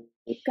these.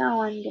 Keep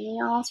going. Give me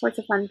all sorts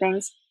of fun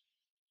things.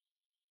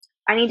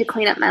 I need to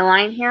clean up my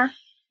line here.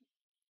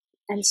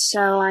 And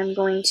so I'm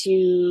going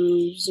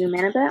to zoom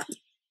in a bit.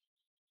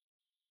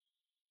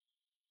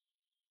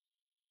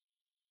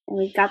 And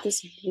we've got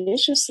this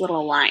vicious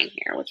little line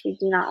here, which we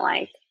do not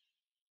like.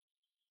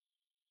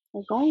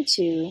 I'm going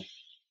to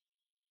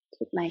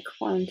take my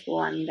clone tool,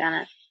 I'm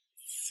gonna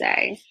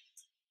say.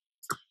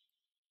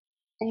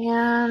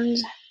 And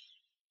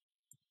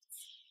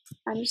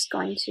I'm just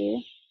going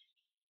to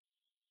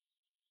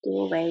do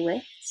away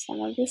with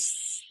some of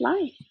this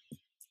line.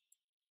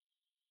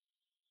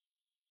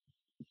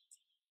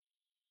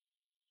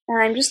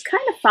 And I'm just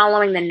kind of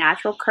following the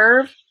natural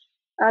curve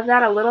of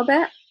that a little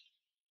bit.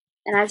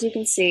 And as you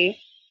can see,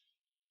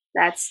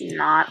 that's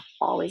not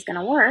always going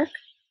to work,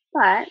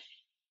 but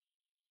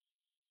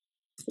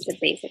it's a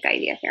basic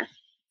idea here.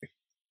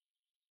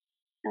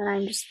 And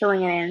I'm just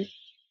filling it in.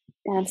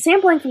 And I'm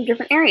sampling from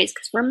different areas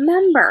because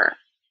remember,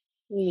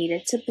 we need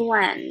it to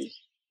blend.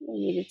 We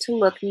need it to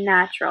look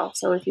natural.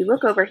 So if you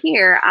look over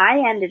here,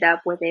 I ended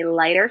up with a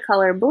lighter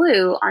color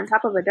blue on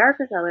top of a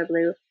darker color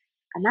blue,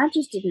 and that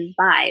just didn't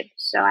vibe.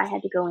 So I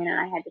had to go in and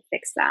I had to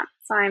fix that.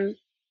 So I'm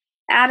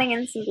adding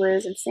in some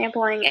blues and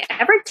sampling.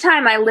 Every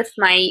time I lift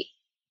my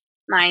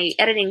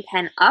editing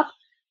pen up,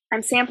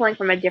 I'm sampling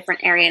from a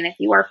different area. And if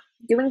you are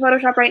doing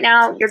Photoshop right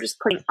now, you're just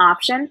clicking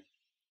Option,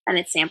 and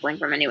it's sampling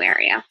from a new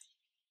area.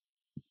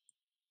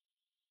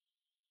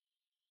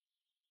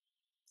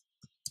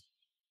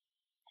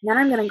 And then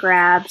I'm going to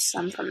grab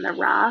some from the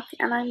rock,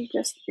 and I'm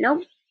just,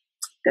 nope,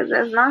 because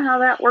that's not how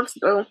that works,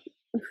 boo.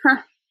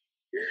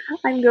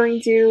 I'm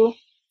going to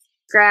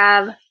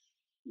grab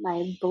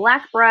my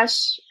black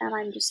brush, and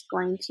I'm just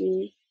going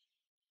to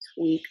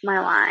tweak my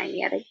line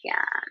yet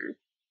again.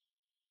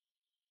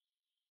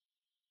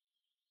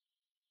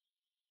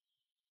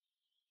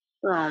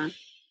 Boom.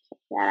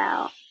 that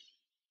out.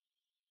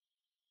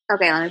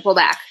 Okay, let me pull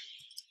back.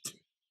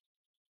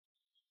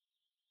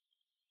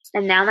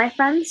 And now, my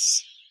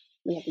friends,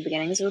 we have the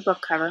beginnings of a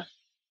book cover.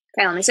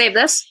 Okay, let me save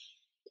this.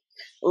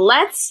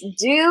 Let's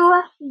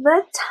do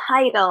the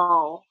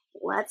title.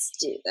 Let's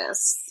do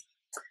this.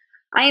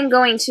 I am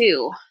going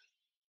to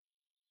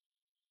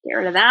get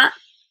rid of that.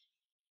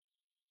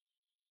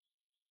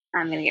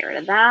 I'm going to get rid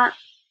of that.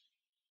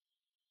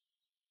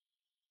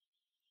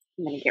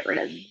 I'm going to get rid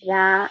of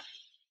that.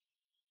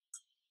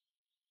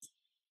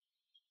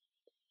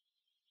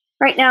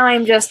 Right now,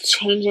 I'm just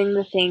changing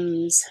the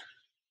things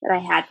that I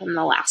had from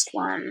the last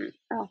one.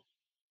 Oh,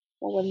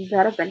 well, wouldn't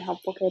that have been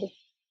helpful, Katie?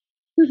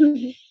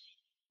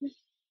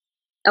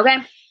 Okay,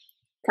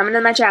 coming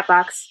to my chat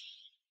box.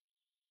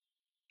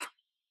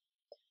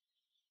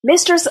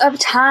 Mistress of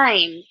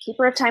Time.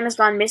 Keeper of Time has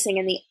gone missing,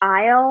 and the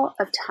Isle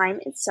of Time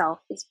itself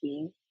is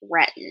being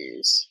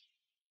threatened.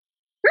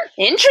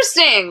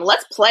 Interesting.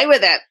 Let's play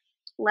with it.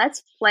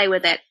 Let's play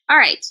with it. All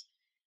right.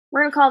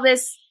 We're going to call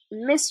this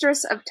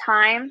Mistress of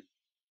Time.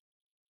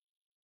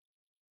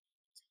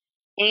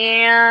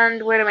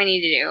 And what do I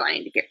need to do? I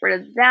need to get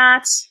rid of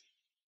that.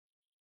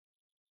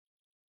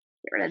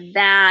 Get rid of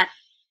that.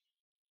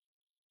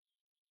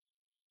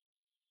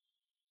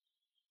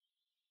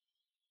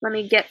 Let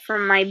me get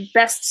from my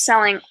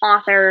best-selling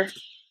author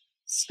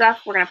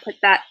stuff. We're going to put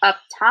that up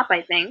top,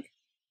 I think.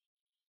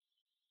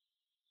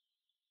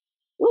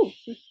 Ooh,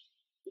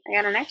 I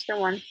got an extra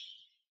one.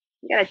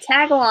 We got a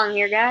tag along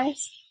here,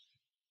 guys.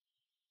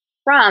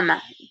 From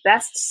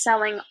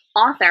best-selling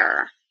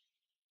author.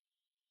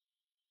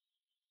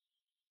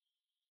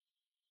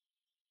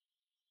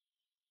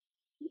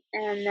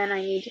 And then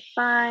I need to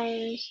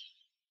find...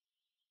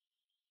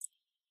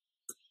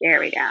 There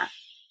we go.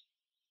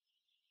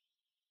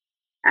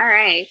 All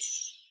right,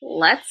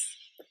 let's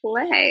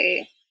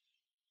play.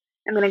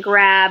 I'm going to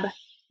grab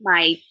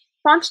my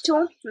font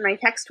tool, my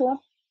text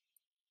tool,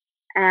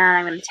 and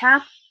I'm going to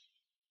tap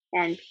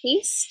and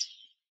paste.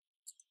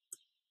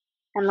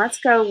 And let's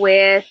go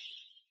with,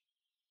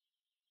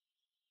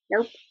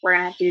 nope, we're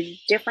going to have to do a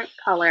different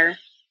color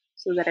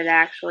so that it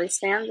actually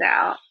stands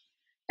out.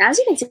 Now, as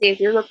you can see, if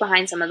you look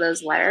behind some of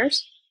those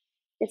letters,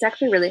 it's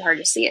actually really hard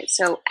to see it.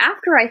 So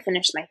after I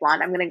finish my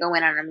font, I'm going to go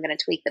in and I'm going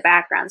to tweak the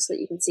background so that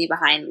you can see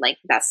behind like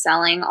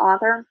best-selling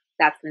author.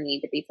 That's going to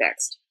need to be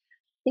fixed.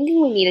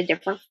 Thinking we need a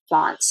different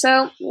font.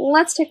 So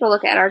let's take a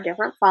look at our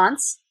different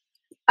fonts.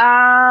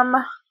 And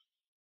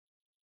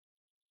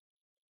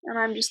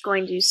I'm just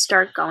going to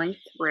start going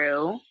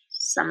through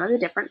some of the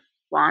different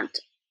font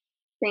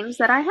things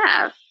that I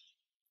have.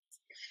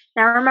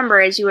 Now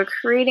remember, as you are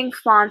creating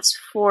fonts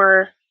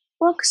for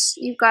books,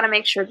 you've got to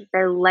make sure that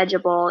they're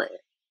legible.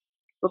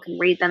 People can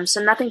read them,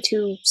 so nothing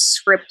too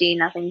scripty,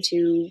 nothing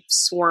too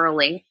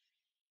swirly.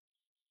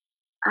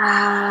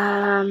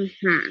 And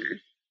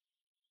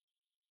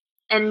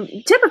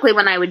typically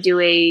when I would do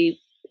a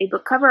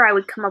book cover, I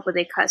would come up with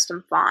a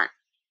custom font.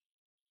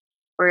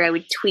 Or I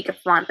would tweak a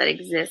font that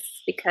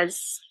exists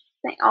because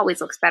it always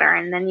looks better.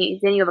 And then you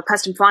have a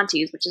custom font to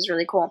use, which is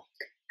really cool.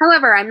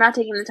 However, I'm not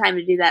taking the time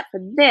to do that for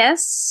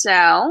this,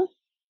 so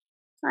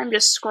I'm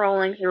just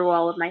scrolling through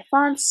all of my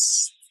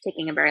fonts. It's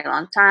taking a very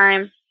long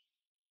time.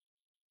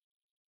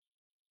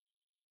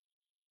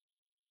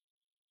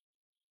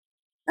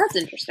 That's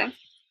interesting.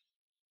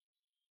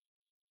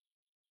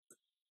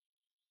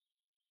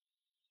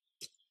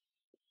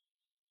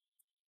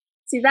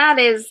 See, that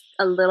is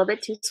a little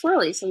bit too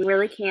swirly, so we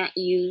really can't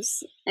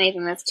use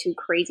anything that's too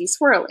crazy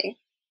swirly.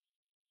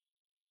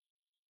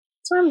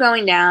 So I'm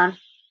going down,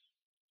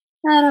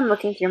 and I'm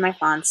looking through my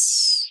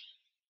fonts.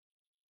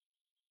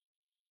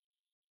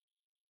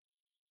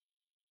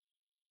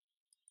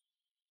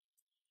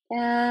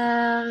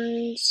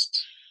 And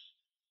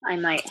I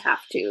might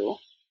have to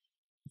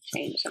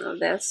change some of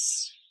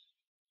this.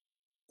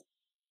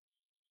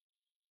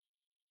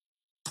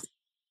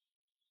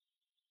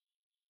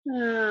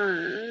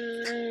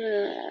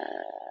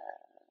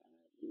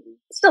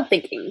 Still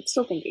thinking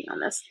on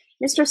this.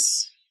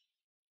 Mistress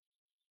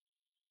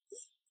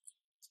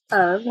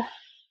of,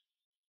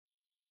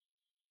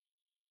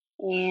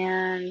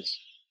 and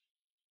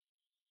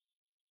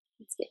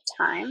let's get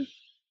time.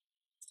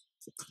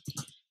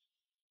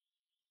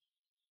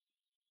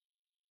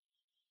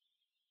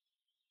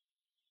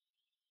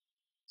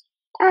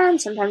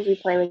 And sometimes we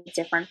play with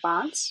different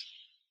fonts.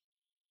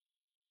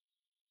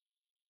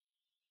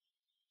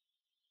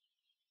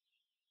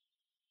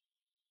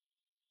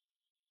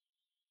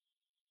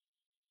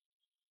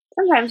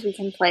 Sometimes we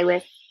can play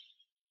with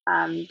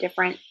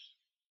different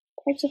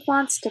types of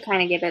fonts to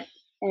kind of give it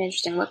an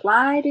interesting look.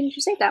 Why didn't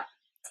you say that?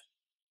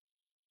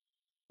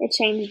 It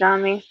changed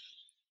on me.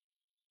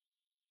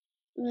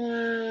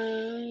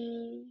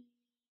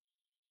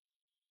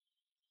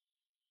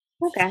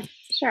 Okay,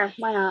 sure,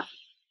 why not?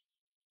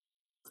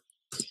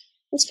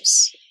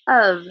 Mistress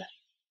of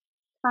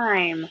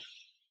Time.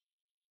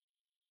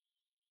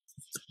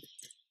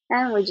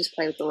 And we just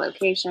play with the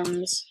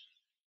locations.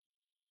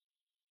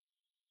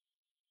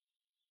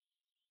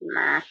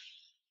 Nah.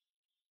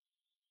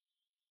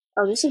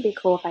 Oh, this would be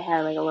cool if I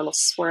had like a little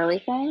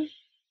swirly thing.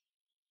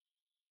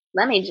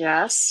 Let me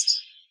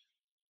just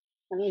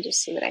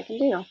see what I can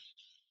do. I'm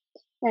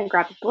gonna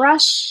grab a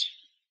brush.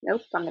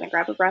 Nope, I'm gonna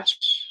grab a brush.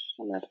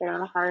 I'm gonna put it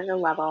on a harder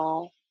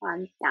level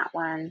on that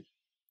one.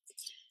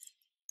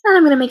 And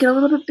I'm gonna make it a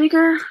little bit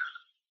bigger.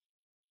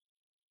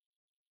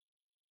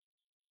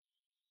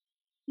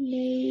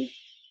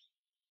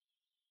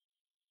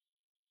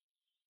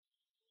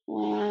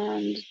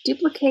 And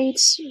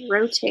duplicate,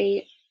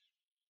 rotate.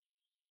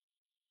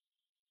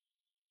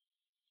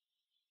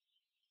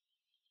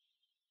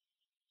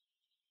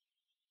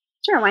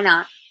 Sure, why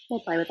not?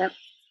 We'll play with it.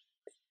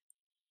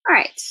 All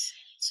right,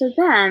 so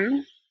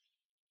then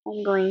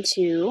I'm going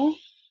to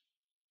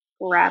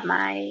grab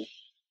my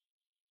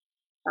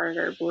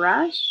harder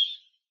brush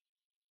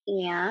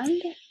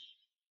and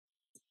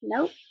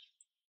nope.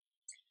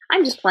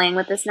 I'm just playing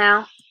with this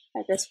now.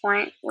 At this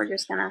point, we're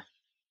just gonna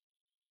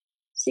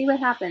see what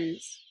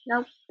happens.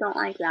 Nope, don't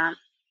like that.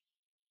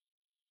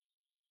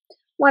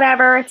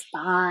 Whatever, it's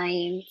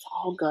fine. It's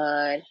all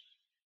good.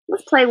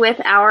 Let's play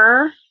with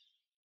our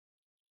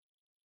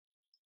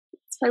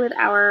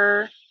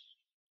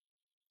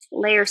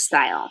layer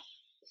style.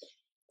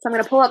 So I'm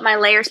going to pull up my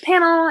layers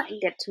panel and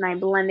get to my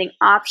blending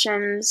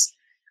options.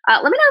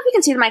 Let me know if you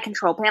can see my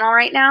control panel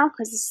right now,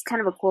 because this is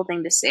kind of a cool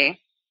thing to see.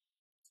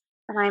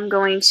 And I'm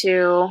going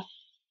to,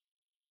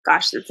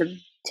 gosh, that's a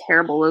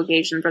terrible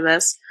location for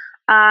this.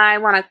 I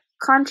want to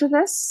contour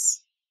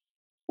this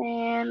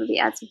and maybe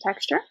add some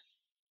texture.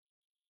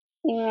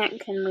 And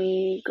can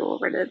we go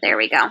over to, there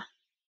we go.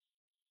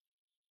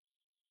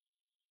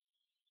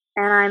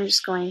 And I'm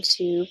just going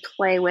to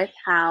play with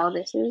how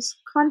this is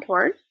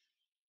contoured.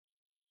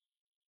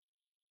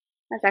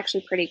 That's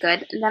actually pretty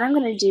good. And then I'm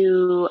going to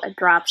do a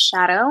drop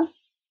shadow.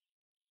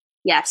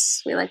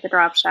 Yes, we like the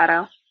drop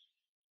shadow.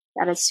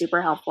 That is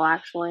super helpful,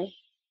 actually.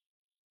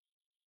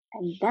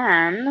 And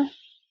then,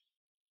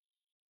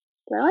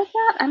 do I like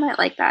that? I might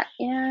like that.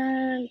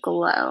 And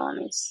glow, let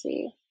me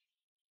see.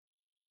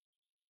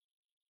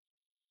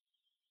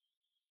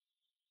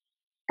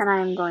 And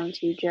I'm going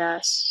to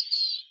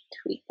just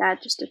tweak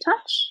that just a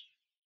touch.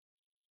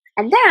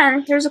 And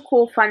then, here's a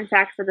cool fun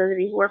fact for those of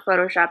you who are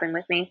photoshopping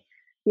with me.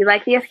 If you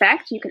like the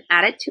effect, you can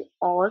add it to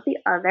all of the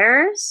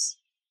others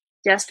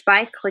just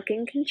by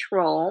clicking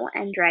Control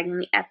and dragging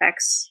the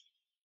FX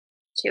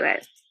to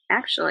it.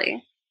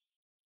 Actually,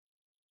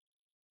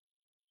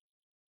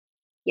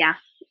 yeah,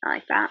 I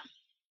like that.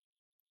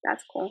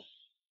 That's cool.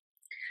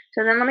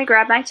 So then let me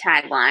grab my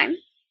tagline.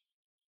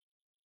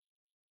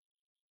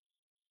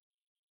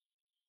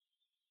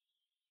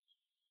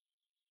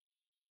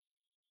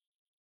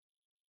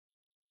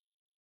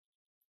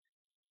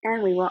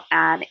 And we will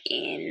add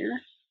in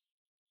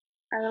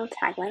our little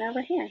tagline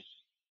over here.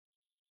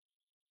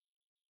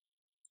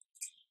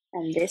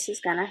 And this is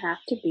gonna have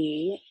to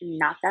be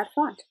not that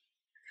font.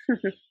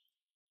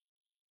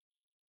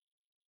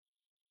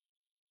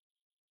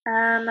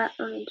 Let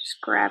me just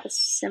grab a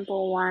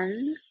simple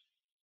one.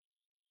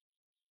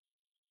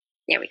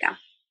 There we go.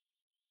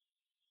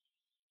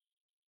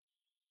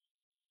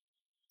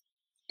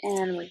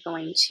 And we're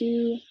going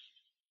to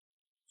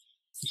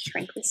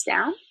shrink this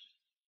down.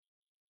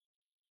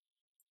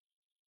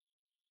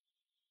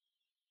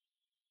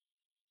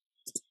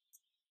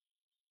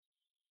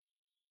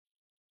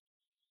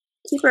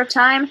 Keeper of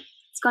Time,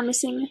 it's gone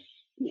missing.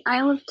 The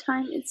Isle of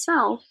Time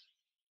itself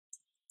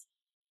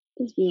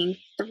is being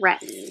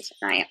threatened.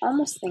 And I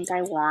almost think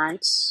I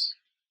want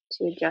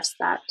to adjust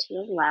that to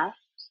the left.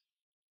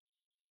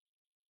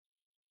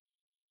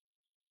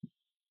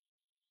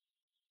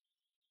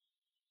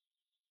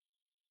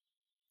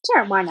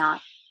 Sure, why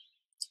not?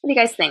 What do you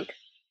guys think?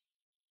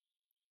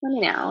 Let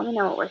me know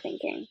what we're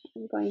thinking.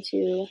 I'm going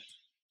to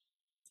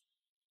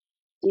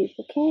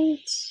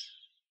duplicate,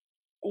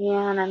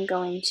 and I'm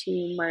going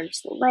to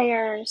merge the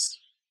layers.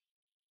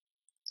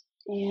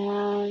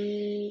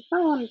 And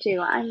what I want to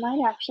do, I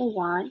might actually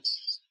want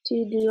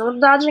to do a little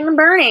dodging and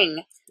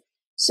burning.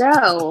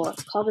 So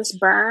let's call this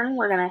burn.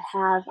 We're going to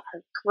have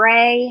our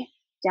gray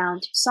down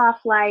to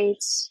soft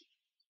lights,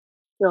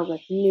 filled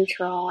with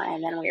neutral,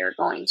 and then we are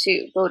going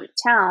to go to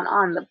town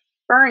on the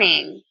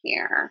burning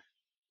here.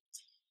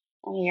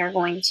 And we are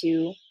going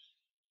to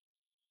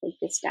take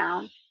this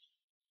down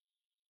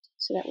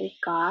so that we've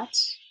got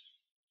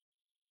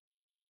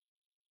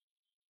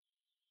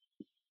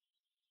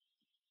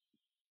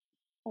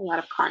a lot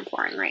of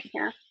contouring right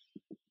here.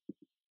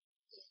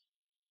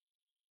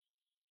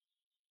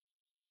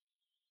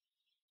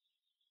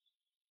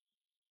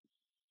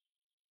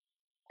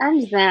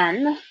 And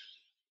then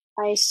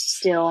I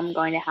still am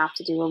going to have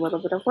to do a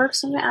little bit of work,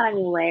 so I'm going to add a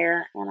new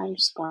layer, and I'm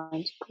just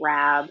going to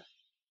grab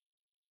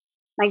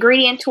my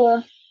gradient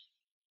tool.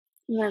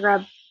 I'm going to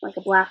grab like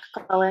a black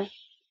color,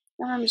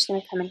 and I'm just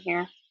going to come in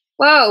here.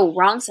 Whoa,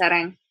 wrong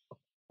setting.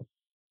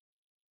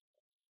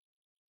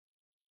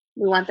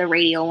 We want the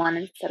radial one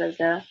instead of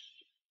the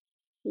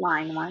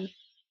line one.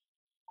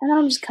 And then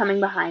I'm just coming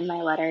behind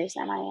my letters,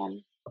 and I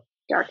am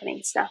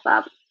darkening stuff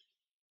up.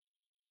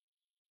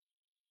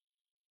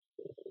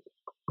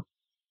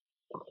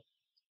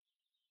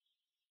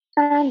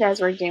 And as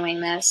we're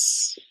doing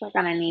this, we're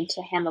going to need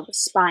to handle the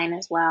spine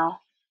as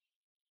well,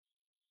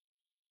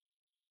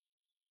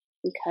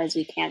 because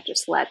we can't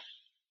just let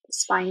the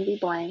spine be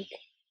blank.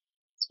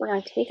 So we're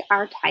going to take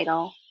our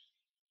title,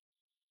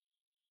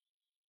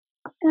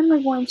 and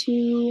we're going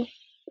to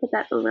put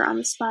that over on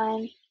the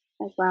spine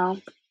as well.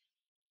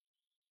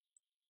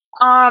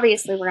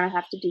 Obviously, we're going to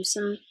have to do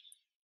some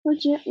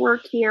legit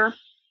work here.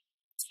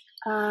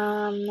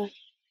 Do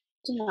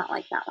not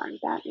like that one.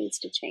 That needs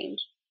to change.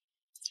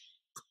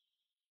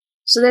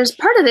 So there's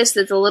part of this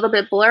that's a little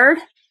bit blurred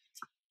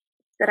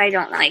that I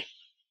don't like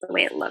the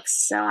way it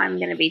looks. So I'm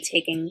going to be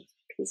taking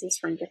pieces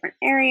from different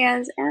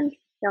areas and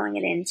filling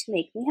it in to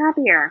make me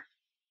happier.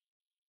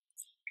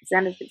 Because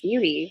that is the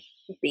beauty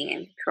of being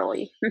in control.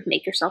 You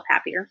make yourself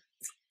happier.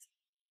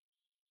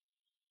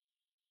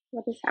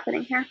 What is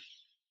happening here?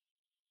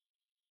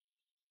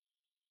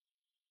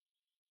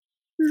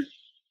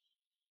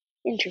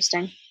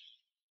 Interesting.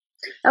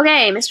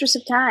 Okay, Mistress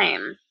of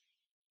Time.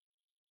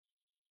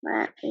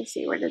 Let me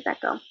see, where did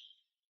that go?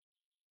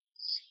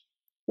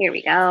 Here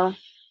we go.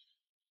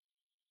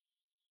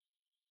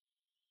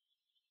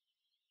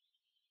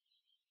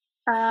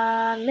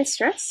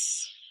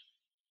 Mistress.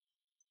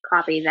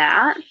 Copy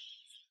that.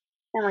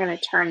 And we're going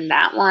to turn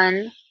that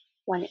one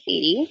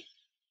 180.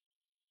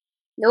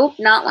 Nope,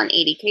 not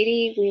 180.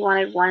 Katie, we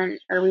wanted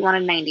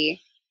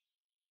 90.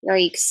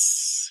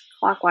 Yikes.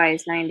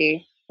 Clockwise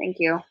 90. Thank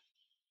you.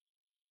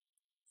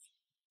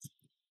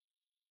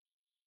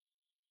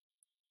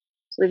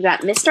 So we've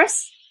got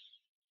Mistress.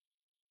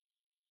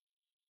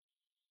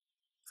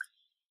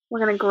 We're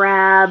going to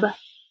grab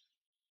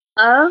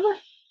of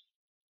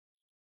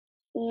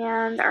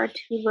and our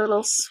two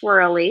little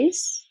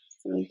swirlies.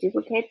 So we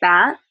duplicate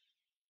that.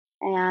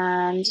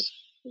 And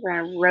we're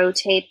going to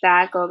rotate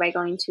that by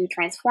going to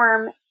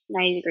transform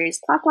 90 degrees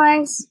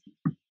clockwise.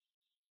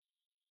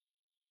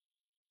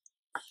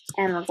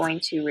 And we're going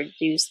to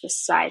reduce the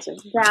size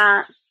of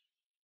that.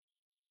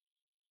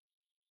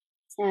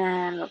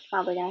 And we're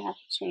probably going to have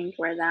to change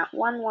where that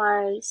one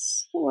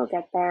was. We'll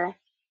get there.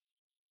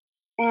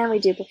 And we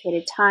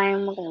duplicated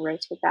time. We're going to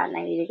rotate that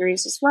 90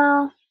 degrees as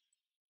well.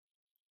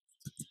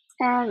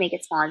 And make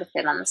it smaller to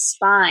fit on the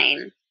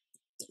spine.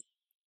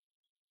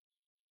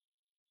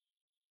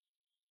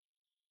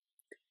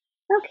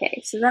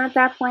 Okay, so then at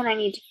that point I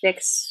need to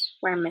fix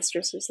where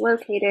Mistress is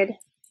located.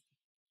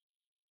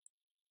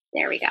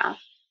 There we go.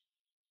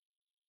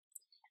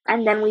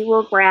 And then we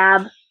will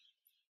grab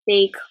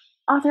fake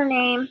author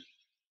name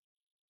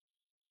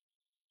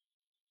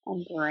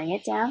and bring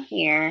it down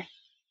here.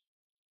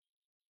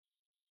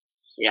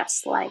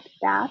 Just like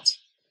that.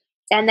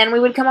 And then we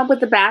would come up with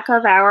the back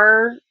of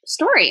our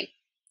story.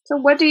 So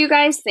what do you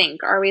guys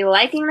think? Are we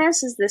liking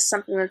this? Is this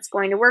something that's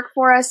going to work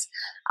for us?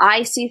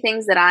 I see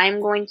things that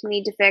I'm going to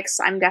need to fix.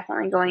 I'm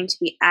definitely going to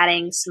be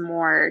adding some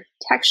more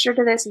texture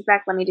to this. In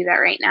fact, let me do that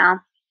right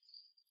now.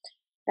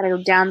 Gotta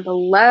go down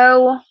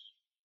below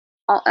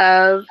all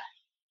of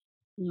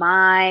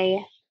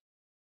my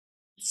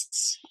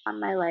on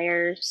my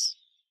layers.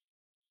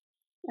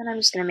 And I'm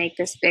just gonna make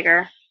this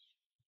bigger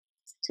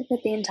to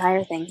fit the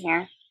entire thing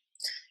here.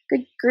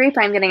 Good grief,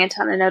 I'm getting a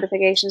ton of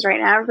notifications right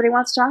now. Everybody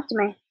wants to talk to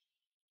me.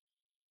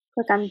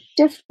 Click on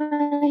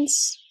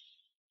difference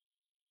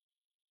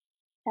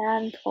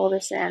and pull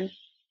this in.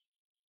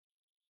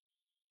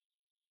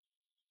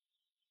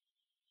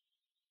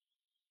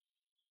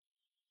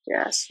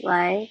 Just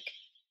like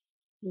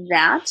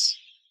that.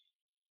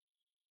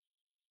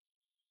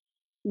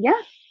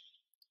 Yeah.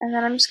 And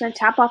then I'm just going to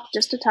tap off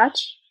just a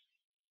touch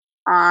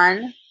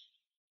on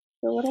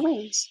the little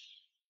wings.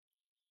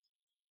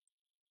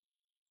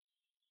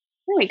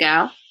 There we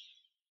go.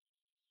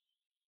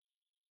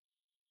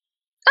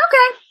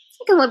 Okay,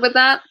 I can live with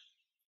that.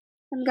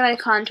 I'm going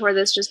to contour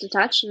this just a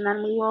touch, and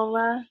then we will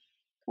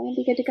kind of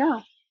be good to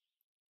go.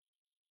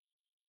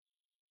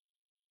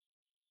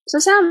 So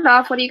sound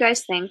off, what do you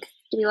guys think?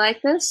 Do we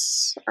like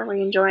this? Are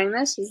we enjoying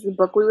this? Is the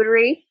book we would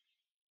read?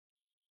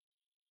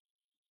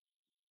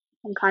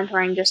 I'm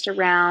contouring just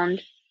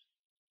around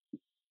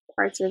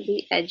parts of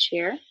the edge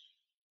here.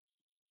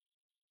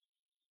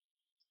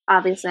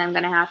 Obviously, I'm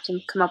going to have to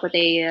come up with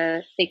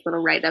a fake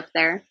little write-up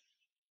there.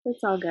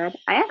 It's all good.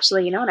 I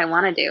actually, you know what I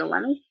want to do?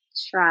 Let me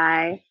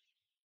try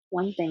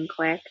one thing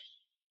quick.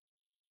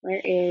 There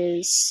it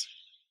is.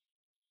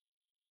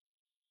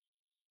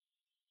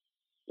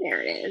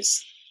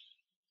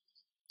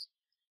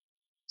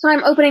 So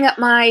I'm opening up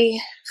my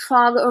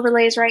fog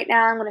overlays right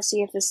now. I'm going to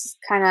see if this is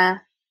kind of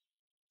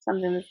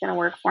something that's going to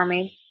work for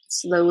me.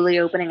 Slowly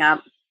opening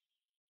up.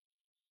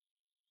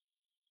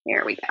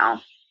 Here we go.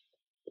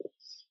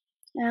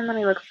 And let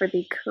me look for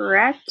the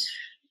correct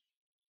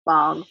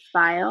fog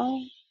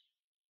file.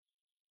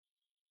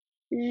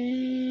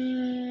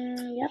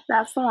 Yep,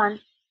 that's the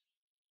one.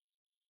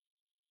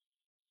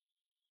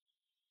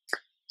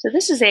 So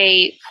this is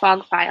a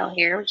fog file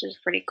here, which is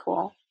pretty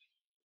cool.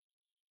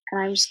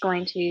 And I'm just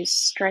going to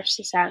stretch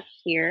this out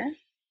here.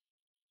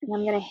 And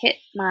I'm going to hit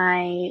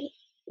my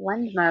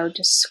blend mode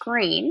to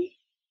screen,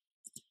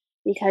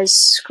 because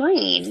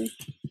screen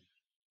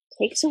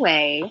takes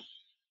away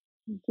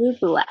the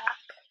black,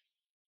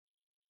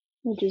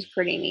 which is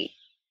pretty neat.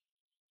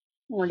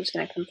 We're just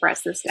going to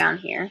compress this down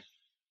here.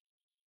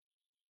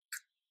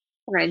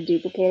 We're going to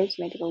duplicate it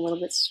to make it a little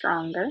bit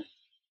stronger.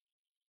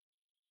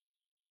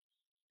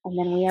 And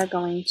then we are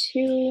going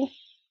to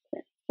put it in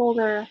a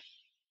folder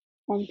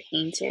and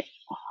paint it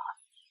off.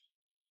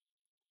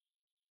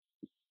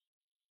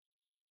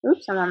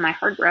 Oops, I'm on my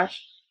hard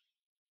brush.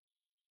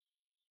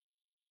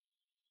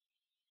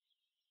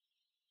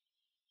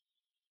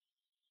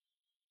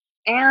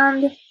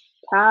 And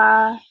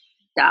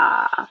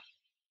ta-da!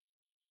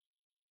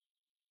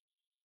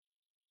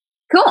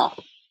 Cool.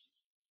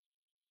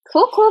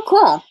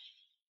 Cool.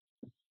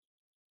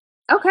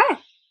 Okay. I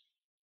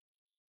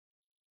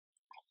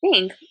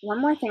think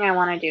one more thing I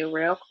want to do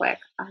real quick.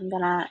 I'm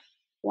going to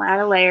add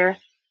a layer.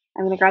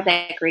 I'm going to grab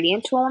that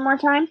gradient tool one more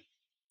time.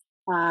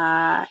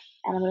 And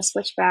I'm going to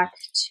switch back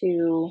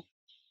to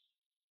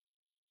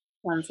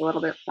one's a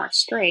little bit more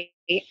straight.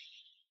 Yeah,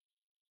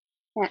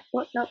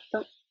 oh, nope,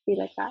 don't be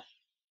like that.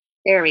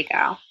 There we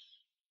go.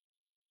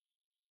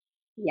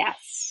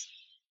 Yes.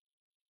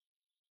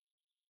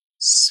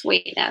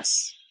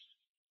 Sweetness.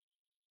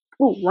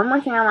 Ooh, one more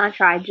thing I want to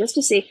try just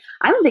to see.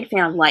 I'm a big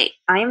fan of light.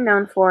 I am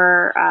known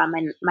for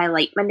my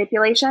light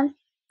manipulation.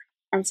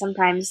 And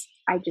sometimes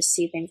I just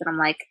see things and I'm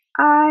like,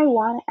 I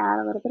want to add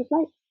a little bit of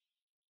light.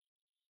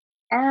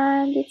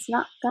 And it's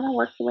not going to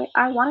work the way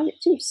I wanted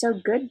it to. So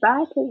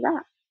goodbye to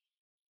that.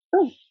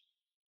 Boom.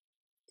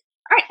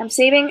 All right, I'm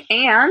saving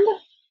and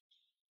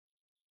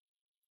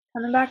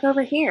coming back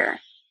over here.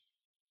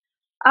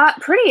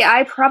 Pretty.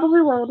 I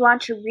probably would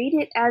want to read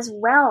it as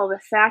well. The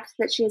fact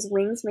that she has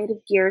wings made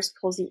of gears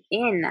pulls you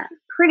in.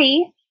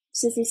 Pretty,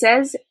 Sissy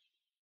says.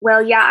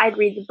 Well, yeah, I'd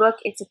read the book.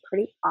 It's a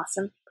pretty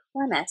awesome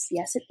premise.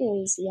 Yes, it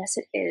is. Yes,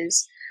 it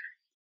is.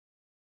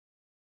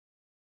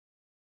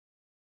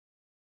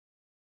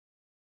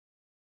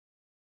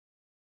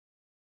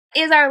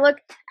 Is our look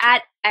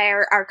at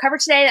our cover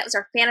today. That was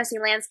our fantasy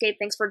landscape.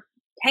 Thanks for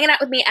hanging out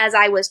with me as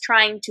I was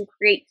trying to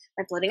create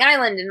my floating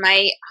island and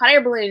my hot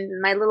air balloons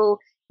and my little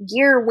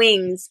gear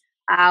wings,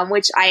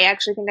 which I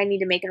actually think I need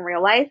to make in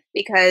real life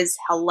because,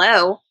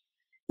 hello.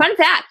 Fun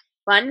fact,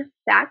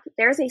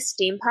 there's a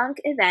steampunk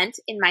event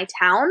in my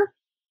town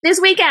this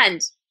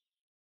weekend.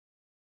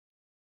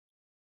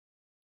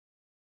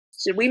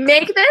 Should we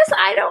make this?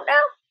 I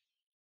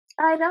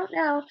don't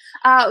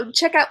know.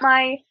 Check out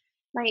my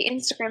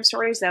Instagram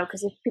stories, though,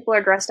 because if people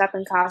are dressed up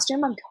in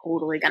costume, I'm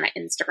totally going to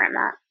Instagram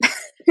that.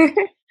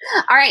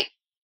 All right.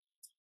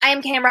 I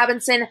am KM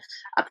Robinson,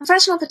 a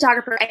professional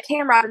photographer at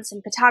KM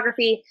Robinson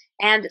Photography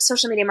and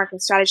social media marketing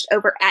strategist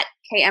over at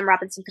KM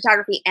Robinson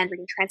Photography and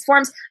Reading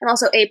Transforms. I'm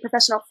also a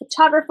professional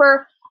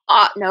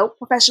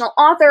professional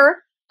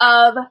author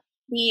of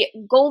the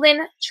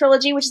Golden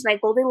Trilogy, which is my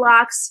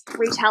Goldilocks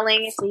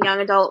retelling. It's a young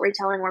adult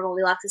retelling where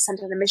Goldilocks is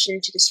sent on a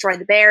mission to destroy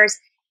the bears,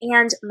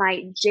 and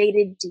my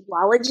Jaded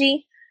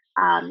Duology,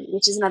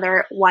 which is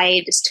another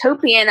YA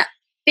dystopian.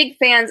 Big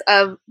fans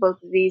of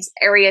both of these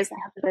areas. I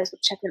hope you guys will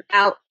check them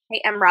out.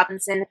 KM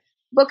Robinson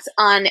books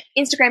on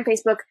Instagram,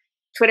 Facebook,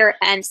 Twitter,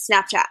 and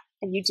Snapchat,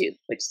 and YouTube,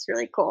 which is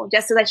really cool.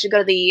 Jess says I should go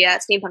to the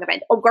steampunk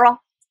event. Oh, girl,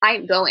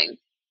 I'm going.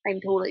 I'm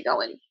totally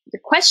going. The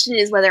question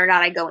is whether or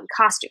not I go in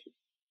costume.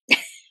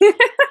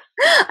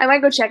 I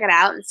might go check it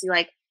out and see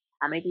like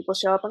how many people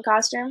show up in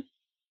costume,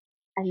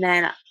 and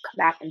then come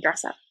back and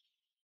dress up.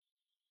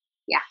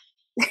 Yeah.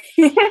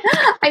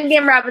 I'm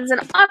KM Robinson,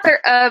 author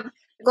of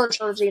the Golden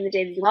Trilogy and the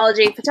Jaded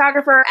Duology,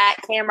 photographer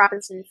at KM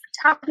Robinson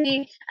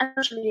Photography, and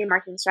social media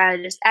marketing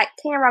strategist at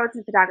KM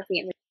Robinson Photography.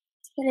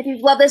 And if you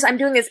love this, I'm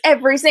doing this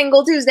every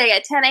single Tuesday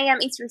at 10 a.m.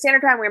 Eastern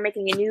Standard Time. We're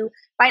making a new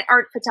fine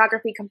art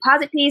photography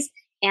composite piece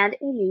and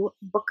a new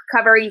book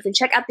cover. You can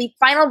check out the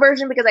final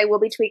version because I will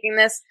be tweaking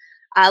this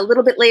a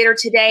little bit later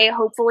today,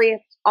 hopefully,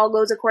 if all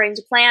goes according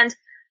to plan.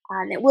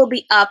 And it will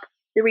be up,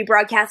 the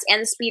rebroadcast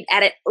and the speed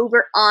edit,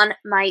 over on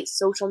my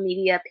social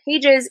media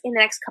pages in the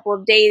next couple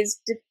of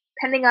days,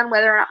 depending on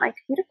whether or not my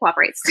computer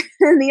cooperates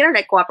and the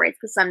internet cooperates,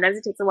 because sometimes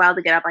it takes a while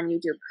to get up on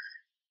YouTube.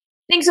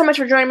 Thanks so much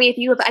for joining me. If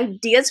you have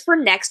ideas for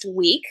next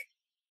week,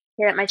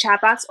 hit up my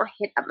chat box or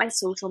hit up my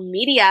social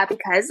media,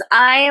 because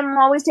I am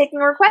always taking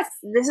requests.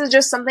 This is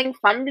just something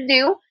fun to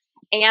do,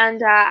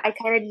 and I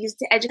kind of use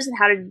to educate on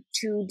how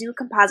to do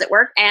composite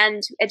work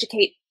and to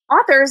educate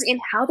authors in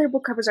how their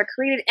book covers are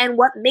created and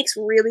what makes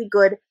really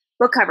good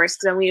book covers.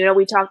 Because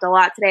we talked a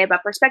lot today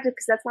about perspective,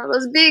 because that's one of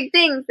those big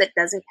things that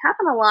doesn't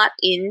happen a lot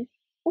in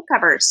book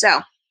covers.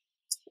 So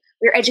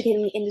we're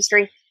educating the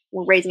industry.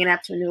 We're raising it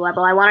up to a new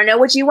level. I want to know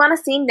what you want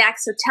to see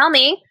next. So tell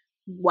me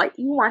what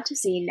you want to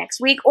see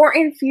next week or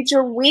in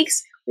future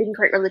weeks. We can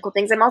create really cool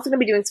things. I'm also going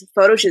to be doing some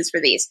photo shoots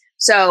for these.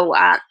 So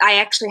I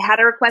actually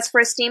had a request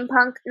for a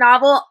steampunk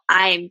novel.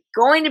 I'm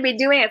going to be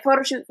doing a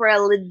photo shoot for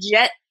a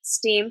legit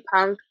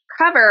steampunk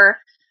cover.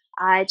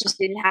 It just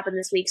didn't happen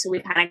this week, so we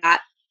kind of got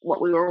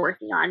what we were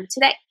working on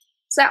today.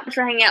 So thanks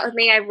for hanging out with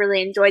me. I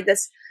really enjoyed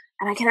this,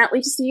 and I cannot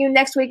wait to see you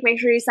next week. Make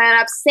sure you sign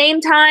up.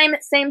 Same time,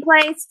 same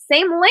place,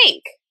 same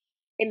link.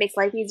 It makes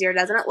life easier,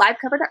 doesn't it?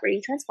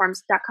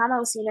 Livecover.readingtransforms.com. I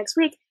will see you next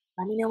week.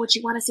 Let me know what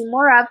you want to see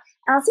more of,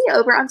 and I'll see you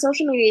over on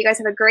social media. You guys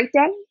have a great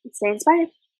day and stay inspired.